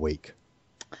won that week.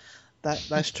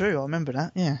 That's true. I remember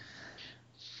that. Yeah.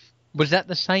 Was that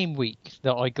the same week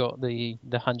that I got the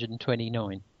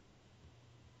 129?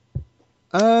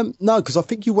 No, because I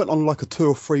think you went on like a 2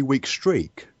 or 3 week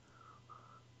streak.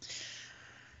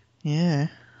 Yeah.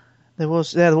 There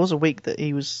was a week that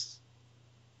he was,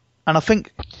 and I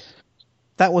think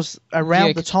that was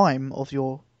around the time of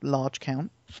your large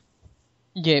count.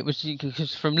 Yeah, it was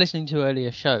because from listening to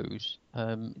earlier shows,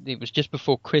 it was just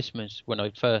before Christmas when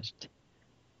I first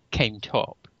came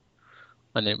top,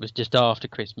 and it was just after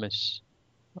Christmas.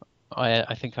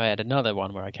 I think I had another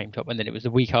one where I came top, and then it was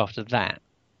the week after that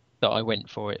I went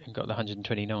for it and got the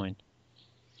 129.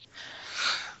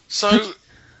 So,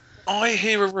 I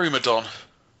hear a rumour, Don.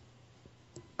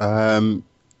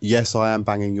 Yes, I am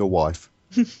banging your wife.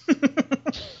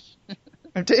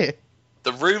 Oh dear.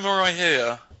 The rumour I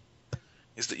hear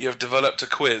is that you have developed a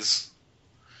quiz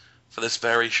for this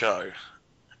very show.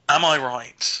 Am I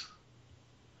right?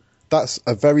 That's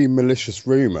a very malicious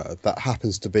rumour that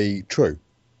happens to be true.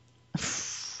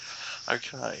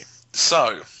 Okay.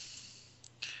 So,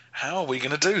 how are we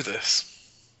going to do this?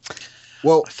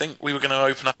 Well, I think we were going to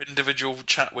open up individual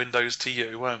chat windows to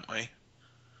you, weren't we?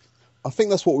 I think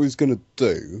that's what we was going to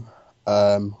do.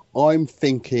 I'm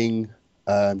thinking,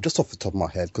 just off the top of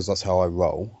my head, because that's how I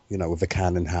roll, with a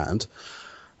can in hand.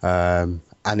 And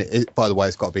it, by the way,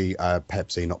 it's got to be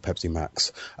Pepsi, not Pepsi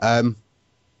Max.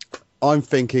 I'm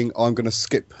thinking I'm going to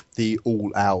skip the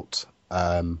all-out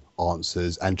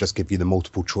answers and just give you the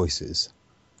multiple choices.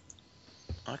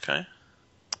 Okay.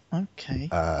 Okay.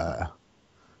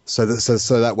 So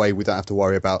that way we don't have to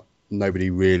worry about nobody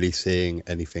really seeing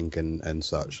anything and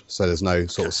such. So there's no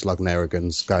sort of slug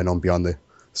arrogance going on behind the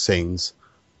scenes.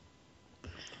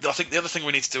 I think the other thing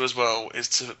we need to do as well is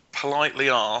to politely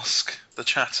ask the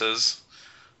chatters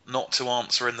not to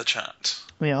answer in the chat.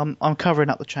 Yeah, I'm covering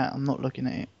up the chat. I'm not looking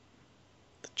at it.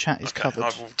 The chat is covered.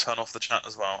 I will turn off the chat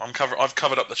as well. I've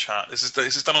covered up the chat. This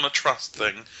is done on a trust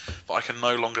thing, but I can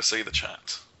no longer see the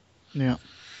chat. Yeah.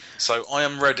 So I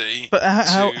am ready. But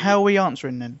how are we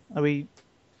answering then? Are we?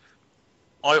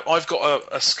 I've got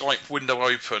a Skype window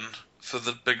open for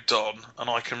the Big Don, and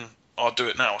I'll do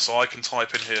it now. So I can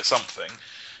type in here something,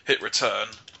 hit return,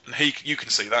 and you can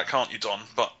see that, can't you, Don?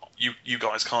 But you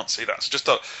guys can't see that. So just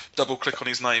double click on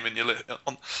his name in your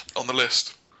on the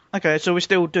list. Okay, so we're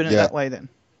still doing it that way then.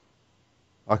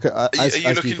 Okay. Are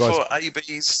you looking for A,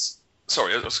 B's?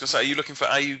 Sorry, I was going to say, are you looking for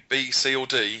A, B, C, or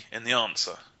D in the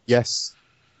answer? Yes.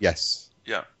 Yeah.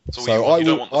 So you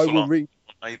don't want the full read.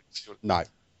 A, B, C, or D. No.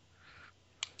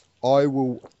 I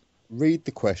will read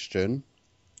the question.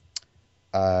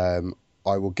 I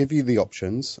will give you the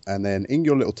options, and then in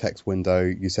your little text window,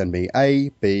 you send me A,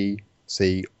 B,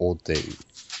 C, or D.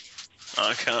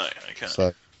 Okay.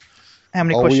 So, how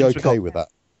many are questions we we okay got? with that?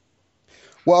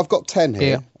 Well, I've got 10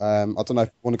 here. Yeah. I don't know if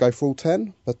you want to go for all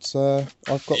 10, but I've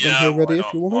got them Yeah, here ready why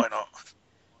if you not? want. Why not?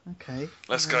 Okay.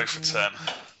 Let's go for 10.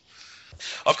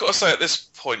 I've got to say at this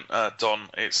point, Don,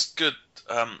 it's good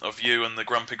of you and the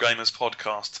Grumpy Gamers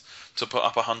podcast to put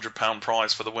up £100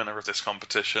 prize for the winner of this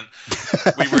competition.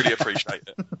 We really appreciate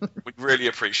it. We really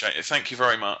appreciate it. Thank you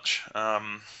very much.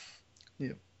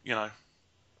 Yeah.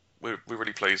 we're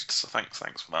really pleased. So thanks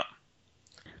for that.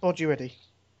 Odd, you ready?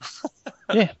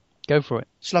 Yeah, go for it.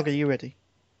 Slugger, you ready?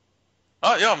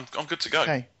 Oh yeah, I'm good to go.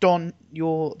 Okay, Don,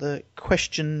 you're the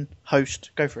question host.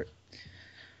 Go for it.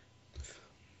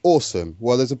 Awesome.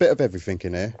 Well, there's a bit of everything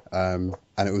in here, and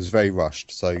it was very rushed,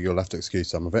 so you'll have to excuse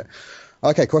some of it.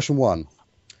 Okay, question 1.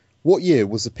 What year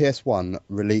was the PS1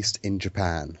 released in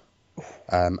Japan?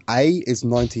 A is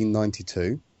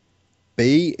 1992,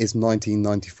 B is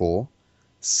 1994,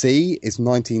 C is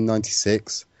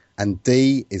 1996, and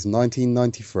D is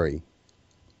 1993.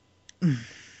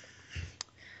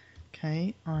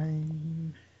 Okay,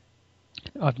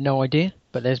 I've no idea,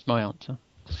 but there's my answer.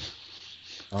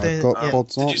 I've got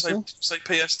Bod's Did you answer. say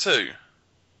PS2?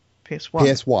 PS1.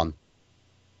 PS1.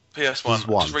 PS1.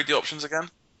 one. Just read the options again.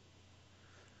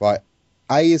 Right.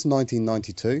 A is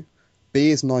 1992,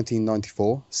 B is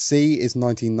 1994, C is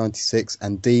 1996,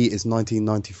 and D is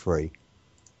 1993.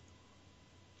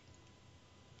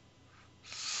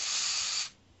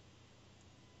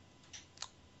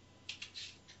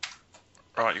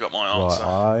 Right, you got my answer.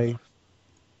 Right,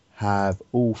 I have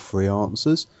all 3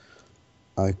 answers.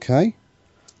 Okay.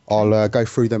 I'll go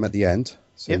through them at the end,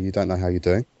 so you don't know how you're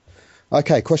doing.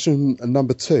 Okay, question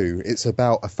number 2. It's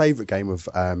about a favourite game of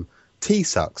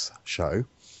TpSUK's show.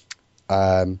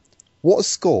 What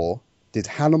score did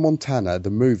Hannah Montana, the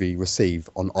movie, receive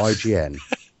on IGN?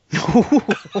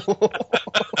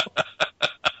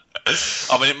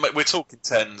 I mean, we're talking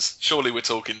tens. Surely we're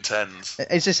talking tens.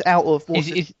 Is this out of...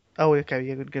 Is- Oh, okay,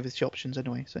 you're going to give us the options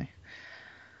anyway, so...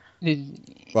 Right,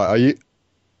 are you...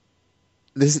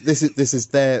 This is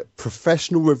their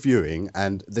professional reviewing,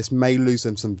 and this may lose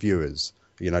them some viewers.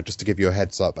 You know, just to give you a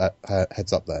heads up there.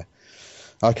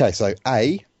 Okay, so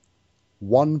A,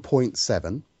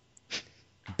 1.7,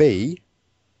 B,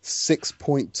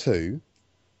 6.2,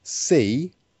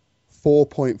 C,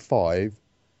 4.5,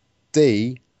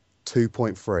 D,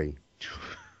 2.3.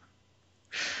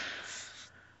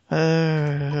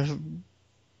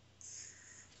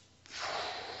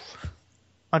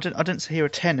 I didn't hear a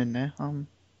 10 in there. I'm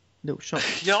a little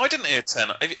shocked. Yeah, I didn't hear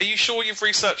 10. Are you sure you've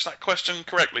researched that question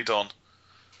correctly, Don?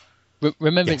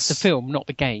 Remember, Yes. it's the film, not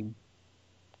the game.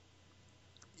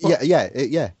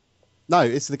 Yeah. No,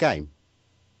 it's the game.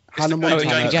 Hannah the game. Montana, Oh,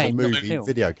 it's the game, the not the movie, film.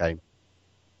 video game.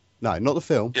 No, not the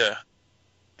film. Yeah,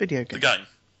 Video the game. game.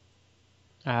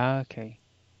 Ah, okay.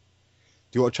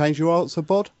 Do you want to change your answer,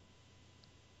 Bod?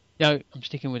 No, I'm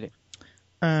sticking with it.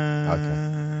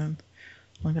 I'm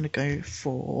going to go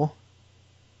for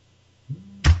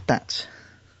that.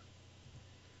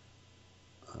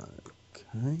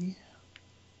 Okay.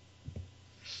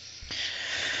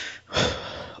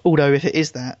 Although, if it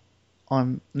is that,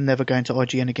 I'm never going to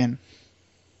IGN again.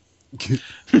 Yeah,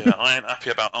 I ain't happy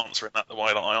about answering that the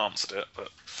way that I answered it, but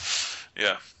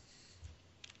yeah.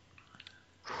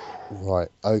 Right,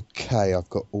 okay, I've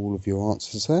got all of your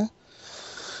answers there.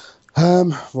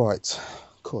 Right.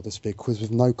 God, this would be a quiz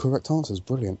with no correct answers.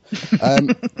 Brilliant.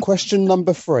 Question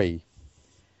number 3.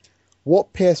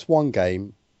 What PS1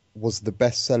 game was the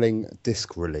best-selling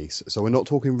disc release? So we're not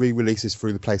talking re-releases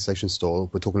through the PlayStation Store.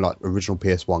 We're talking like original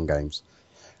PS1 games.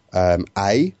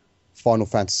 A, Final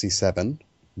Fantasy VII.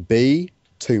 B,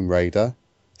 Tomb Raider.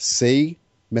 C,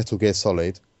 Metal Gear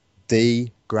Solid.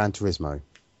 D, Gran Turismo.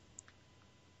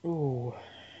 Ooh.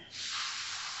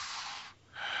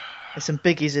 There's some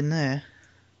biggies in there.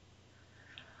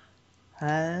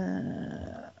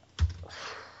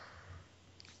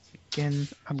 Again,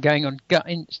 I'm going on gut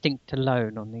instinct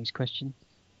alone on these questions.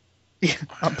 yeah,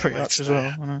 I'm pretty much as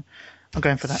well. I know. I'm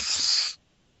going for that.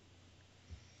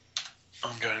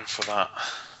 I'm going for that.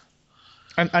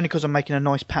 Only because I'm making a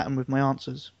nice pattern with my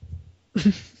answers.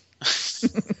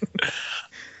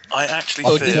 I actually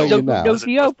I'll feel... tell you now. Know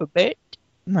the alphabet.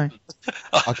 No.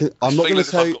 I'm not going to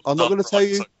tell you. I'm not going to tell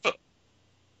you.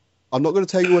 I'm not going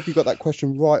to tell you whether you got that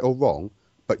question right or wrong,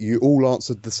 but you all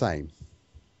answered the same.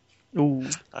 Ooh.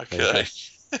 Okay.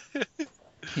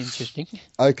 Interesting.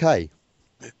 Okay.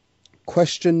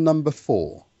 Question number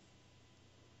 4.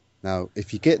 Now,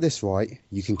 if you get this right,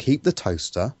 you can keep the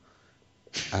toaster,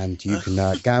 and you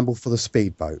can gamble for the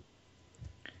speedboat.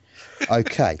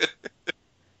 Okay.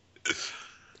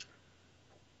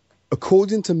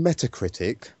 According to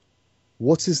Metacritic,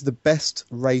 what is the best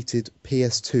rated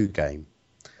PS2 game?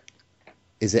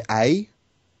 Is it A,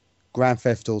 Grand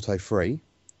Theft Auto 3,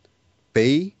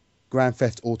 B, Grand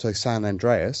Theft Auto San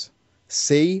Andreas,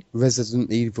 C,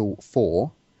 Resident Evil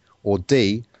 4, or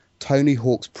D, Tony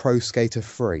Hawk's Pro Skater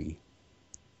 3?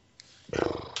 I've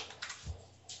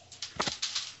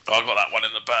got that one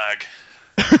in the bag.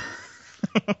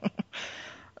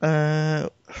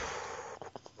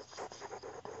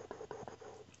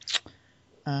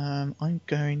 I'm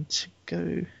going to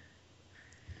go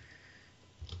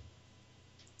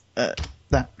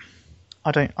that.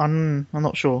 I'm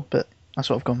not sure, but that's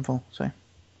what I've gone for. So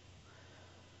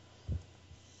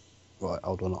Right,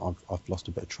 hold on. I've lost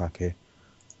a bit of track here.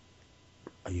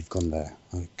 Oh, you've gone there.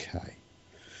 Okay.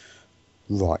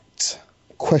 Right.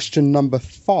 Question number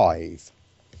 5.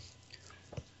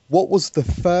 What was the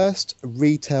first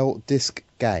retail disc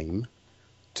game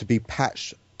to be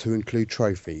patched to include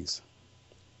trophies?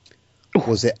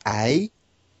 Was it A,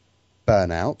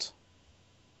 Burnout,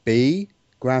 B,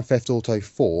 Grand Theft Auto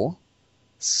 4,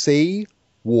 C,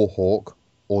 Warhawk,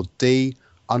 or D,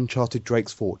 Uncharted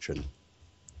Drake's Fortune?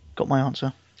 got my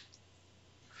answer.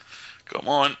 Got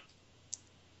mine.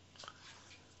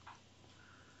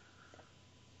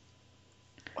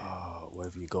 Oh, where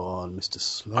have you gone, Mr. I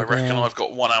Slugger? reckon I've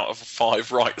got 1 out of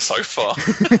 5 right so far.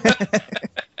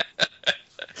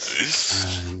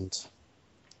 And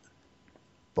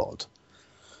Bod.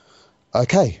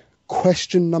 Okay,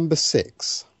 question number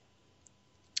 6.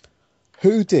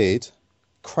 Who did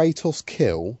Kratos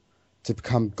kill to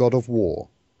become God of War?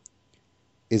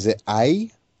 Is it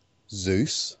A,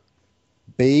 Zeus,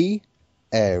 B,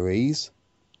 Ares,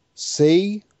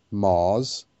 C,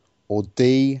 Mars, or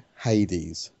D,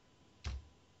 Hades?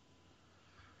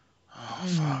 Oh,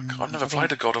 fuck. I've never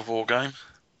played a God of War game.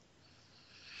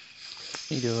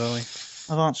 Neither have I.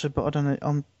 I've answered, but I don't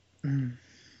know.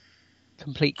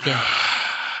 Complete guess.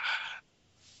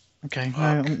 Okay, no,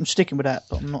 I'm sticking with that,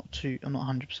 but I'm not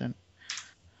 100%.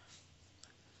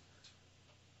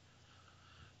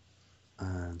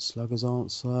 And Slugger's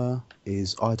answer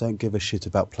is, I don't give a shit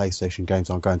about PlayStation games.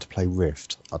 I'm going to play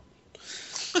Rift.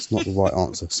 It's not the right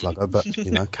answer, Slugger, but,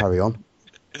 carry on.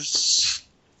 It's...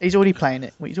 He's already playing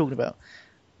it. What are you talking about?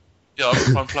 Yeah,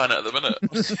 I'm playing it at the minute.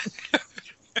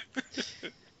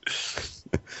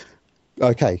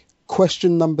 Okay,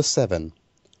 question number 7.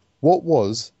 What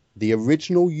was the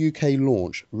original UK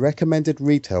launch recommended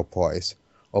retail price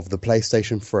of the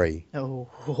PlayStation 3?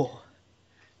 Oh,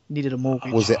 needed a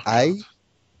mortgage. Was it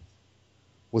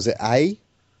A,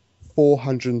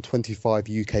 425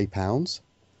 UK pounds,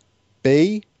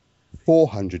 B,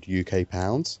 400 UK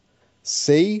pounds,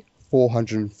 C,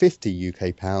 450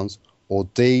 UK pounds, or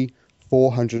D,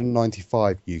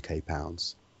 495 UK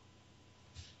pounds?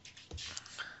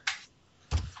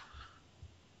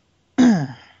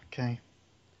 Okay.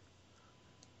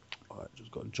 I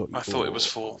just got to jot you I thought it was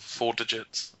 4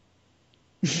 digits.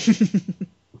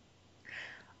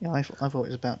 Yeah, I thought it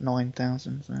was about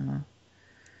 9,000. So,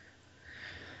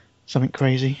 something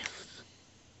crazy.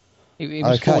 It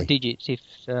was Okay. 4 digits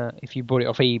if you bought it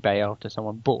off eBay after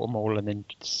someone bought them all and then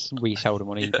resold them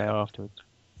on eBay afterwards.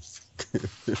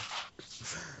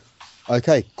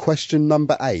 Okay, question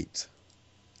number 8.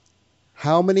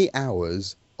 How many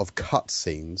hours of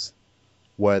cutscenes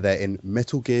were there in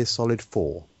Metal Gear Solid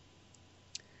 4?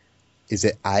 Is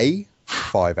it A,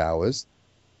 5 hours,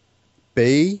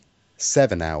 B,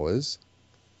 7 hours,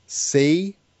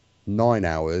 C, 9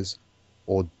 hours,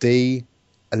 or D,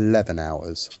 11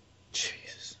 hours?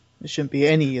 Jesus, there shouldn't be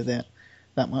any of that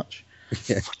much.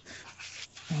 Yeah.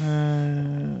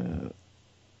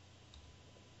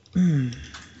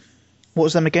 What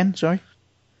was them again? Sorry.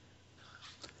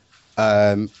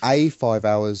 A, 5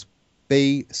 hours,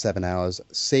 B, 7 hours,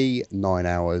 C, 9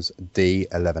 hours, D,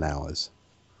 11 hours.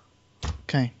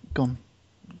 Okay, gone.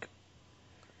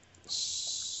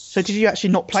 So did you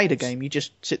actually not play the game? You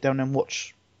just sit down and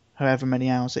watch however many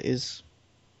hours it is?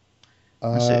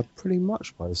 That's it. Pretty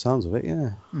much by the sounds of it,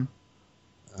 yeah.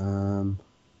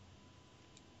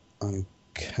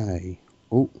 Okay.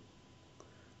 Oh.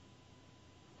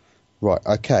 Right,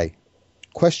 okay.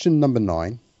 Question number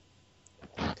 9.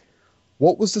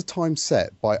 What was the time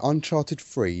set by Uncharted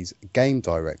 3's game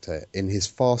director in his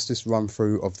fastest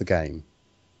run-through of the game?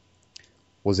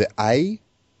 Was it A,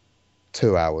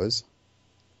 2 hours,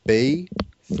 B,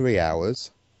 3 hours,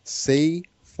 C,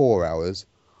 4 hours,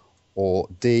 or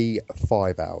D,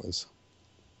 5 hours?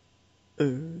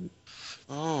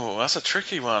 Oh, that's a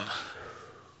tricky one.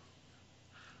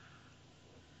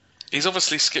 He's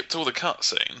obviously skipped all the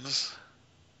cutscenes.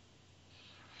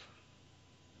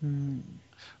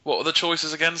 What were the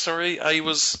choices again? Sorry, A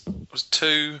was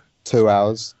 2. 2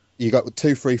 hours. You got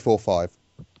 2, 3, 4, 5.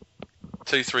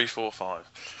 2, 3, 4, 5.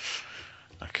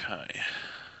 Okay.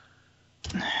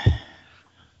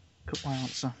 Got my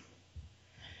answer.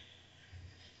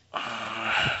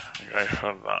 Okay,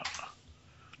 for that.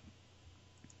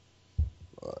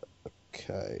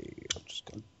 Okay, I'm just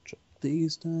going to jot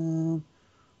these down.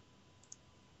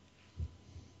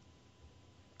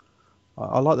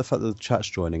 I like the fact that the chat's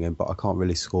joining in, but I can't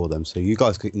really score them, so you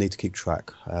guys need to keep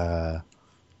track.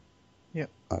 Yep.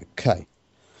 Okay.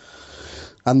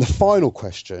 And the final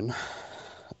question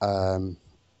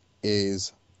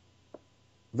is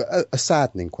a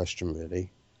saddening question,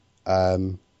 really.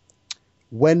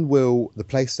 When will the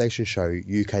PlayStation Show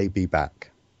UK be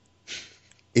back?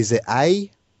 Is it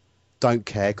A, don't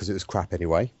care because it was crap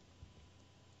anyway?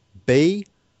 B,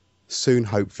 soon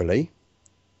hopefully?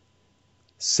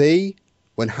 C,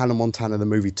 when Hannah Montana the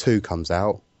movie 2 comes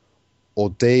out? Or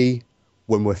D,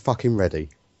 when we're fucking ready?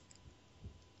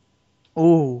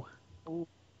 Oh,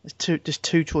 there's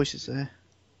two choices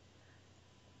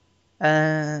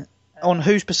there. On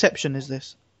whose perception is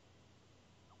this?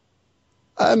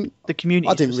 The community.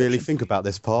 I didn't really think about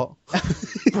this part.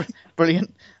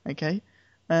 Brilliant. Okay.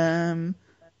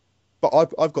 But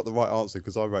I've got the right answer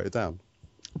because I wrote it down.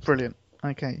 Brilliant.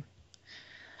 Okay.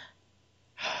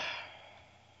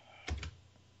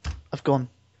 I've gone.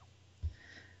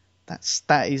 That's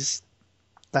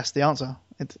the answer.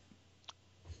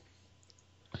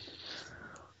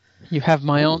 You have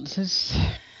my answers.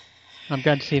 I'm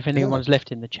going to see if anyone's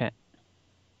left in the chat.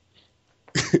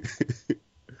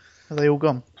 Are they all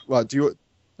gone? Right, do you...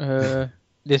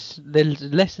 There's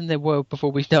less than there were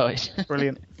before we started.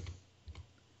 Brilliant.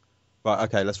 Right,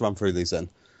 okay, let's run through these then.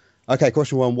 Okay,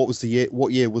 question 1, what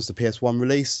year was the PS1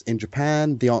 release in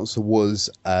Japan? The answer was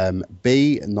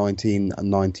B,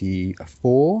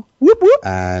 1994. Whoop whoop.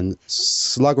 And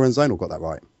Slugger and Zonal got that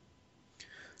right.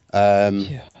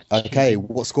 Okay,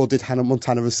 what score did Hannah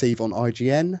Montana receive on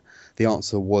IGN? The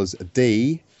answer was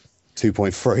D,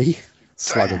 2.3.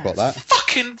 Slugger got that.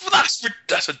 Fucking,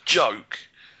 that's a joke.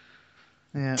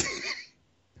 Yeah.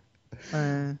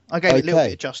 I gave it a little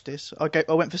bit of justice. I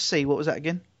went for C. What was that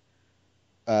again?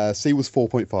 C was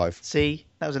 4.5. C.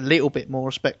 That was a little bit more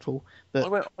respectful.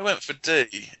 But I went for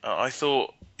D. I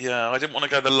thought, I didn't want to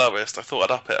go the lowest. I thought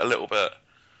I'd up it a little bit.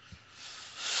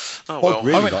 Oh well.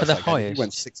 Really I went for the highest. You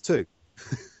went 6.2.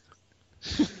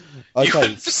 You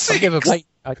went for C. I've never played.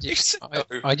 I You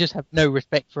just have no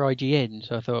respect for IGN,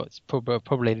 so I thought it's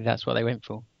probably that's what they went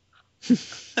for.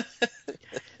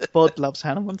 Bod loves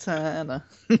Hannah Montana.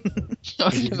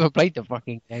 I've never played the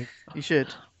fucking game. You should.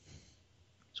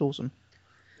 It's awesome.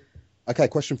 Okay,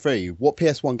 question 3. What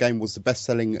PS1 game was the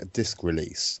best-selling disc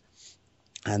release?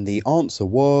 And the answer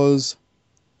was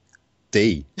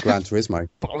D, Gran Turismo.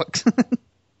 Bollocks.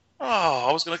 Oh,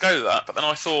 I was going to go that, but then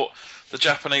I thought the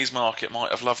Japanese market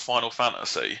might have loved Final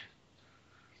Fantasy.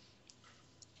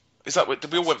 Is that we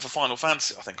all went for Final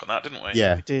Fantasy? I think on that, didn't we?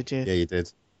 Yeah, We did, yeah. Yeah, you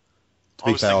did. To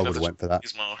be fair, I would have went for that.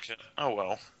 Japanese market. Oh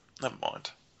well, never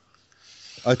mind.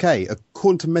 Okay,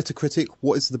 according to Metacritic,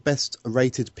 what is the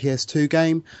best-rated PS2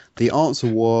 game? The answer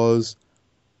was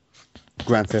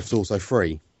Grand Theft Auto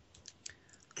 3.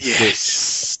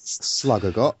 Yes.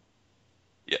 Slugger got.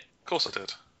 Yeah, of course I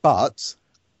did. But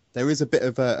there is a bit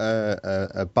of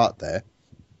a but there.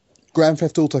 Grand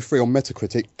Theft Auto 3 on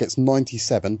Metacritic gets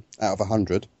 97 out of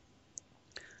 100,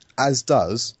 as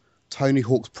does Tony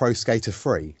Hawk's Pro Skater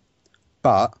 3.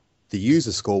 But the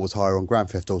user score was higher on Grand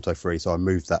Theft Auto 3, so I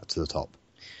moved that to the top.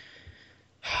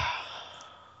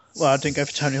 Well, I didn't go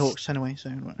for Tony Hawk's anyway,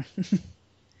 so...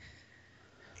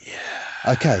 Yeah.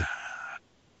 Okay.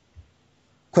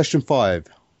 Question 5.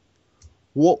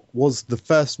 What was the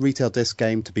first retail disc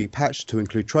game to be patched to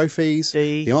include trophies?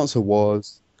 D. The answer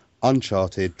was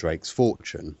Uncharted Drake's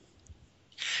Fortune.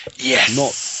 Yes.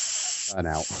 Not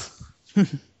Burnout.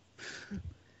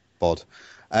 Bod.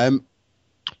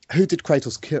 Who did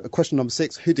Kratos kill? Question number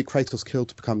 6. Who did Kratos kill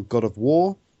to become God of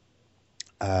War?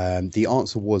 The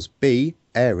answer was B,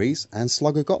 Ares, and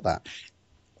Slugger got that.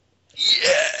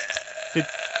 Yeah.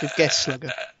 Good guess,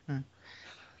 Slugger.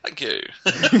 Thank you.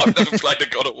 I've never played a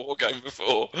God of War game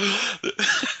before.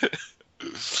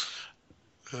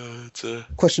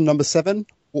 Question number 7.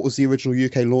 What was the original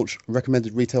UK launch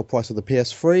recommended retail price of the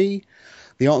PS3?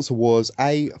 The answer was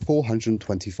A,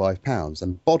 £425,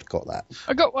 and Bod got that.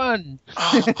 I got one.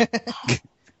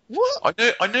 What? I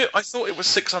thought it was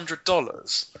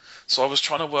 $600. So I was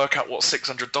trying to work out what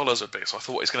 $600 would be. So I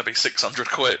thought it's going to be 600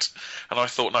 quid. And I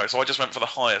thought no. So I just went for the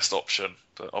highest option.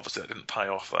 But obviously that didn't pay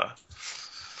off there.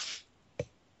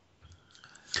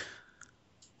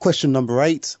 Question number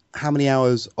 8. How many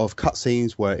hours of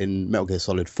cutscenes were in Metal Gear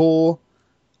Solid 4?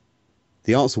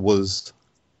 The answer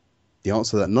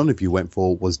that none of you went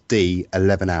for was D,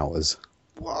 11 hours.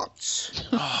 What?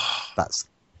 That's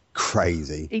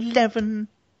crazy. 11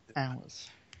 hours.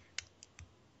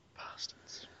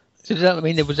 Bastards. So does that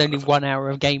mean there was only 1 hour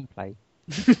of gameplay?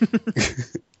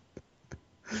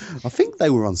 I think they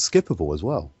were unskippable as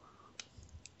well.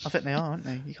 I think they are, aren't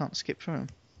they? You can't skip through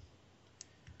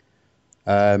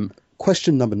them.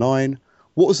 Question number 9.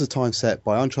 What was the time set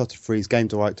by Uncharted 3's game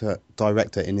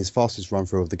director in his fastest run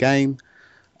through of the game?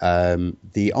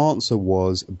 The answer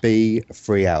was B,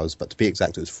 3 hours, but to be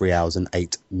exact, it was 3 hours and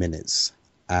 8 minutes.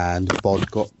 And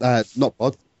Bod got not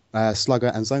Bod,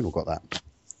 Slugger and Zonal got that.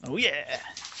 Oh yeah.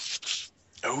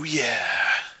 Oh yeah.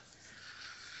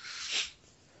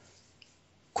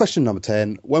 Question number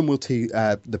 10: when will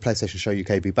the PlayStation Show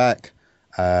UK be back?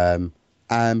 And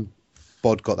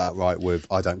Bod got that right with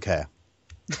I don't care.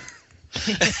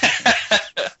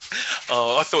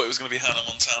 Oh, I thought it was going to be Hannah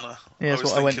Montana. Yeah, that's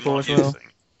was what I went thinking for like as well. you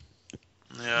think.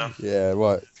 Yeah. Yeah,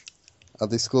 right. Are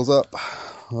these scores up?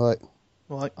 Right.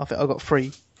 Well, I think I got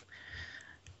 3.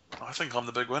 I think I'm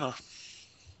the big winner.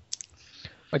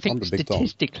 I I'm think the big dog.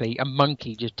 statistically, a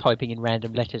monkey just typing in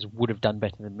random letters would have done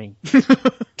better than me.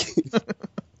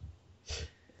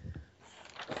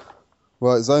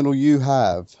 Right, Zonal, you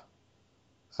have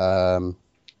no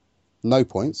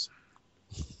points.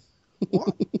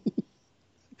 What?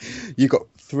 You got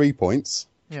 3 points.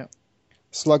 Yeah.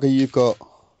 Slugger, you've got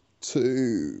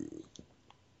 2,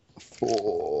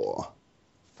 4,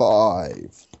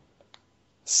 5,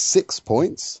 6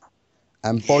 points.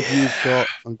 And Bod, you've got...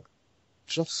 I'm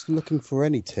just looking for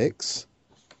any ticks.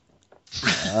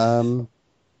 2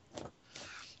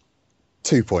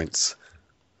 points.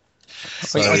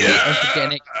 So, I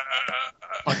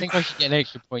think I should get an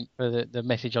extra point for the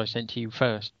message I sent to you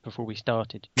first before we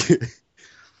started.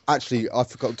 actually, I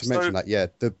forgot to mention that. Yeah,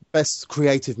 the best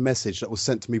creative message that was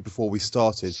sent to me before we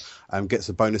started gets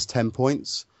a bonus 10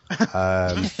 points.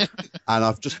 And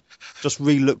I've just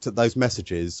re-looked at those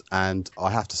messages, and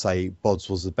I have to say, Bod's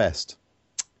was the best.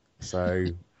 So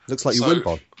looks like you win,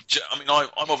 Bod. I mean, I'm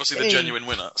obviously the genuine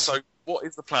winner. So what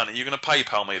is the plan? Are you going to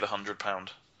PayPal me the £100?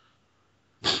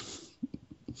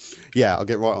 Yeah, I'll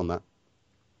get right on that.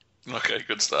 Okay,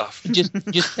 good stuff. Just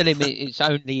tell him it's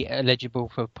only eligible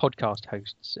for podcast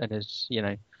hosts, and as you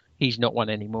know, he's not one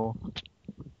anymore.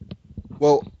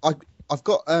 Well, I've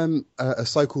got a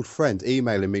so-called friend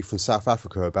emailing me from South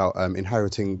Africa about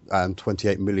inheriting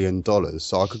 $28 million,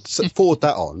 so I could forward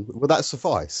that on. Will that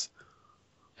suffice?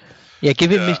 Yeah,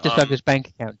 give him Mr. Slugger's bank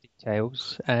account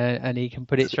details, and he can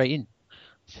put it straight in.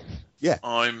 Yeah,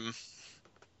 I'm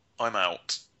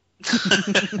out.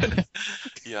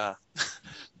 Yeah,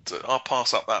 I'll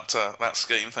pass up that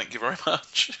scheme. Thank you very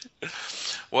much.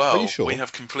 Well, Are you sure? we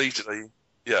have completed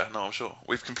I'm sure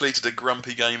we've completed a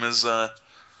Grumpy Gamers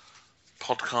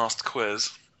podcast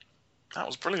quiz. That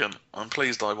was brilliant. I'm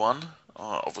pleased I won.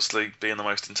 Obviously, being the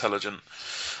most intelligent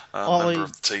member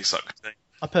of the TpSUK team.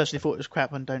 I personally thought it was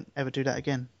crap and don't ever do that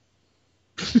again.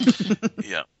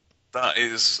 Yeah, that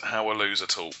is how a loser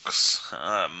talks.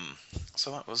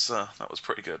 So that was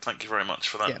pretty good. Thank you very much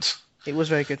for that, Yeah, it was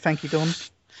very good. Thank you, Don.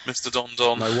 Mr. Don.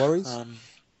 no worries.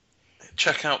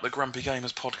 Check out the Grumpy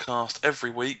Gamers podcast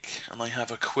every week, and they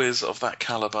have a quiz of that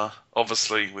caliber,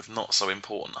 obviously with not so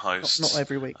important hosts. Not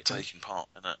every week. Taking part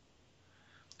in it.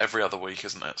 Every other week,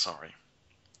 isn't it? Sorry.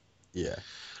 Yeah.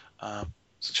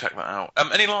 So check that out.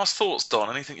 Any last thoughts, Don?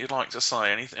 Anything you'd like to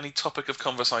say? Any topic of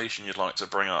conversation you'd like to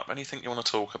bring up? Anything you want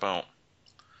to talk about?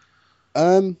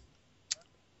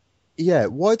 Yeah,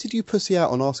 why did you pussy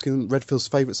out on asking Redfield's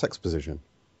favourite sex position?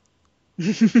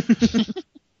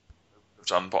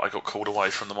 Done, but I got called away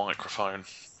from the microphone.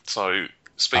 So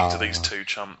speak to these two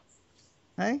chump.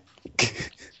 Hey?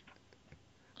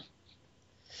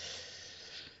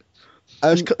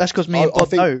 That's because me and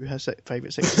Bob know her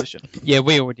favourite sex position. Yeah,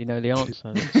 we already know the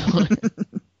answer.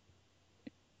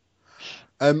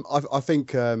 I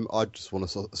think I just want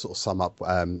to sort of sum up,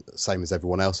 same as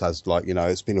everyone else has. Like, you know,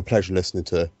 it's been a pleasure listening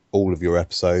to all of your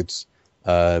episodes.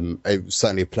 It was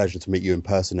certainly a pleasure to meet you in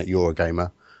person at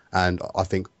Eurogamer, and I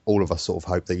think all of us sort of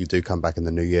hope that you do come back in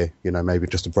the new year. You know, maybe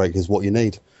just a break is what you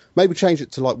need. Maybe change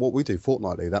it to like what we do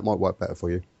fortnightly. That might work better for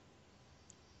you.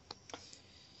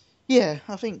 Yeah,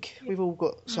 I think we've all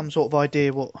got some sort of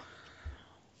idea what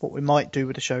we might do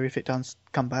with the show if it does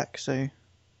come back. So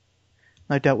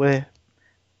no doubt we'll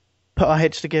put our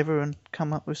heads together and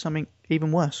come up with something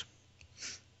even worse.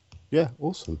 Yeah,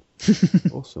 awesome.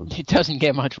 Awesome. It doesn't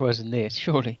get much worse than this,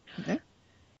 surely. Yeah.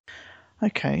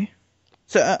 Okay.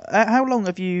 So how long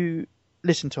have you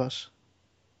listened to us?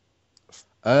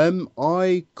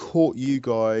 I caught you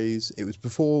guys, it was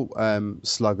before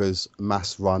Slugger's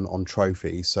mass run on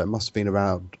Trophy, so it must have been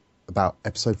around about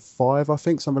episode 5, I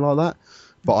think, something like that.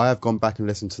 But I have gone back and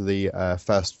listened to the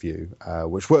first few,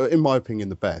 which were, in my opinion,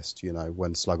 the best, you know,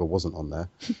 when Slugger wasn't on there.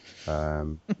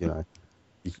 You know,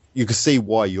 you could see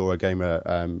why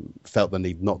Eurogamer felt the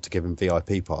need not to give him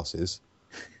VIP passes.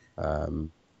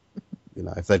 You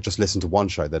know, if they'd just listened to one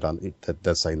show,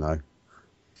 they'd say no.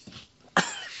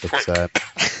 But,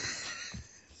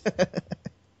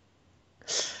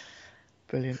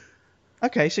 Brilliant.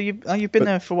 Okay, so you've been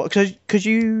there for what? Because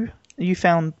you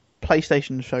found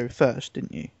PlayStation Show first,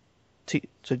 didn't you?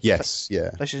 Yes,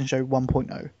 yeah. PlayStation Show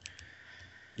 1.0.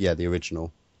 Yeah, the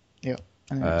original. Yeah,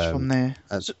 and then it's from there.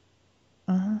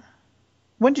 And-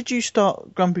 When did you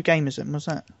start Grumpy Gamers then? Was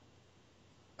that?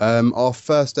 Our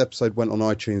first episode went on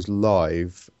iTunes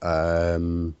Live. I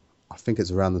think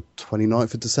it's around the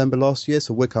 29th of December last year,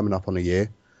 so we're coming up on a year.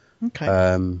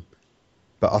 Okay.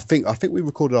 But I think we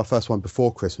recorded our first one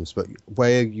before Christmas. But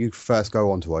where you first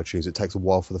go onto iTunes, it takes a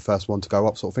while for the first one to go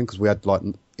up, sort of thing. Because we had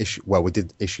we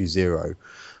did issue 0,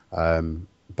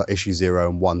 but issue 0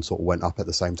 and 1 sort of went up at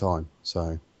the same time.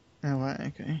 So. Oh right,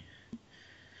 okay.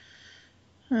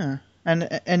 Huh.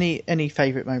 And any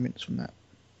favourite moments from that?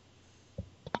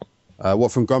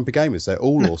 What from Grumpy Gamers? They're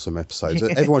all awesome episodes.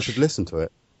 Everyone should listen to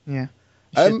it. Yeah.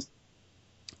 I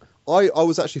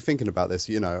was actually thinking about this.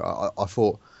 You know, I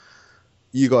thought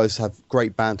you guys have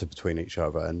great banter between each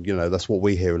other, and you know that's what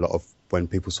we hear a lot of when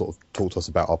people sort of talk to us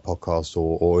about our podcast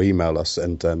or email us,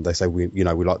 and they say we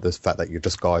like the fact that you're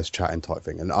just guys chatting type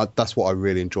thing, and that's what I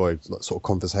really enjoyed, sort of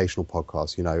conversational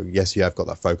podcasts. You know, yes, you have got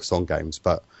that focus on games,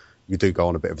 but you do go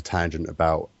on a bit of a tangent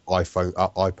about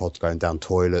iPods going down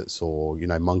toilets or, you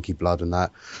know, monkey blood and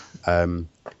that.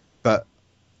 But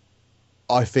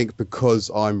I think because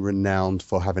I'm renowned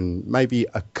for having maybe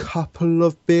a couple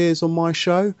of beers on my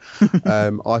show,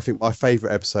 I think my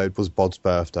favourite episode was Bod's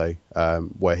birthday,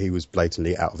 where he was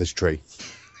blatantly out of his tree.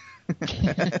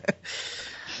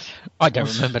 I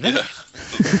don't remember that.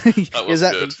 Yeah. That was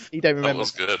good. You don't remember? That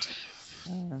was good.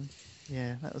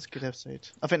 Yeah, that was a good episode.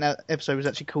 I think that episode was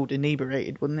actually called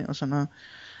Inebriated, wasn't it, or something?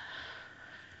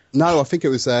 No, I think it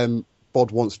was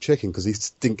Bod Wants Chicken, because he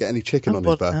didn't get any chicken on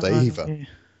his birthday either. Yeah.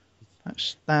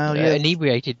 Yeah.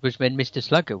 Inebriated was when Mr.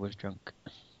 Slugger was drunk.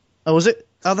 Oh, was it?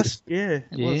 Oh, that's yeah.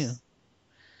 It was.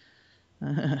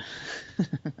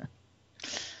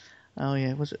 Oh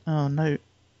yeah, was it? Oh no.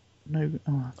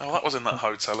 Oh, that was in that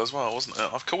hotel as well, wasn't it?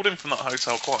 I've called him from that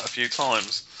hotel quite a few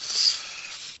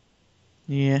times.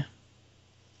 Yeah.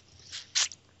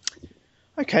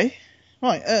 Okay.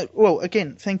 Right. Well,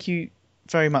 again, thank you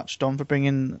very much, Don, for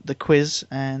bringing the quiz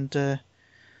and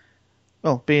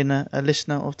being a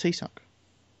listener of TsUK.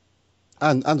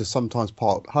 And a sometimes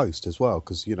part host as well,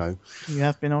 because you know you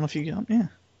have been on a few. Yeah.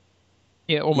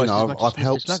 Yeah, almost as much I've as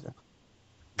helped. Mr.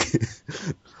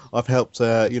 Slugger. I've helped,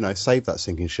 save that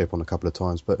sinking ship on a couple of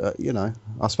times, but you know,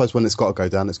 I suppose when it's got to go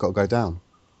down, it's got to go down.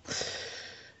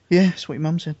 Yeah, that's what your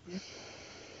mum said.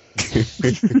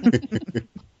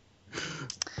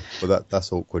 Well,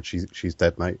 that's awkward. She's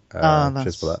dead, mate.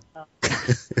 Cheers for that.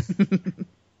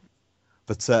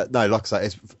 But no, like I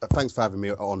say, thanks for having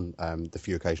me on the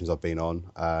few occasions I've been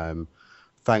on.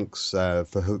 Thanks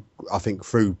for I think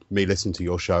through me listening to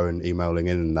your show and emailing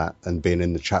in and that and being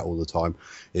in the chat all the time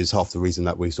is half the reason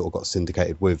that we sort of got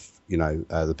syndicated with the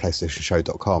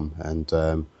PlayStationShow.com,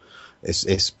 and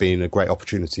it's been a great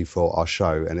opportunity for our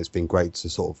show, and it's been great to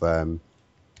sort of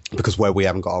because where we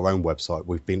haven't got our own website,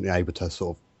 we've been able to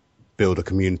sort of build a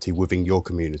community within your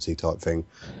community type thing,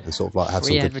 and sort of like have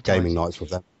some good gaming nights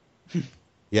with them.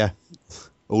 Yeah,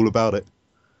 all about it.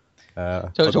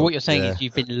 So what you're saying is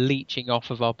you've been leeching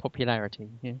off of our popularity,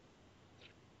 yeah?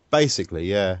 Basically,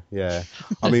 yeah.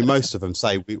 I mean, most of them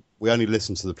say we only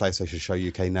listen to the PlayStation Show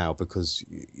UK now because,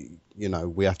 you know,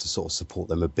 we have to sort of support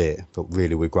them a bit, but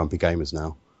really we're grumpy gamers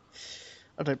now.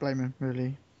 I don't blame them,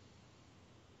 really.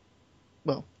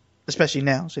 Well, especially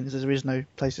now, since there is no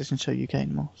PlayStation Show UK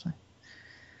anymore, so...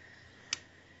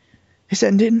 It's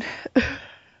ending.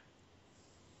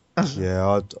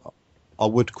 Yeah, I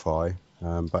would cry,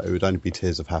 but it would only be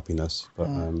tears of happiness. But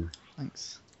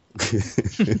thanks.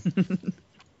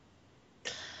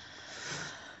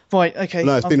 Right, okay.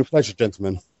 No, it's been a pleasure,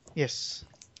 gentlemen. Yes.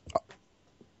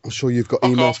 I'm sure you've got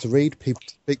emails to read, people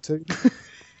to speak to.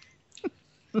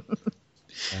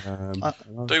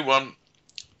 Do one.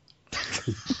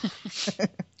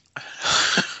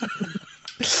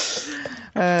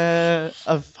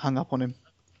 I've hung up on him.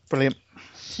 Brilliant.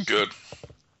 Good.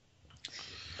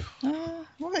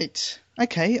 Right.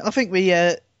 Okay. I think we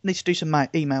need to do some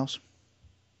emails.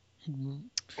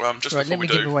 Just right, before let we me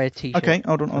give do. away a t-shirt. Okay.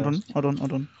 Hold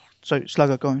on. So,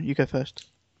 Slugger, go on. You go first.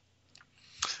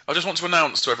 I just want to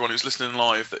announce to everyone who's listening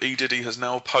live that eDiddy has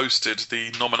now posted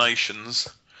the nominations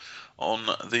on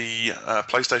the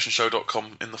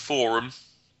PlayStationShow.com in the forum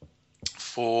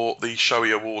for the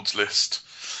Showy Awards list.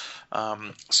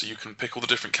 So you can pick all the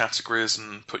different categories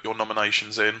and put your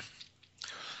nominations in.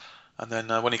 And then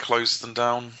when he closes them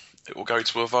down, it will go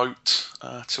to a vote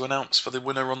to announce for the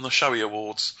winner on the Showy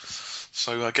Awards.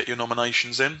 So get your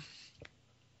nominations in.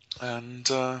 and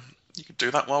you can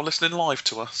do that while listening live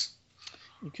to us.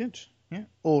 You could, yeah.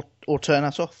 Or turn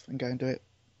us off and go and do it.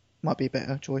 Might be a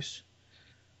better choice.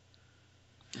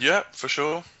 Yeah, for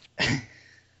sure.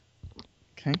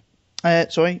 Okay.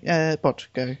 Sorry, Bod,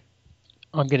 go.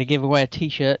 I'm going to give away a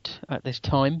T-shirt at this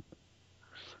time.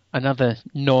 Another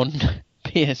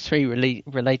non-PS3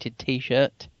 related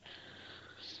T-shirt,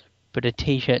 but a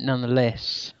T-shirt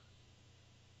nonetheless.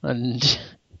 And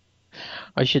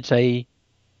I should say,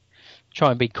 try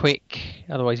and be quick,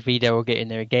 otherwise Vito will get in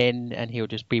there again, and he'll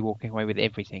just be walking away with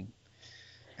everything.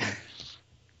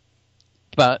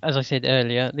 But as I said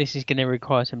earlier, this is going to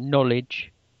require some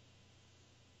knowledge.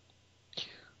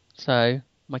 So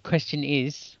my question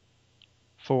is,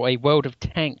 for a World of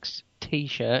Tanks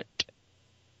T-shirt,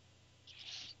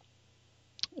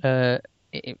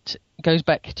 it goes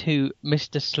back to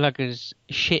Mr. Slugger's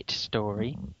shit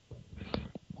story,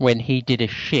 when he did a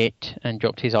shit and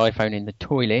dropped his iPhone in the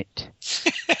toilet.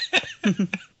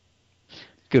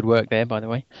 Good work there, by the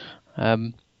way.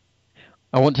 I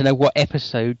want to know what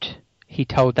episode he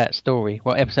told that story.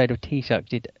 What episode of TsUK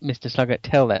did Mr. Slugger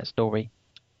tell that story?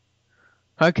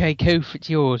 Okay, Koof, it's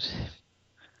yours.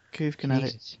 Koof can have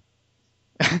it.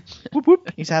 Whoop,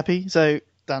 whoop. He's happy, so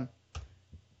done.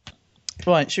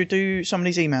 Right, should we do some of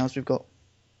these emails we've got?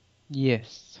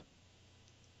 Yes.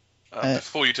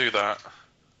 Before you do that,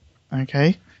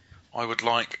 Okay. I would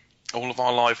like all of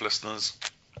our live listeners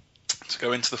to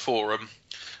go into the forum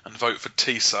and vote for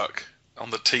TsUK on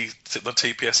the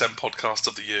TPSM podcast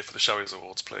of the year for the Showies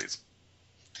Awards, please.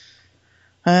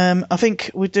 I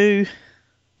think we'll do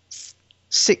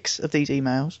 6 of these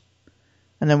emails,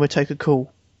 and then we'll take a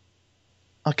call.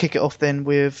 I'll kick it off then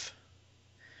with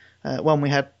one we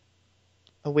had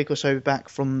a week or so back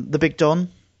from the Big Don.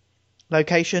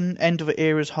 Location, end of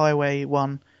era's Highway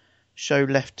 1, show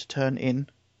left to turn in.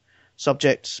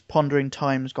 Subjects, pondering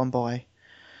times gone by.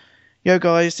 Yo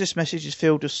guys, this message is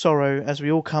filled with sorrow as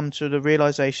we all come to the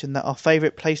realisation that our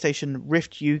favourite PlayStation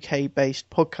Rift UK based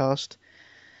podcast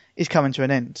is coming to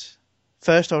an end.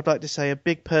 First, I would like to say a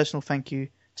big personal thank you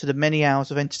to the many hours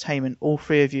of entertainment all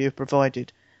 3 of you have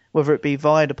provided, whether it be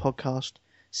via the podcast,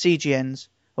 CGNs,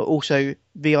 or also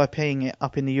VIPing it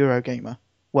up in the Eurogamer.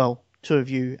 Well, 2 of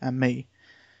you and me.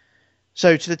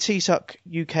 So to the TsUK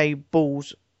UK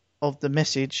balls of the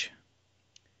message,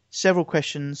 several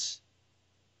questions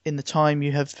in the time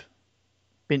you've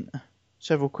been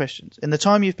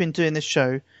doing this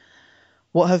show.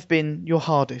 What have been your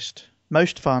hardest,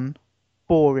 most fun,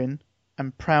 boring,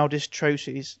 and proudest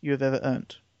trophies you have ever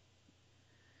earned?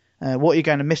 What are you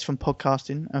going to miss from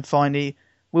podcasting? And finally,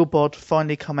 will Bod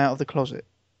finally come out of the closet?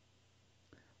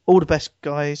 All the best,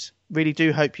 guys. Really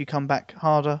do hope you come back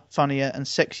harder, funnier, and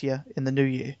sexier in the new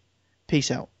year.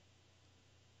 Peace out.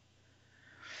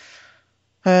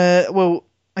 Well,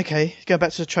 okay, go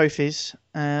back to the trophies.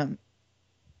 Demolitions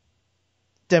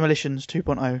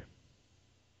 2.0.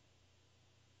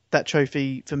 That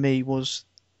trophy for me was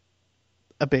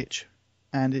a bitch,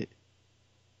 and it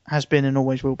has been and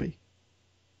always will be.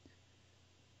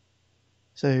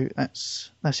 So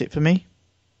that's it for me.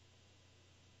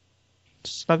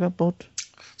 Slugger, Bod.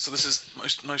 So this is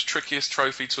most trickiest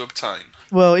trophy to obtain.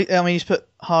 Well, I mean, he's put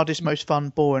hardest, most fun,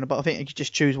 boring, but I think you could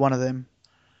just choose one of them.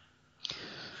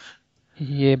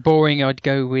 Yeah, boring. I'd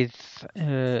go with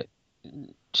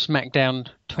SmackDown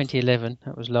 2011.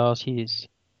 That was last year's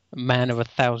Man of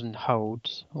 1,000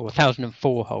 holds, or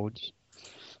 1,004 holds.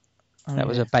 That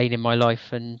was a bane in my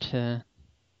life, and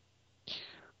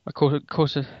of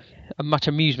course, a much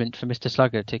amusement for Mr.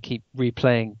 Slugger to keep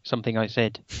replaying something I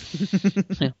said.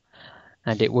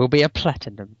 And it will be a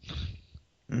platinum.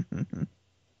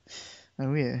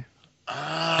 Oh, yeah.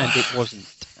 And it wasn't.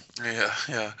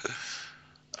 Yeah.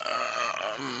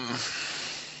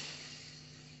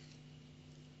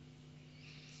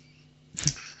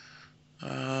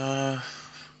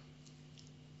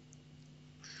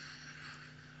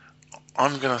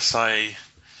 I'm going to say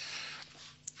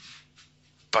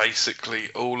basically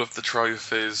all of the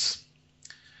trophies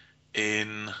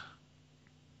in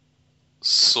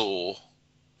Saw.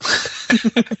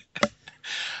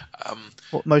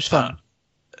 What, most fun?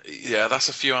 Yeah, that's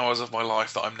a few hours of my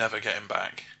life that I'm never getting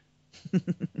back.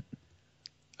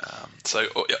 So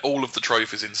all of the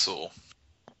trophies in Saw.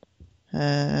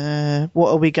 What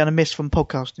are we going to miss from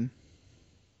podcasting?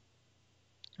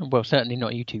 Well, certainly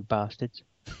not you two bastards.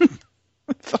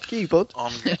 Fuck you, bud.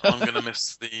 I'm going to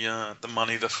miss the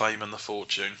money, the fame, and the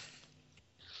fortune.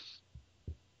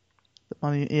 The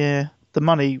money, yeah. The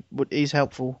money is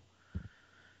helpful.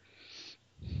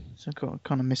 So I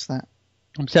kind of miss that.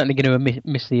 I'm certainly going to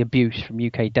miss the abuse from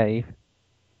UK Dave.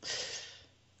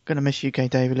 Going to miss UK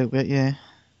Dave a little bit, yeah.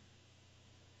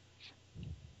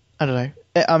 I don't know.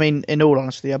 I mean, in all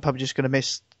honesty, I'm probably just going to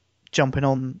miss jumping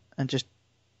on and just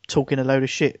talking a load of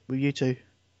shit with you two.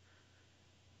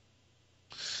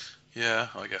 Yeah,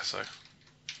 I guess so.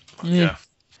 Yeah.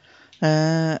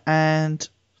 And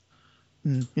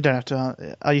you don't have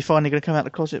to. Are you finally going to come out of the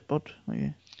closet, Bod? Are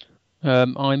you?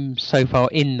 I'm so far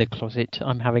in the closet.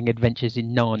 I'm having adventures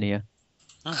in Narnia.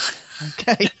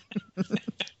 Okay.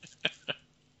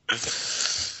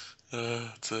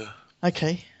 Dear.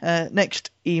 Okay. Next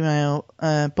email.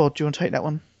 Bod, do you want to take that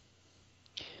one?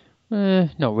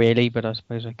 Not really, but I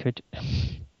suppose I could.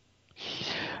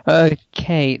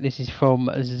 Okay, this is from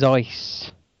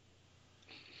Zeiss.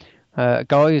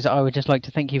 Guys, I would just like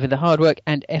to thank you for the hard work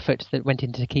and effort that went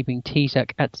into keeping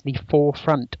TpSUK at the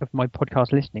forefront of my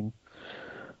podcast listening.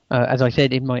 As I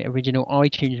said in my original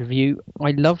iTunes review,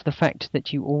 I love the fact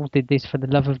that you all did this for the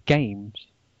love of games.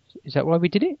 Is that why we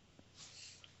did it?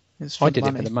 It's I did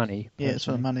it for the money. Yeah, it's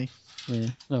for the money. Yeah.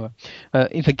 Oh, well.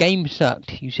 If a game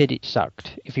sucked, you said it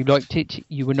sucked. If you liked it,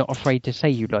 you were not afraid to say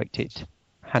you liked it.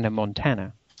 Hannah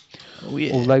Montana. Oh,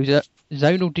 yeah. Although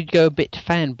Zonal did go a bit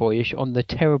fanboyish on the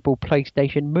terrible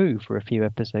PlayStation Move for a few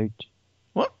episodes.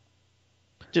 What?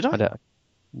 Did I? I don't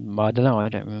know. I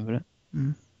don't remember that.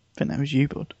 I think that was you,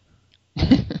 Bod.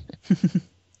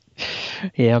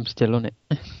 Yeah, I'm still on it.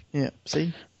 Yeah,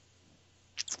 see?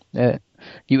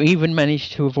 You even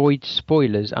managed to avoid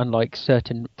spoilers, unlike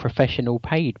certain professional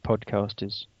paid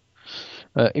podcasters.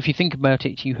 If you think about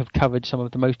it, you have covered some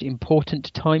of the most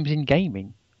important times in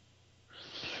gaming.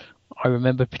 I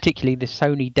remember particularly the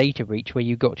Sony data breach where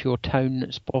you got your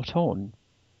tone spot on.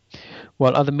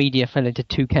 While other media fell into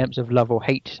two camps of love or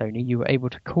hate Sony, you were able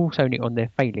to call Sony on their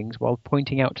failings while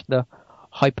pointing out the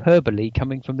hyperbole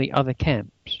coming from the other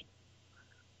camps.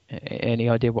 Any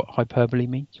idea what hyperbole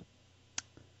means?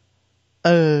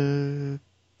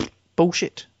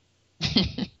 Bullshit.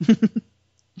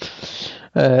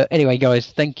 Anyway, guys,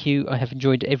 thank you. I have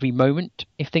enjoyed every moment.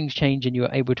 If things change and you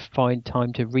are able to find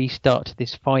time to restart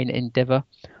this fine endeavour,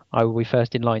 I will be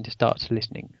first in line to start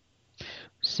listening.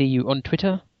 See you on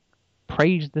Twitter.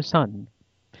 Praise the sun.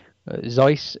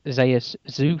 Zeiss, Zeus,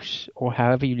 Zeus, or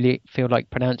however you feel like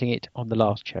pronouncing it on the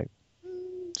last show.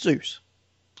 Zeus.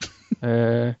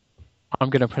 I'm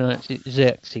going to pronounce it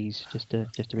Xerxes, just to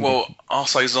be Well, different. I'll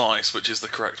say Zeiss, which is the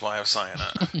correct way of saying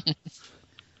it.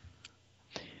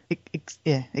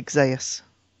 Zeus.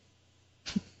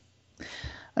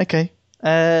 Okay.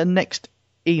 Next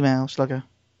email, Slugger.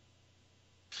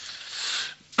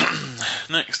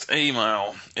 Next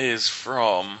email is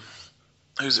from...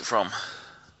 Who's it from?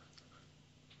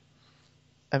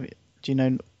 Do you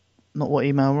know not what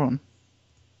email we're on?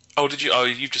 Oh, did you? Oh,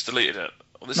 you've just deleted it.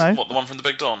 This No. is what, the one from the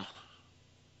Big Don?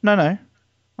 No. I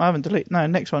haven't deleted. No,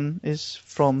 next one is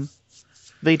from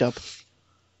VDub.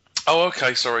 Oh,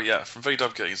 okay, sorry, yeah, from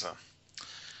VW Geezer.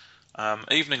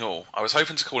 Evening all. I was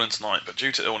hoping to call in tonight, but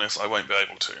due to illness, I won't be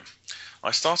able to. I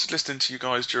started listening to you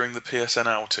guys during the PSN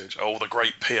outage. Oh, the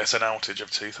great PSN outage of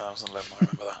 2011, I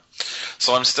remember that.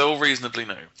 So I'm still reasonably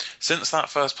new. Since that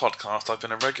first podcast, I've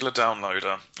been a regular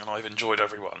downloader, and I've enjoyed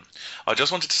every one. I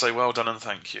just wanted to say well done and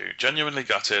thank you. Genuinely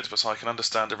gutted, but I can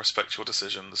understand and respect your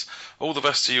decisions. All the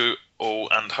best to you all,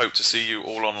 and hope to see you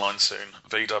all online soon.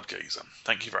 VW Geezer.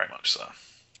 Thank you very much, sir.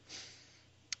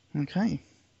 Okay.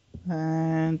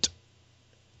 And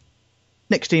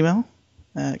next email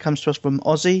comes to us from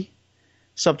Ozzy.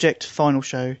 Subject, final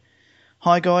show.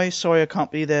 Hi guys, sorry I can't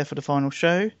be there for the final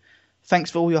show. Thanks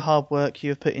for all your hard work you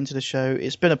have put into the show.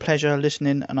 It's been a pleasure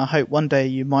listening and I hope one day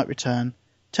you might return.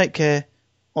 Take care,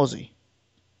 Ozzy.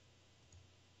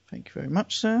 Thank you very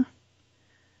much, sir.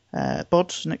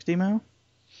 Bod, next email.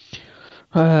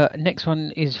 Next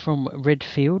one is from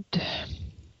Redfield.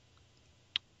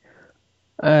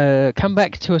 Come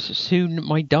back to us soon,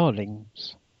 my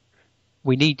darlings.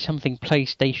 We need something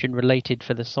PlayStation related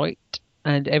for the site,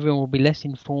 and everyone will be less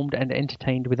informed and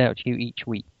entertained without you each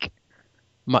week.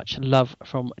 Much love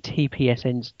from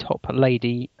TPSN's top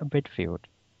lady, Redfield.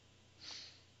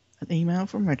 An email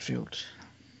from Redfield.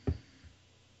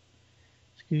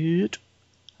 Good.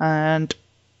 And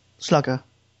Slugger.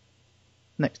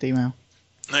 Next email.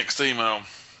 Next email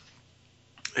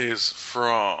is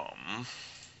from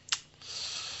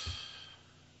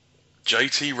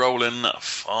JT Rollin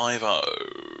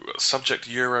 50. Subject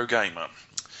Eurogamer.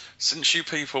 Since you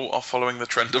people are following the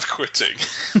trend of quitting,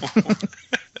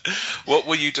 what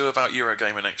will you do about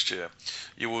Eurogamer next year?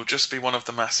 You will just be one of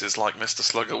the masses like Mr.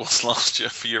 Slugger was last year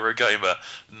for Eurogamer.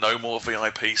 No more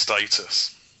VIP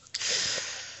status.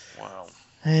 Wow.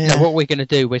 Yeah. Now, what we're going to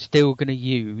do, we're still going to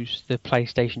use the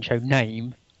PlayStation Show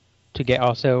name to get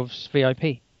ourselves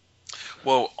VIP.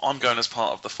 Well, I'm going as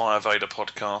part of the Fire Vader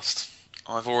podcast.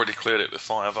 I've already cleared it with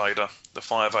Fire Vader, the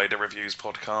Fire Vader Reviews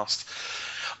podcast.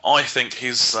 I think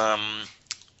his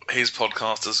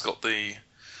podcast has got the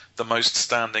most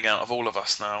standing out of all of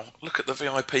us now. Look at the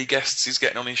VIP guests he's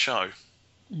getting on his show.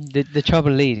 The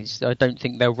trouble is, I don't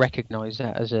think they'll recognise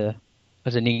that as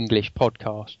an English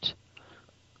podcast.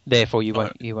 Therefore, you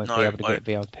won't be able to get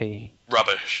VIP.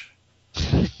 Rubbish.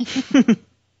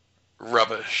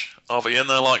 Rubbish. I'll be in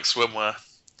there like swimwear.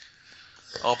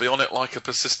 I'll be on it like a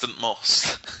persistent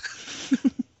moss.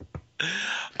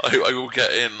 I will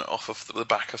get in off of the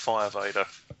back of Fire Vader.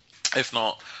 If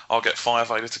not, I'll get Fire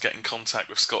Vader to get in contact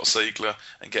with Scott Siegler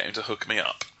and get him to hook me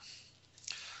up.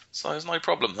 So there's no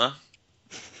problem there.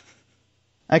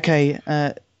 Okay,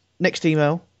 next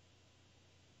email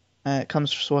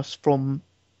comes to us from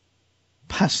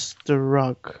Pastor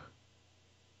Rug.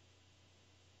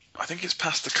 I think it's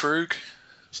Pastor Krug.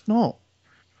 It's not.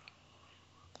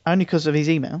 Only because of his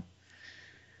email.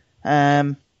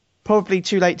 Probably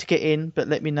too late to get in, but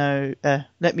let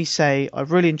me say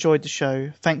I've really enjoyed the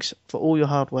show. Thanks for all your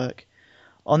hard work.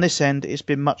 On this end, it's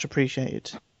been much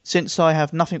appreciated. Since I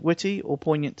have nothing witty or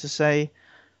poignant to say,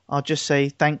 I'll just say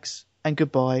thanks and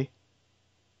goodbye,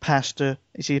 Pastor.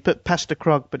 You see, you put Pastor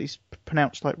Krug, but he's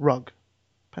pronounced like Rug.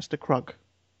 Pastor Krug.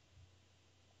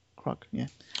 Krug, yeah.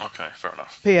 Okay, fair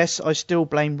enough. P.S. I still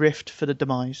blame Rift for the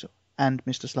demise and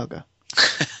Mr. Slugger.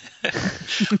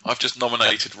 I've just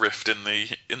nominated Rift in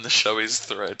the show is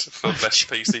thread for best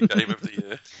PC game of the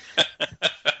year.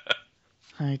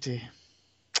 Oh dear.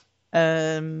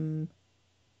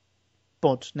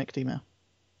 Bod, next email.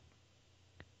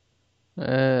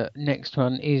 Next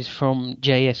one is from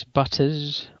JS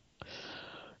Butters.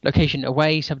 Location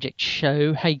away, subject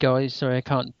show. Hey guys, sorry I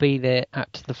can't be there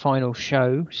at the final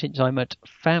show since I'm at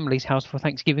family's house for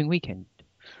Thanksgiving weekend.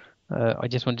 I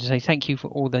just wanted to say thank you for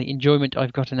all the enjoyment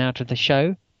I've gotten out of the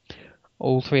show.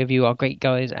 All three of you are great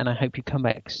guys and I hope you come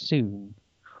back soon.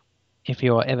 If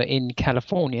you are ever in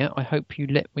California, I hope you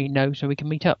let me know so we can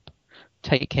meet up.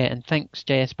 Take care and thanks,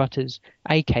 JS Butters,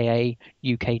 aka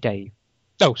UK Dave.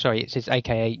 Oh, sorry, it says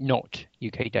aka not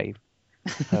UK Dave.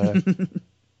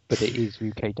 But it is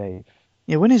UK Dave.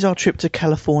 Yeah, when is our trip to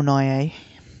California?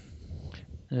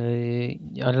 I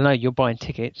don't know, you're buying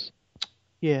tickets.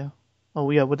 Yeah. Oh,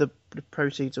 yeah, with the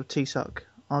proceeds of TsUK.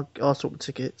 I'll sort the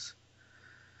tickets.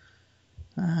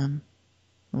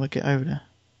 We'll get over there.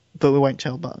 But we won't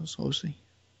tell Butters, obviously.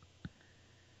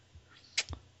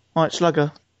 Alright,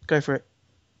 Slugger, go for it.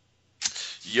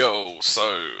 Yo,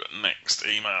 so next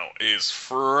email is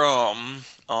from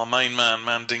our main man,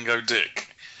 Mandingo Dick.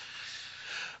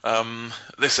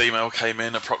 This email came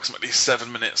in approximately 7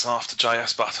 minutes after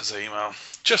JS Butter's email.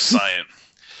 Just saying.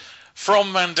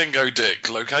 From Mandingo Dick,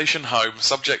 location home,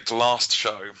 subject last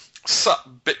show. Sup,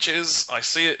 bitches, I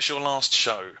see it's your last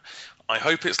show. I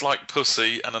hope it's like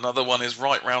pussy and another one is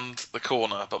right round the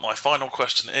corner, but my final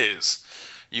question is,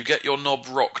 you get your knob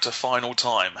rocked a final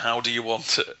time, how do you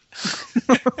want it?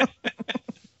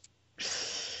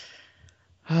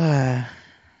 I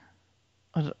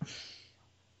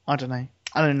don't know.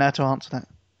 I don't know how to answer that.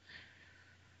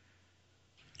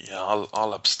 Yeah,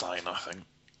 I'll abstain, I think.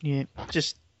 Yeah, I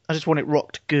just want it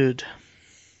rocked good.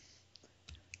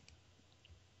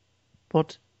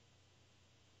 What?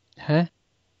 Huh?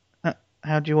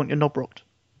 How do you want your knob rocked?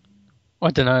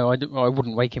 I don't know. I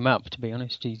wouldn't wake him up, to be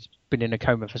honest. He's been in a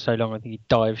coma for so long, I think he'd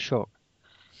die of shock.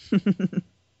 We've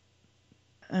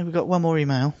got one more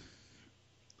email,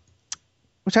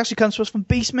 which actually comes to us from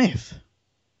B. Smith.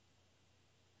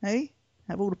 Hey?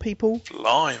 Have all the people?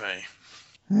 Blimey.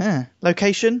 Yeah.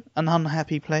 Location, an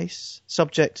unhappy place.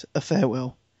 Subject, a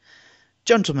farewell.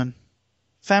 Gentlemen,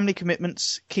 family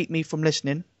commitments keep me from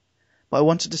listening, but I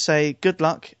wanted to say good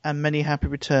luck and many happy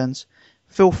returns.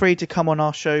 Feel free to come on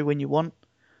our show when you want.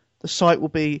 The site will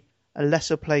be a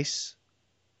lesser place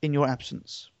in your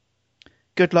absence.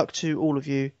 Good luck to all of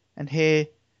you, and here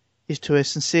is to a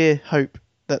sincere hope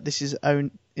that this is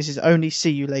only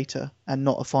see you later and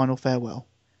not a final farewell.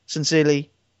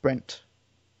 Sincerely, Brent.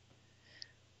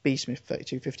 B. Smith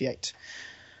 3258.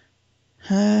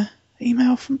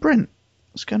 Email from Brent.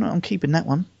 What's going on? I'm keeping that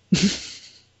one.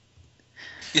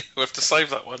 Yeah, we have to save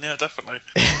that one. Yeah, definitely.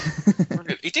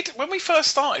 He did when we first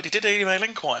started. He did email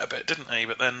in quite a bit, didn't he?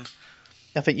 But then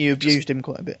I think you abused him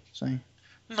quite a bit. So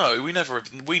no, we never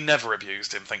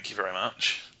abused him. Thank you very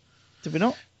much. Did we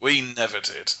not? We never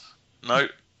did. No,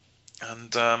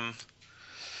 and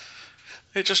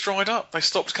it just dried up. They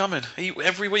stopped coming.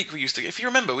 Every week we used to. If you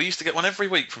remember, we used to get one every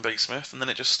week from B. Smith, and then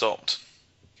it just stopped.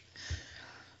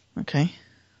 Okay.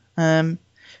 Now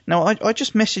I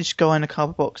just messaged Guy in the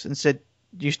cardboard box and said,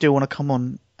 "Do you still want to come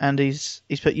on?" And he's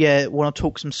put, "Yeah, want to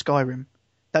talk some Skyrim."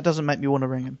 That doesn't make me want to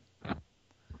ring him.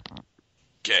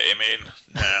 Get him in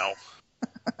now.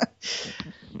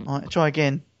 All right, try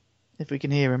again, if we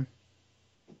can hear him.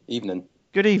 Evening.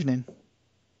 Good evening.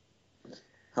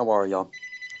 How are y'all?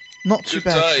 Not too Good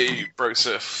bad. day,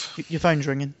 Broseph. Your phone's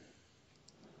ringing.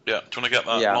 Yeah, do you want to get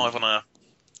that Yeah. live on air?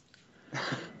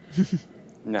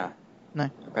 Nah. No.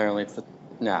 Apparently,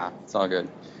 nah, it's all good.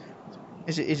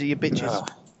 Is it your bitches?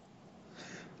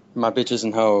 My bitches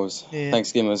and hoes. Yeah.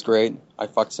 Thanksgiving was great. I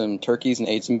fucked some turkeys and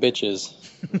ate some bitches.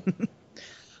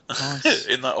 Nice.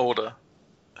 In that order.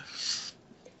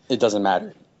 It doesn't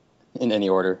matter. In any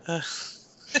order.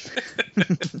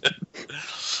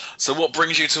 So what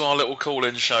brings you to our little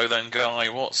call-in show then, Guy?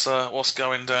 What's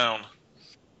going down?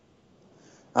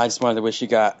 I just wanted to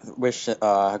wish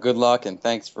good luck and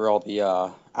thanks for all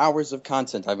the hours of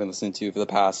content I've been listening to for the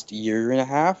past year and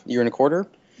a quarter.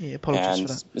 Yeah, apologies And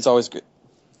for that. it's always good.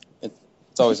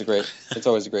 It's always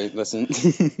a great listen.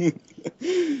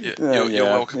 You're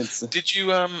welcome. It's, Did you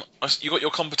you got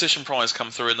your competition prize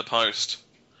come through in the post?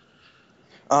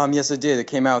 yes, it did. It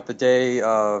came out the day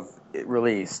of it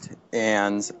released,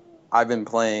 and I've been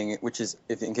playing, which is,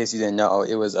 if in case you didn't know,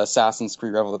 it was Assassin's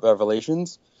Creed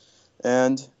Revelations,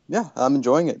 and yeah, I'm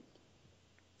enjoying it.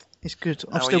 It's good.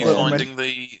 How I've still are you got it on finding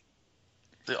ready.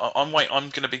 I'm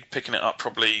going to be picking it up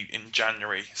probably in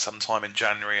January, sometime in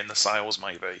January in the sales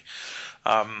maybe.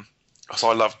 So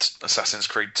I loved Assassin's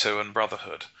Creed 2 and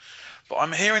Brotherhood, but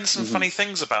I'm hearing some funny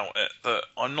things about it that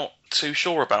I'm not too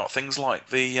sure about. Things like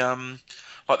the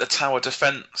tower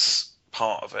defense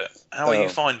part of it. How are you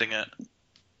finding it?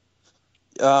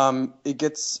 It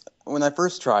gets, when I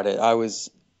first tried it, I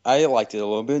liked it a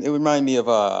little bit. It reminded me of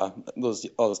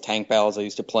those tank battles I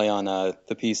used to play on the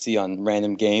PC on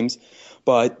random games.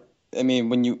 But I mean,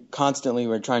 when you constantly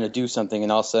were trying to do something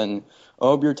and all of a sudden,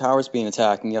 your tower's being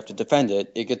attacked and you have to defend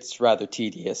it, it gets rather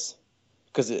tedious.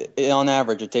 Because on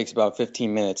average, it takes about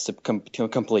 15 minutes to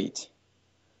complete,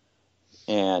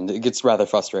 and it gets rather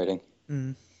frustrating.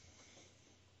 Mm.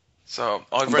 So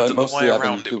I've read that the way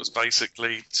around it was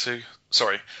basically I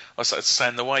was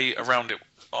saying the way around it,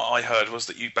 I heard, was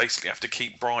that you basically have to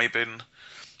keep bribing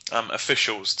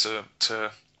officials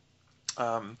to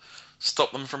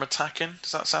stop them from attacking.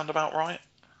 Does that sound about right?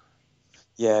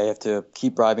 Yeah, you have to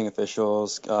keep bribing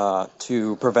officials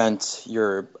to prevent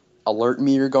your alert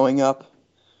meter going up,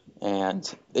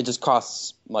 and it just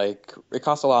costs a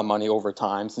lot of money over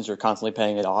time since you're constantly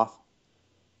paying it off.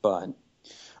 But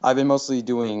I've been mostly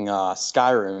doing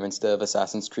Skyrim instead of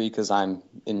Assassin's Creed because I'm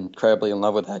incredibly in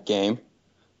love with that game,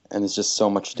 and there's just so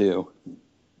much to do.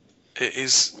 It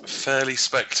is fairly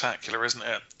spectacular, isn't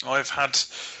it? I've had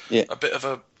a bit of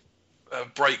a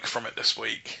break from it this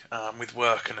week with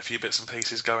work and a few bits and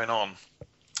pieces going on,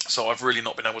 so I've really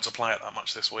not been able to play it that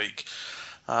much this week.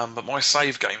 But my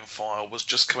save game file was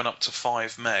just coming up to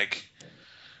 5 meg.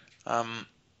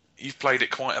 You've played it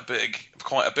quite a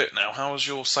bit now. How's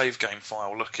your save game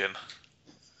file looking?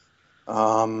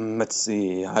 Let's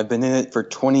see. I've been in it for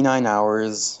 29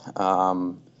 hours,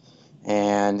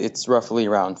 and it's roughly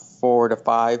around 4 to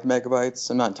 5 megabytes.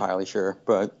 I'm not entirely sure,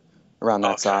 but around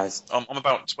that size. I'm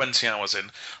about 20 hours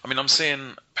in. I mean, I'm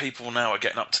seeing people now are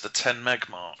getting up to the 10 meg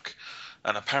mark,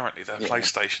 and apparently their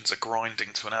PlayStations are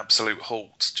grinding to an absolute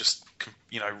halt, just,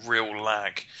 real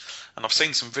lag. And I've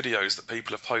seen some videos that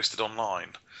people have posted online,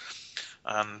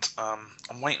 and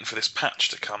I'm waiting for this patch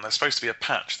to come. There's supposed to be a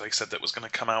patch, they said, that was going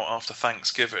to come out after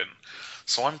Thanksgiving.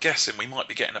 So I'm guessing we might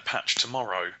be getting a patch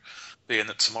tomorrow, being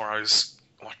that tomorrow's,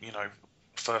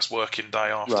 first working day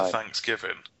after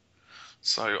Thanksgiving.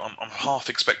 So I'm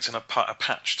half expecting a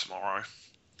patch tomorrow.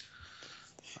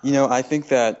 I think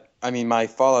that, my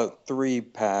Fallout 3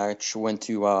 patch went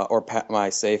to,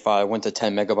 my save file went to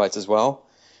 10 megabytes as well.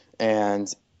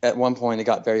 And at one point it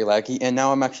got very laggy. And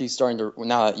now I'm actually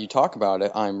now that you talk about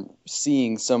it, I'm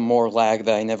seeing some more lag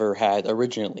that I never had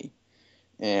originally.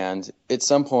 And at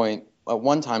some point, at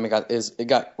one time it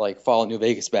got like Fallout New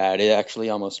Vegas bad. It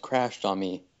actually almost crashed on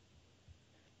me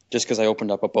just because I opened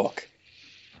up a book.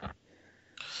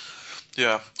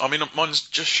 Yeah, mine's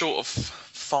just short of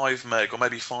 5 meg, or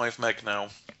maybe 5 meg now.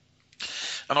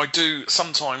 And I do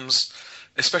sometimes,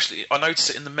 especially, I notice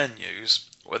it in the menus,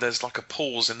 where there's like a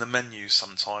pause in the menu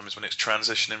sometimes when it's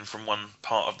transitioning from one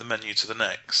part of the menu to the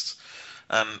next.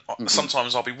 And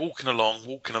sometimes I'll be walking along,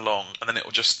 and then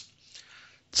it'll just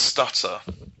stutter,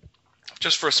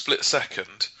 just for a split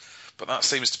second. But that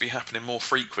seems to be happening more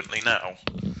frequently now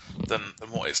than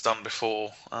what it's done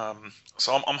before.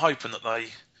 So I'm hoping that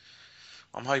they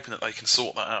can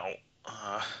sort that out.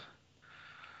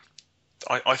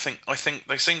 I think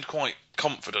they seemed quite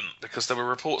confident because there were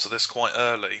reports of this quite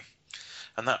early,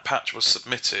 and that patch was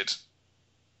submitted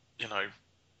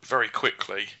very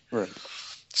quickly. Right.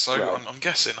 So Right. I'm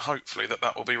guessing, hopefully,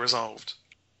 that will be resolved.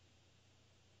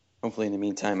 Hopefully in the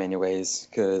meantime anyways,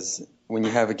 because when you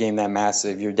have a game that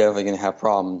massive, you're definitely going to have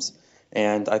problems.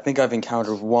 And I think I've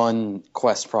encountered one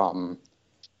quest problem,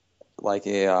 like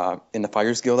in the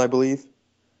Fighters Guild, I believe,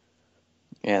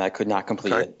 and I could not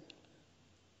complete Okay. it.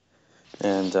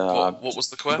 And What was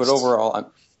the quest? But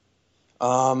overall,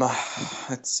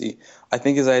 let's see. I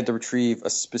think I had to retrieve a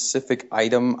specific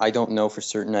item. I don't know for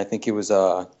certain. I think it was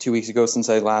 2 weeks ago since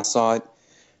I last saw it,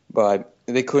 but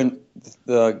they couldn't.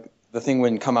 The thing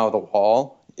wouldn't come out of the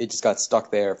wall. It just got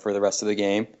stuck there for the rest of the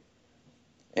game.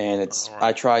 And Right.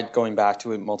 I tried going back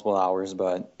to it multiple hours,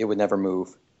 but it would never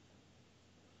move.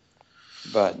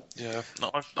 But Yeah,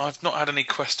 no, I've not had any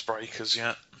quest breakers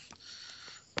yet.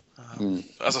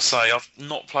 As I say, I've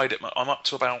not played it much. I'm up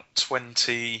to about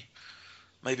 20,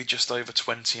 maybe just over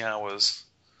 20 hours.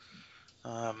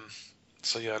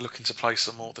 So yeah, looking to play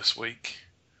some more this week.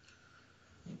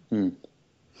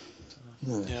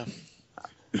 Yeah.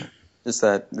 just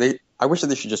that I wish that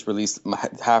they should just release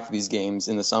half of these games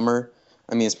in the summer.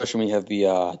 I mean, especially when you have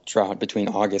the drought between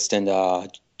August and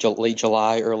late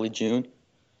July, early June.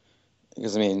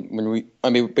 Because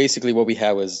basically what we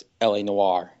had was LA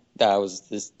Noire. That was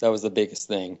the biggest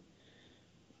thing.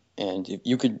 And if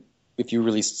you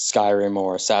released Skyrim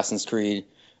or Assassin's Creed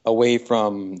away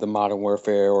from the Modern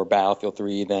Warfare or Battlefield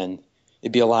 3, then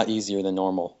it'd be a lot easier than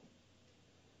normal.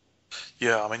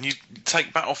 Yeah, I mean, you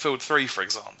take Battlefield 3 for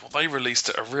example. They released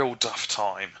it at a real duff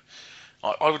time.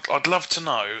 I'd love to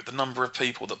know the number of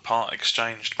people that part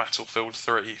exchanged Battlefield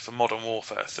 3 for Modern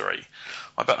Warfare 3.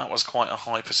 I bet that was quite a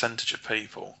high percentage of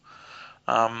people.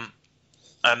 And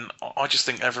I just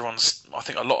think I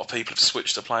think a lot of people have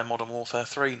switched to playing Modern Warfare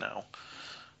 3 now.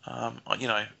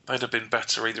 They'd have been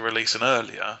better either releasing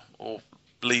earlier or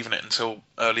leaving it until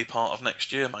early part of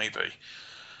next year, maybe.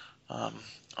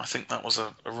 I think that was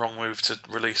a wrong move to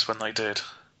release when they did.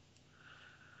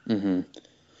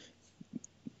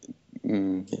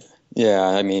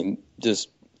 Yeah,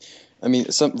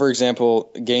 for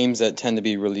example, games that tend to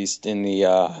be released in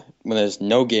the when there's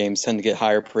no games tend to get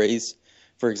higher praise.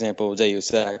 For example,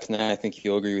 Deus Ex, and I think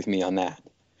you'll agree with me on that.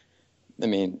 I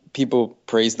mean, people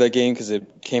praised that game because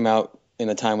it came out in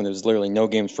a time when there was literally no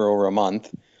games for over a month,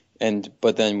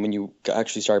 but then when you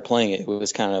actually started playing it,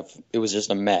 it was just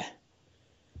a meh.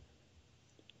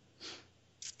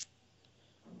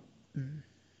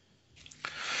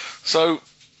 So,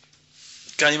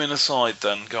 gaming aside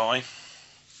then, Guy,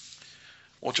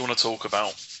 what do you want to talk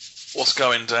about? What's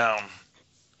going down?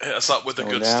 Hit us up with the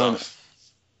good stuff.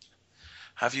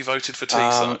 Have you voted for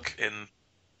TpSUK in...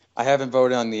 I haven't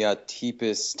voted on the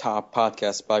TpS top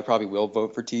podcast, but I probably will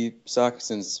vote for TpSUK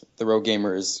since the Road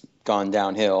Gamer has gone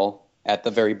downhill at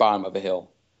the very bottom of a hill.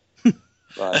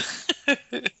 But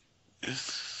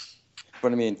I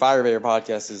mean, Fire Vader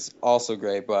podcast is also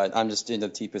great, but I'm just into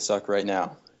TpSUK right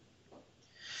now.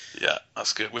 Yeah,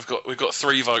 that's good. We've got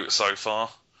 3 votes so far.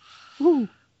 Woo.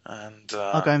 And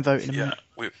I'll go and vote in a minute.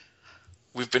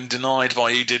 We've been denied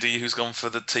by E Diddy, who's gone for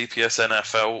the TPS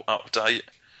NFL update,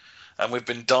 and we've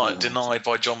been denied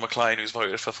by John McClane, who's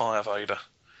voted for Fire Vader.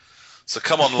 So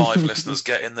come on, live listeners,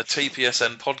 get in the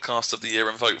TPSN podcast of the year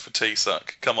and vote for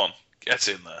TpSUK. Come on, get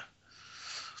in there.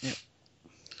 Yep.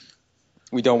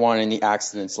 We don't want any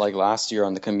accidents like last year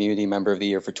on the Community Member of the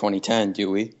Year for 2010, do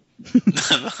we?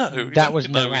 No, That was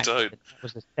we no don't. accident. That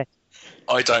was a set.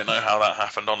 I don't know how that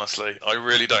happened, honestly. I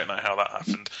really don't know how that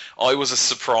happened. I was as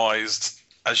surprised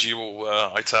as you all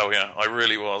were, I tell you. I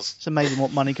really was. It's amazing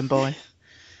what money can buy.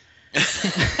 Yeah.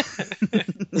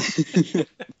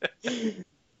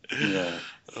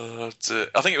 I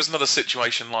think it was another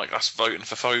situation like us voting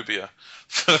for Phobia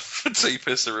for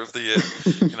TpSUK of the year.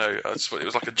 It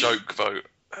was like a joke vote.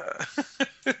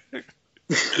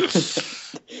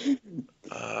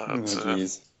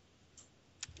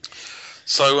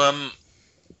 So,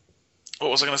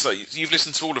 what was I going to say? You've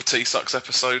listened to all of TpSUK's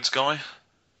episodes, Guy?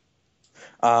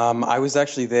 I was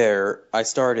actually there. I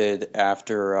started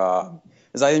after,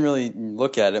 because I didn't really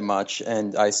look at it much,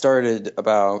 and I started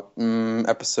about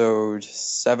episode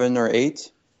 7 or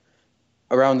 8,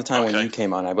 around the time when you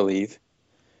came on, I believe.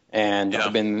 And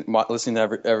I've been listening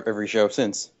to every show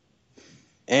since.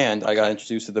 And I got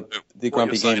introduced to the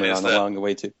Grumpy Gamer along the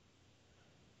way, too.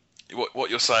 What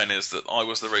you're saying is that I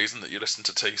was the reason that you listened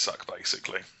to TpSUK,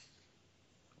 basically.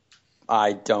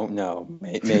 I don't know.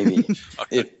 Maybe.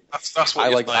 Okay. That's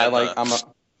what you're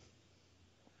saying.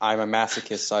 I'm a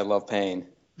masochist, so I love pain.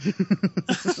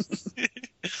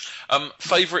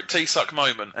 Favorite TpSUK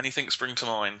moment? Anything spring to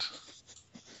mind?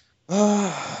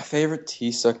 Favorite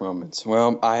TsUK moments.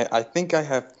 Well, I think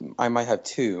I might have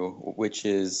two, which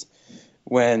is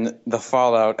when the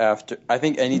fallout after. I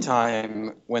think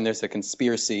anytime when there's a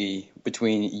conspiracy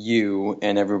between you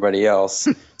and everybody else,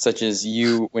 such as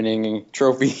you winning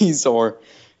trophies or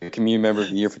a community member of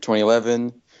the year for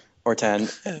 2011 or 10,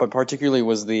 but particularly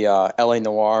was the LA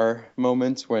Noir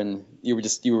moment when you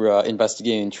were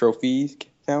investigating trophy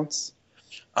counts.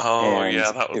 Oh And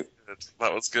yeah, that was good.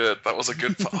 That was good. That was a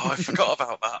good. Oh, I forgot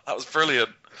about that. That was brilliant.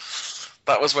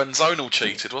 That was when Zonal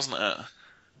cheated, wasn't it?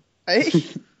 Eh?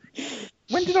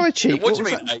 When did I cheat? What do you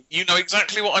was mean? that? You know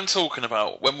exactly what I'm talking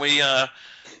about. When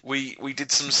we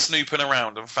did some snooping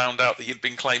around and found out that you'd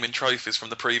been claiming trophies from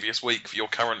the previous week for your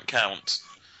current count.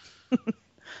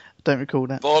 Don't recall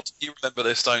that. Bod, you remember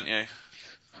this, don't you?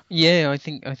 Yeah, I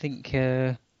think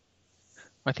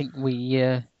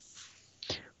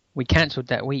we cancelled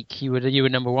that week. You were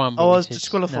number one. But Oh, I we was said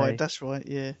disqualified. no. That's right.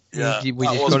 Yeah. Yeah, we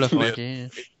that was disqualified brilliant. you.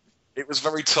 Yeah. It was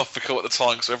very topical at the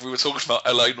time, because we were talking about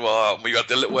LA Noir, and we had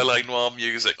the little LA Noir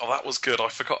music. Oh, that was good. I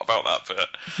forgot about that bit.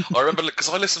 I remember, because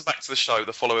I listened back to the show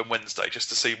the following Wednesday just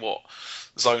to see what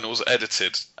Zonal's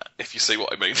edited, if you see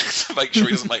what I mean, to make sure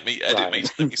he doesn't make me edit me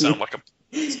to make me sound like a...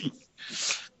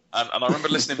 And I remember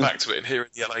listening back to it and hearing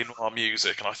the LA Noir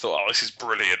music, and I thought, oh, this is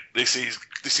brilliant. This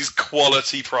is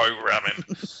quality programming.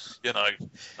 You know,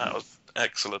 that was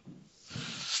excellent.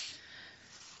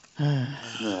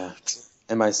 Yeah.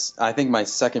 And I think my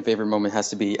second favorite moment has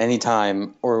to be any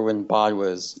time or when Bod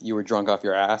you were drunk off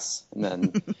your ass, and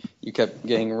then you kept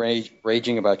getting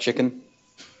raging about chicken.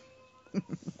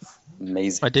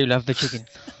 Amazing. I do love the chicken.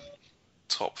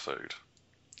 Top food.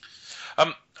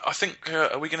 I think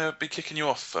are we going to be kicking you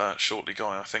off shortly,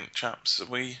 Guy? I think, chaps.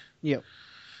 Yep. Are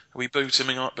we booting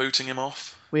him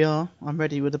off? We are. I'm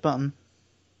ready with the button.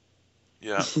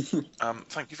 Yeah.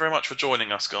 Thank you very much for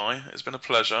joining us, Guy. It's been a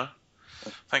pleasure.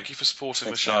 Thank you for supporting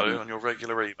Thanks the for having show me. and your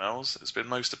regular emails. It's been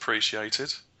most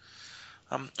appreciated.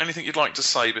 Anything you'd like to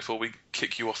say before we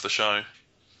kick you off the show?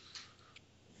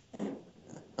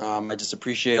 I just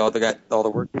appreciate all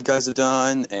the work you guys have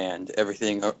done and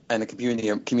everything, and the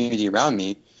community around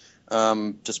me.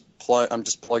 I'm just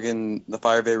plugging the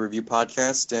Fire Bay Review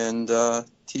podcast and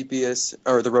TPS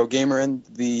or the Rogue Gamer and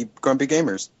the Grumpy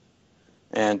Gamers.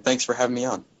 And thanks for having me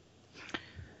on.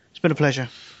 It's been a pleasure.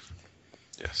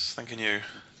 Yes, thanking you.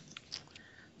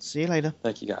 See you later.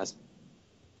 Thank you, guys.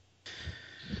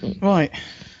 Right.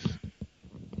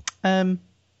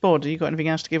 Bod, you got anything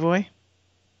else to give away?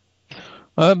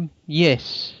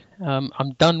 Yes.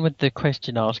 I'm done with the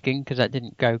question asking because that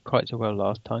didn't go quite so well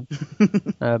last time.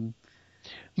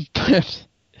 But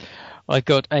I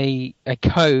got a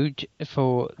code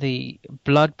for the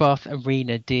Bloodbath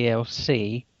Arena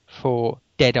DLC for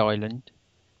Dead Island.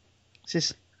 Is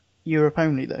this Europe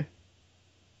only, though?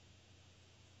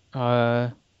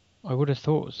 I would have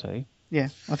thought so. Yeah,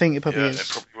 I think it probably is. It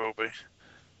probably will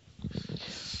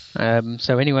be.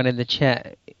 So anyone in the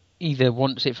chat either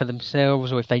wants it for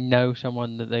themselves or if they know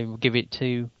someone that they will give it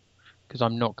to, because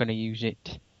I'm not going to use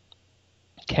it,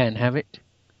 can have it.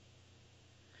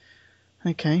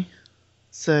 Okay.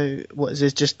 So, what is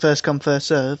this, just first come, first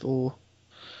serve, or...?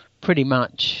 Pretty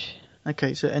much.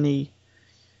 Okay, so any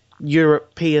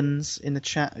Europeans in the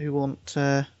chat who want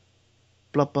Bloodbath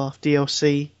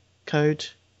DLC code,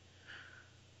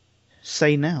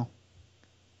 say now.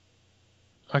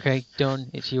 Okay,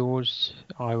 Don, it's yours.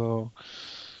 I will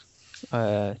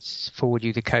forward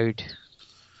you the code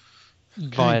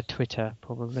via Twitter,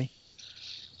 probably.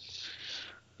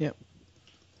 Yep.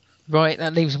 Right,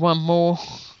 that leaves one more.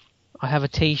 I have a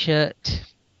T-shirt.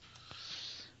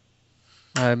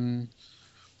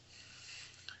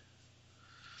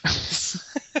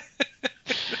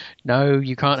 No,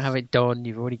 you can't have it, Don.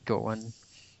 You've already got one.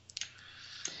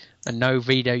 And no,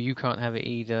 Vito, you can't have it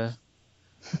either.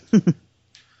 I'm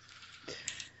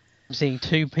seeing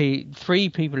three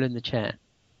people in the chat.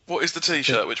 What is the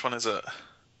T-shirt? Which one is it?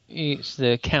 It's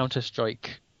the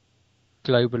Counter-Strike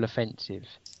Global Offensive.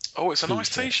 Oh, it's a nice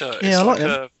T-shirt. Yeah, It's I like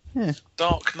a Yeah.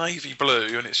 dark navy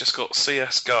blue, and it's just got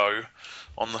CS:GO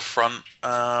on the front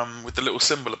with the little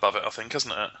symbol above it, I think,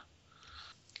 isn't it?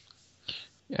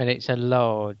 And it's a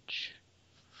large.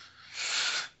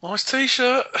 Nice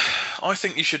T-shirt. I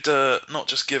think you should not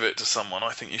just give it to someone.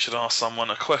 I think you should ask someone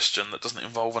a question that doesn't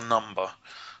involve a number,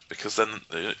 because then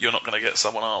you're not going to get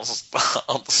someone else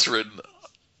answering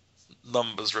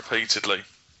numbers repeatedly.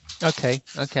 Okay,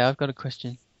 I've got a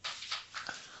question.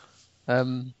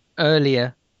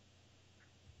 Earlier,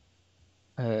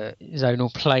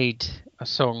 Zonal played a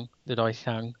song that I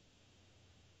sang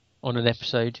on an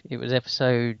episode. It was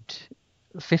episode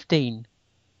 15.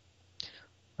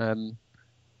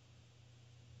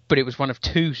 but it was one of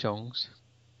 2 songs.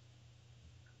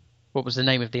 What was the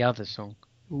name of the other song?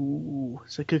 Ooh,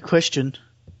 it's a good question.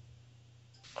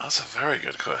 That's a very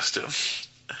good question.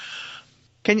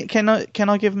 Can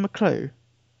I give him a clue?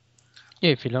 Yeah,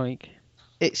 if you like.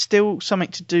 It's still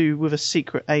something to do with a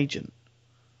secret agent.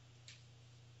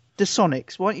 The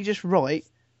Sonics. Why don't you just write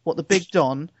what the Big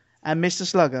Don and Mr.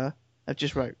 Slugger have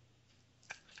just wrote?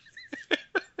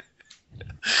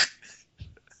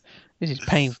 This is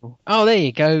painful. Oh, there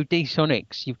you go,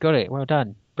 D-Sonics. You've got it. Well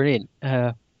done. Brilliant.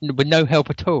 With no help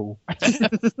at all.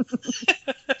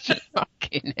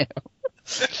 Fucking hell.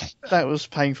 That was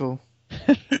painful.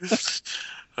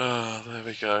 Oh, there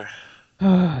we go.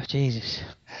 Oh, Jesus.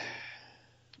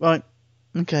 Right.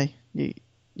 Okay.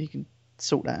 You can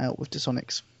sort that out with the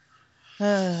Sonics.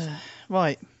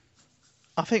 Right.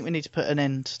 I think we need to put an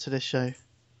end to this show.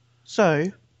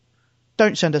 So,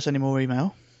 don't send us any more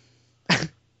email.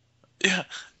 Yeah.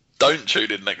 Don't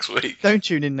tune in next week. Don't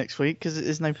tune in next week because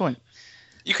there's no point.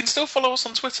 You can still follow us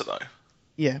on Twitter, though.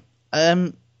 Yeah.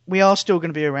 We are still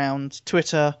going to be around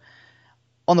Twitter,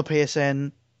 on the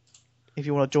PSN, if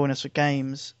you want to join us for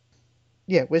games.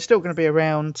 Yeah, we're still going to be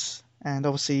around, and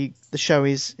obviously the show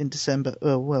is in December.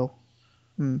 Oh, well.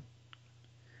 I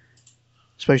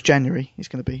suppose January is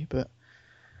going to be, but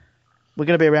we're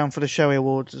going to be around for the Showy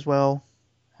Awards as well.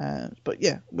 But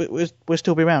yeah, we'll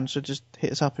still be around, so just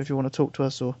hit us up if you want to talk to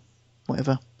us or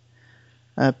whatever.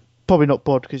 Probably not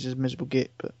Bod because he's a miserable git,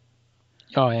 but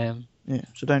I am. yeah,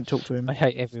 so don't talk to him. I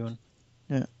hate everyone.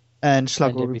 Yeah, and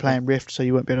Slug will be playing Rift, so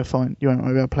you won't be able to be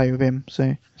able to play with him.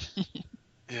 So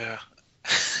yeah.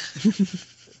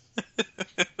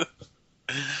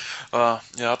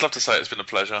 Yeah, I'd love to say it's been a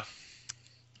pleasure.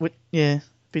 Yeah, it'd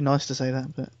be nice to say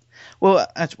that, but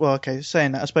okay.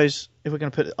 Saying that, I suppose if we're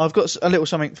going to I've got a little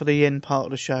something for the end part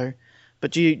of the show,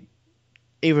 but do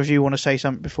either of you want to say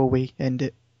something before we end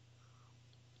it?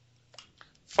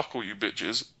 Fuck all you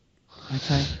bitches.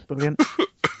 Okay, brilliant.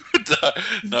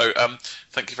 No,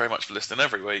 thank you very much for listening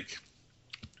every week.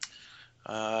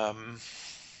 TpSUK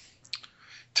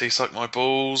my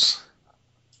balls.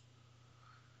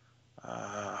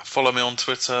 Follow me on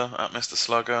Twitter at Mr.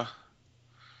 Slugger.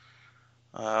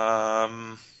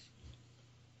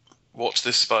 Watch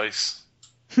this space.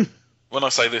 When I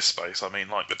say this space, I mean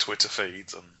like the Twitter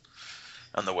feeds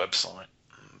and the website.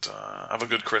 And have a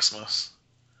good Christmas.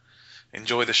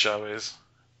 Enjoy the showies.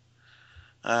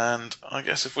 And I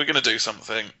guess if we're going to do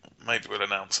something, maybe we'll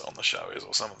announce it on the showies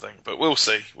or something. But we'll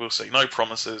see. We'll see. No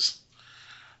promises.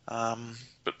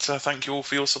 But thank you all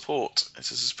for your support. It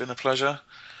has been a pleasure.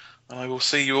 And I will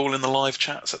see you all in the live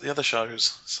chats at the other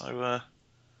shows. So,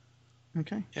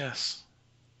 okay. Yes.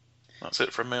 That's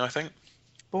it from me, I think.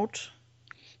 Bod?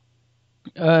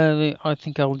 I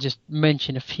think I'll just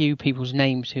mention a few people's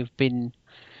names who've been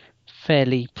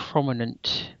fairly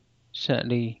prominent,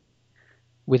 certainly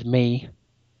with me.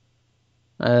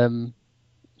 So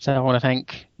I want to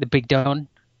thank the Big Don.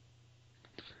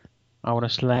 I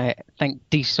want to thank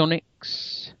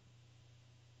D-Sonics.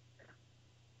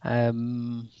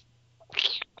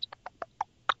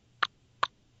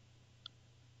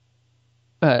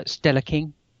 Stella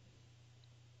King.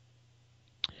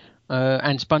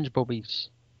 And SpongeBobbies,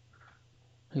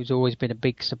 who's always been a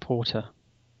big supporter.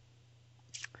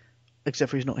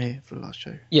 Except for he's not here for the last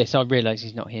show. Yes, I realise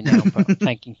he's not here now, but I'm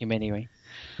thanking him anyway.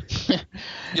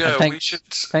 Yeah, we should...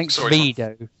 Thanks,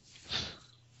 Vito.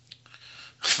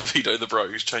 Vito the Bro,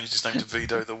 who's changed his name to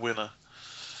Vito the Winner.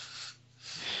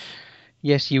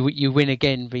 Yes, you win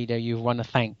again, Vito. You've won a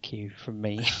thank you from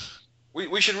me.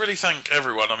 We should really thank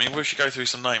everyone. I mean, we should go through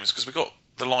some names, because we've got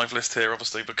the live list here,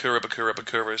 obviously.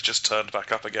 Bakura has just turned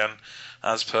back up again,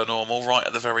 as per normal, right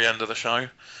at the very end of the show.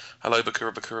 Hello,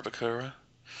 Bakura.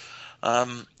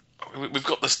 We've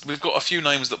got a few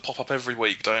names that pop up every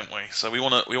week, don't we? So we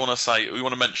want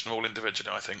to mention them all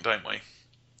individually, I think, don't we?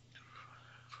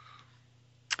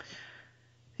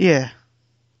 Yeah.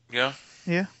 Yeah?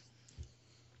 Yeah.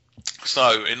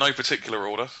 So, in no particular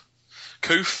order,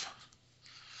 Koof,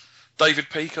 David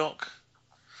Peacock,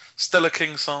 Stella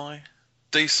Kingsai,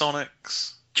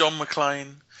 D-Sonics, John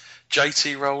McClane,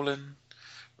 JT Rowland,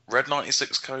 Red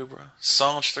 96 Cobra,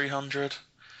 Sarge 300,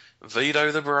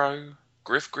 Vito the Bro,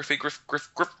 Griff,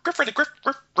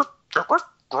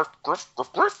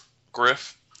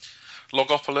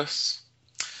 Logopolis,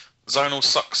 Zonal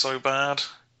Sucks So Bad,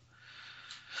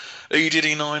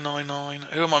 EDD999.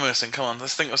 Who am I missing? Come on,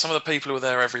 let's think of some of the people who are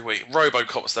there every week.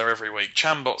 Robocop's there every week.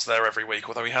 Chambot's there every week,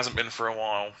 although he hasn't been for a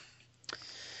while.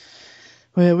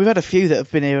 Well, we've had a few that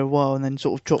have been here a while and then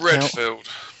sort of dropped out. Redfield.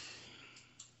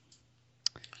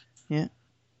 Yeah.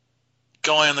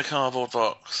 Guy in the cardboard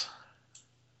box.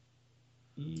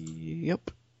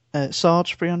 Yep.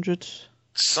 Sarge 300.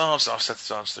 Sarge, I said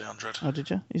Sarge 300. Oh, did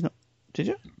you? He's not. Did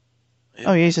you? Yeah,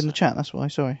 Oh, yeah, he's in the chat. That's why.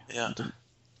 Sorry. Yeah. I didn't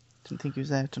think he was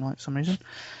there tonight for some reason.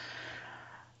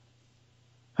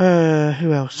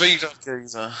 Who else? Vito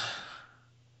Geezer.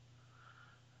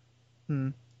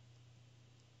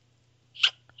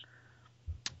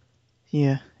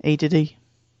 Yeah. E did he?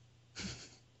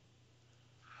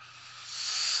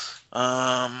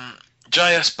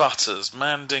 JS Butters,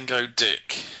 Mandingo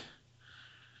Dick,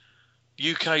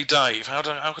 UK Dave.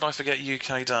 How could I forget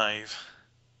UK Dave?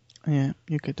 Yeah,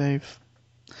 UK Dave.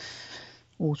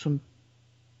 Awesome.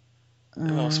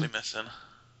 Who else are we missing?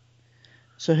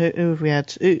 So who have we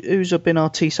had? Who's been our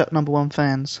TsUK #1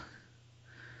 fans?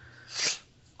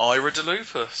 Ira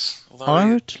DeLupus.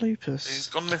 Ira DeLupus. He's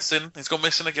gone missing. He's gone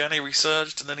missing again. He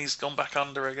resurged and then he's gone back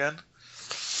under again.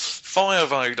 Fire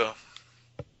Vader.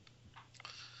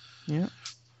 Yeah.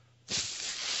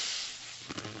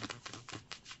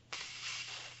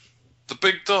 The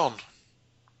Big Don.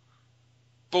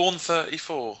 Born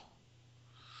 34.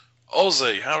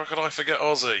 Ozzy. How could I forget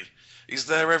Ozzy? He's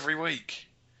there every week.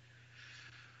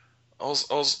 Oz.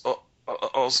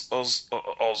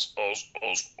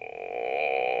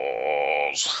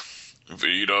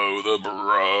 Vito the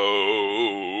Bro.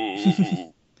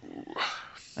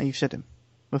 Oh, you've said him.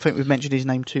 I think we've mentioned his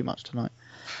name too much tonight.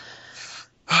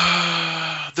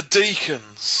 The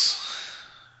Deacons.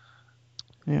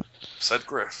 Yeah. Said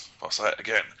Griff. I'll say it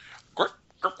again. Griff.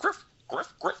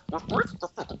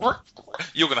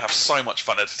 You're going to have so much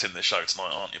fun editing this show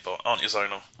tonight, aren't you,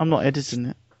 Zonal? I'm not editing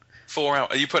it. 4 hours.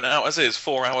 Are you putting it out as is?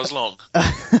 4 hours long?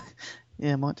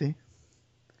 Yeah, might do.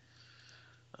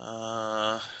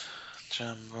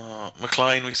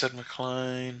 McLean, we said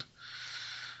McLean.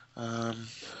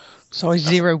 Size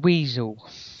 0 Weasel.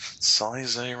 Size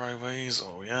 0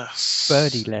 Weasel, yes.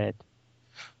 Birdie Lad.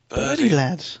 Birdie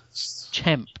Lad.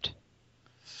 Champed.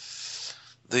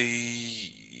 That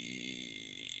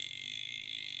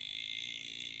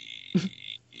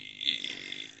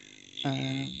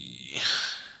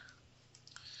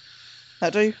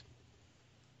do?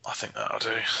 I think that'll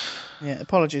do. Yeah,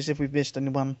 apologies if we've missed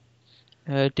anyone.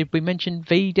 Did we mention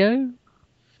Vito?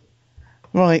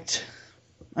 Right.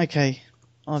 Okay.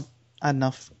 I've had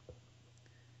enough.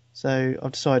 So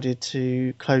I've decided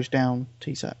to close down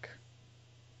TsUK.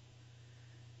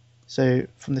 So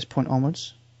from this point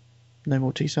onwards, no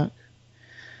more TsUK.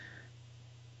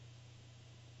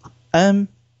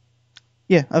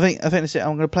 Yeah, I think that's it.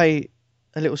 I'm going to play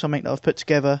a little something that I've put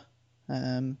together.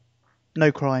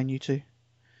 No crying, you two.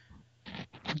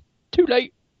 Too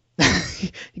late.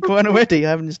 You're crying already. I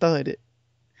haven't started it.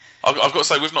 I've got to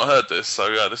say we've not heard this, so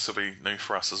yeah, this will be new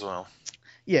for us as well.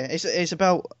 Yeah, it's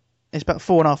about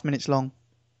 4.5 minutes long,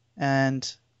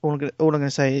 and all I'm going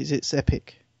to say is it's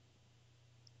epic.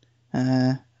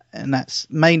 And that's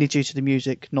mainly due to the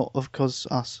music, not of cause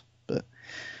us. But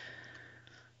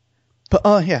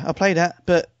yeah, I play that.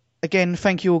 But again,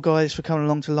 thank you all guys for coming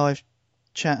along to live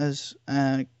chatters,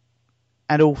 and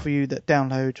all for you that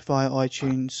download via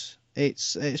iTunes.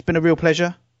 It's been a real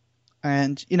pleasure,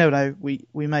 and you know we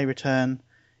may return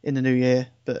in the new year,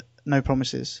 but no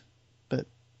promises. But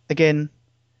again,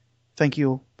 thank you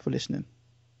all for listening.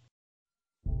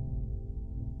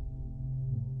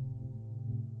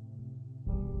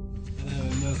 Hello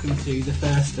and welcome to the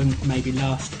first and maybe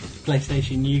last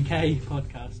PlayStation UK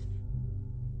podcast.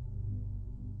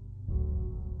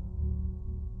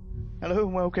 Hello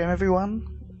and welcome everyone.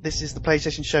 This is the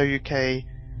PlayStation Show UK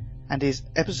and is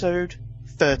episode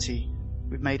 30.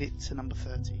 We've made it to number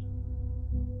 30.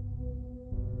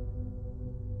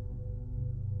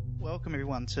 Welcome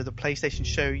everyone to the PlayStation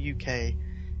Show UK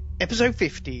episode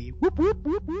 50. Whoop whoop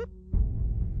whoop whoop.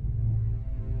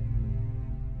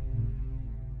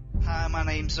 Hi, my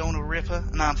name's Zonal Ripper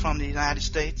and I'm from the United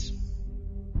States.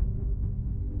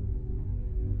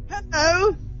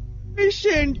 Hello,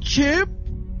 Mission Chip.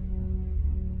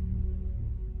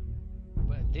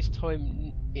 This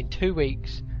time in 2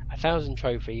 weeks, 1,000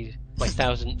 trophies. My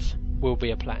 1,000th will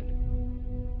be a plan.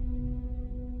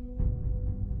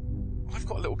 I've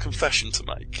got a little confession to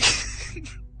make.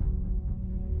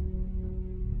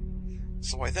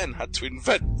 So I then had to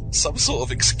invent some sort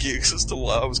of excuse as to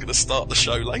why I was going to start the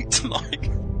show late tonight.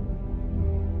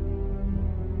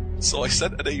 So I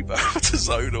sent an email to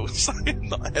Zonal saying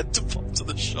that I had to pop to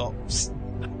the shops.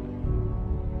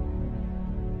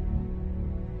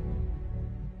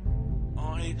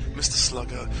 I, Mr.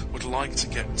 Slugger, would like to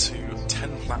get to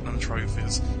 10 platinum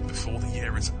trophies before the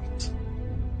year is out.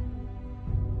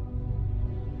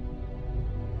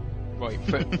 Right,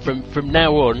 from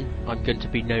now on, I'm going to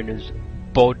be known as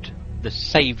Bod, the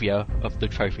saviour of the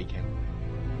trophy count.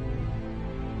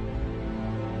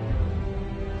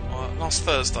 Last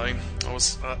Thursday, I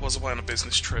was away on a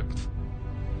business trip.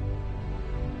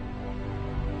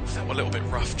 I felt a little bit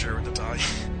rough during the day.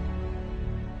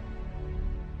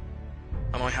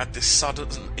 And I had this sudden,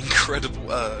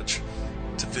 incredible urge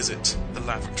to visit the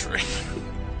lavatory.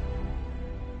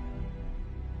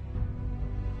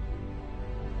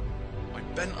 I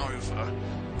bent over,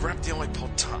 grabbed the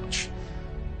iPod Touch,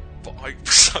 but I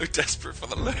was so desperate for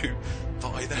the loo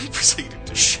that I then proceeded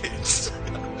to shit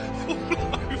all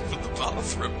over the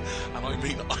bathroom. And I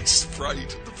mean, I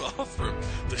sprayed the bathroom,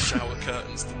 the shower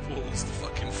curtains, the walls, the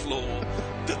fucking floor,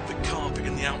 the carpet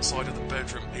in the outside of the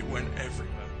bedroom. It went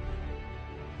everywhere.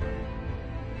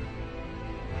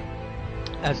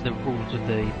 As the rules of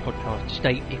the podcast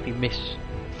state, if you miss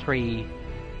 3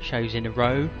 shows in a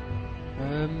row,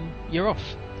 you're off.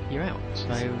 You're out.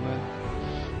 So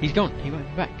he's gone. He won't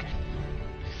be back.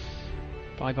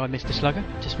 Bye bye, Mr. Slugger.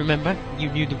 Just remember, you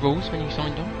knew the rules when you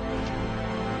signed on.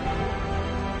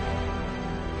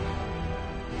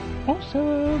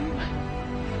 Awesome.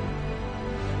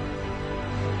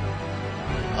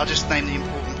 I'll just name the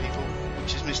important people,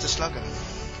 which is Mr. Slugger.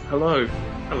 Hello.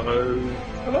 Hello.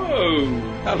 Hello.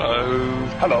 Hello.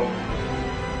 Hello.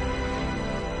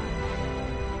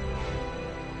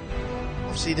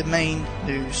 Obviously, the main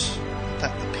news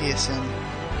that the PSN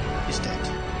is dead.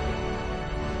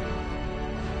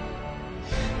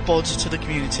 Bods to the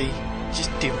community,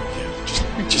 just deal with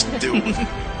it. Just deal with it.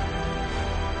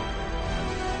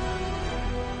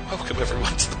 Welcome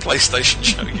everyone to the PlayStation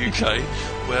Show UK,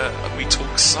 where we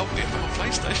talk solely about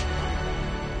PlayStation.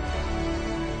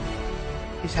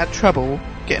 He's had trouble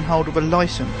getting hold of a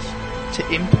license to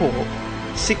import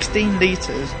 16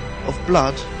 litres of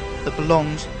blood that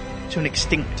belongs to an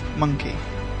extinct monkey.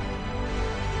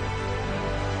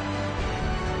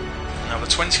 Now the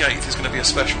 28th is going to be a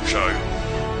special show,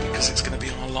 because it's going to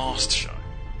be our last show.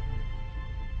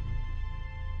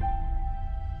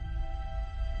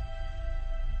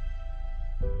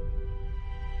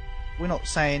 We're not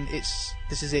saying this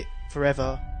is it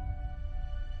forever.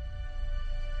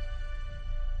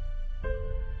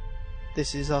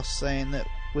 This is us saying that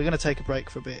we're going to take a break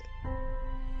for a bit.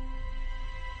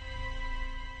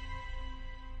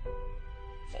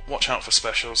 Watch out for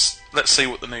specials. Let's see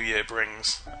what the new year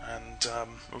brings, and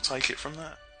we'll take it from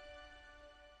there.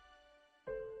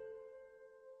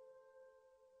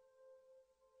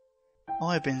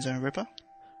 I've been Zone Ripper.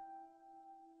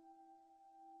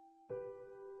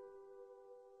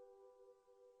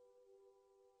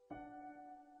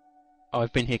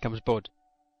 I've been Here Comes Bod.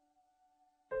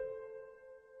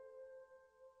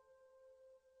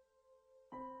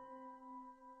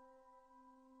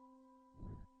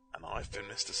 And I've been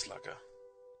Mr. Slugger.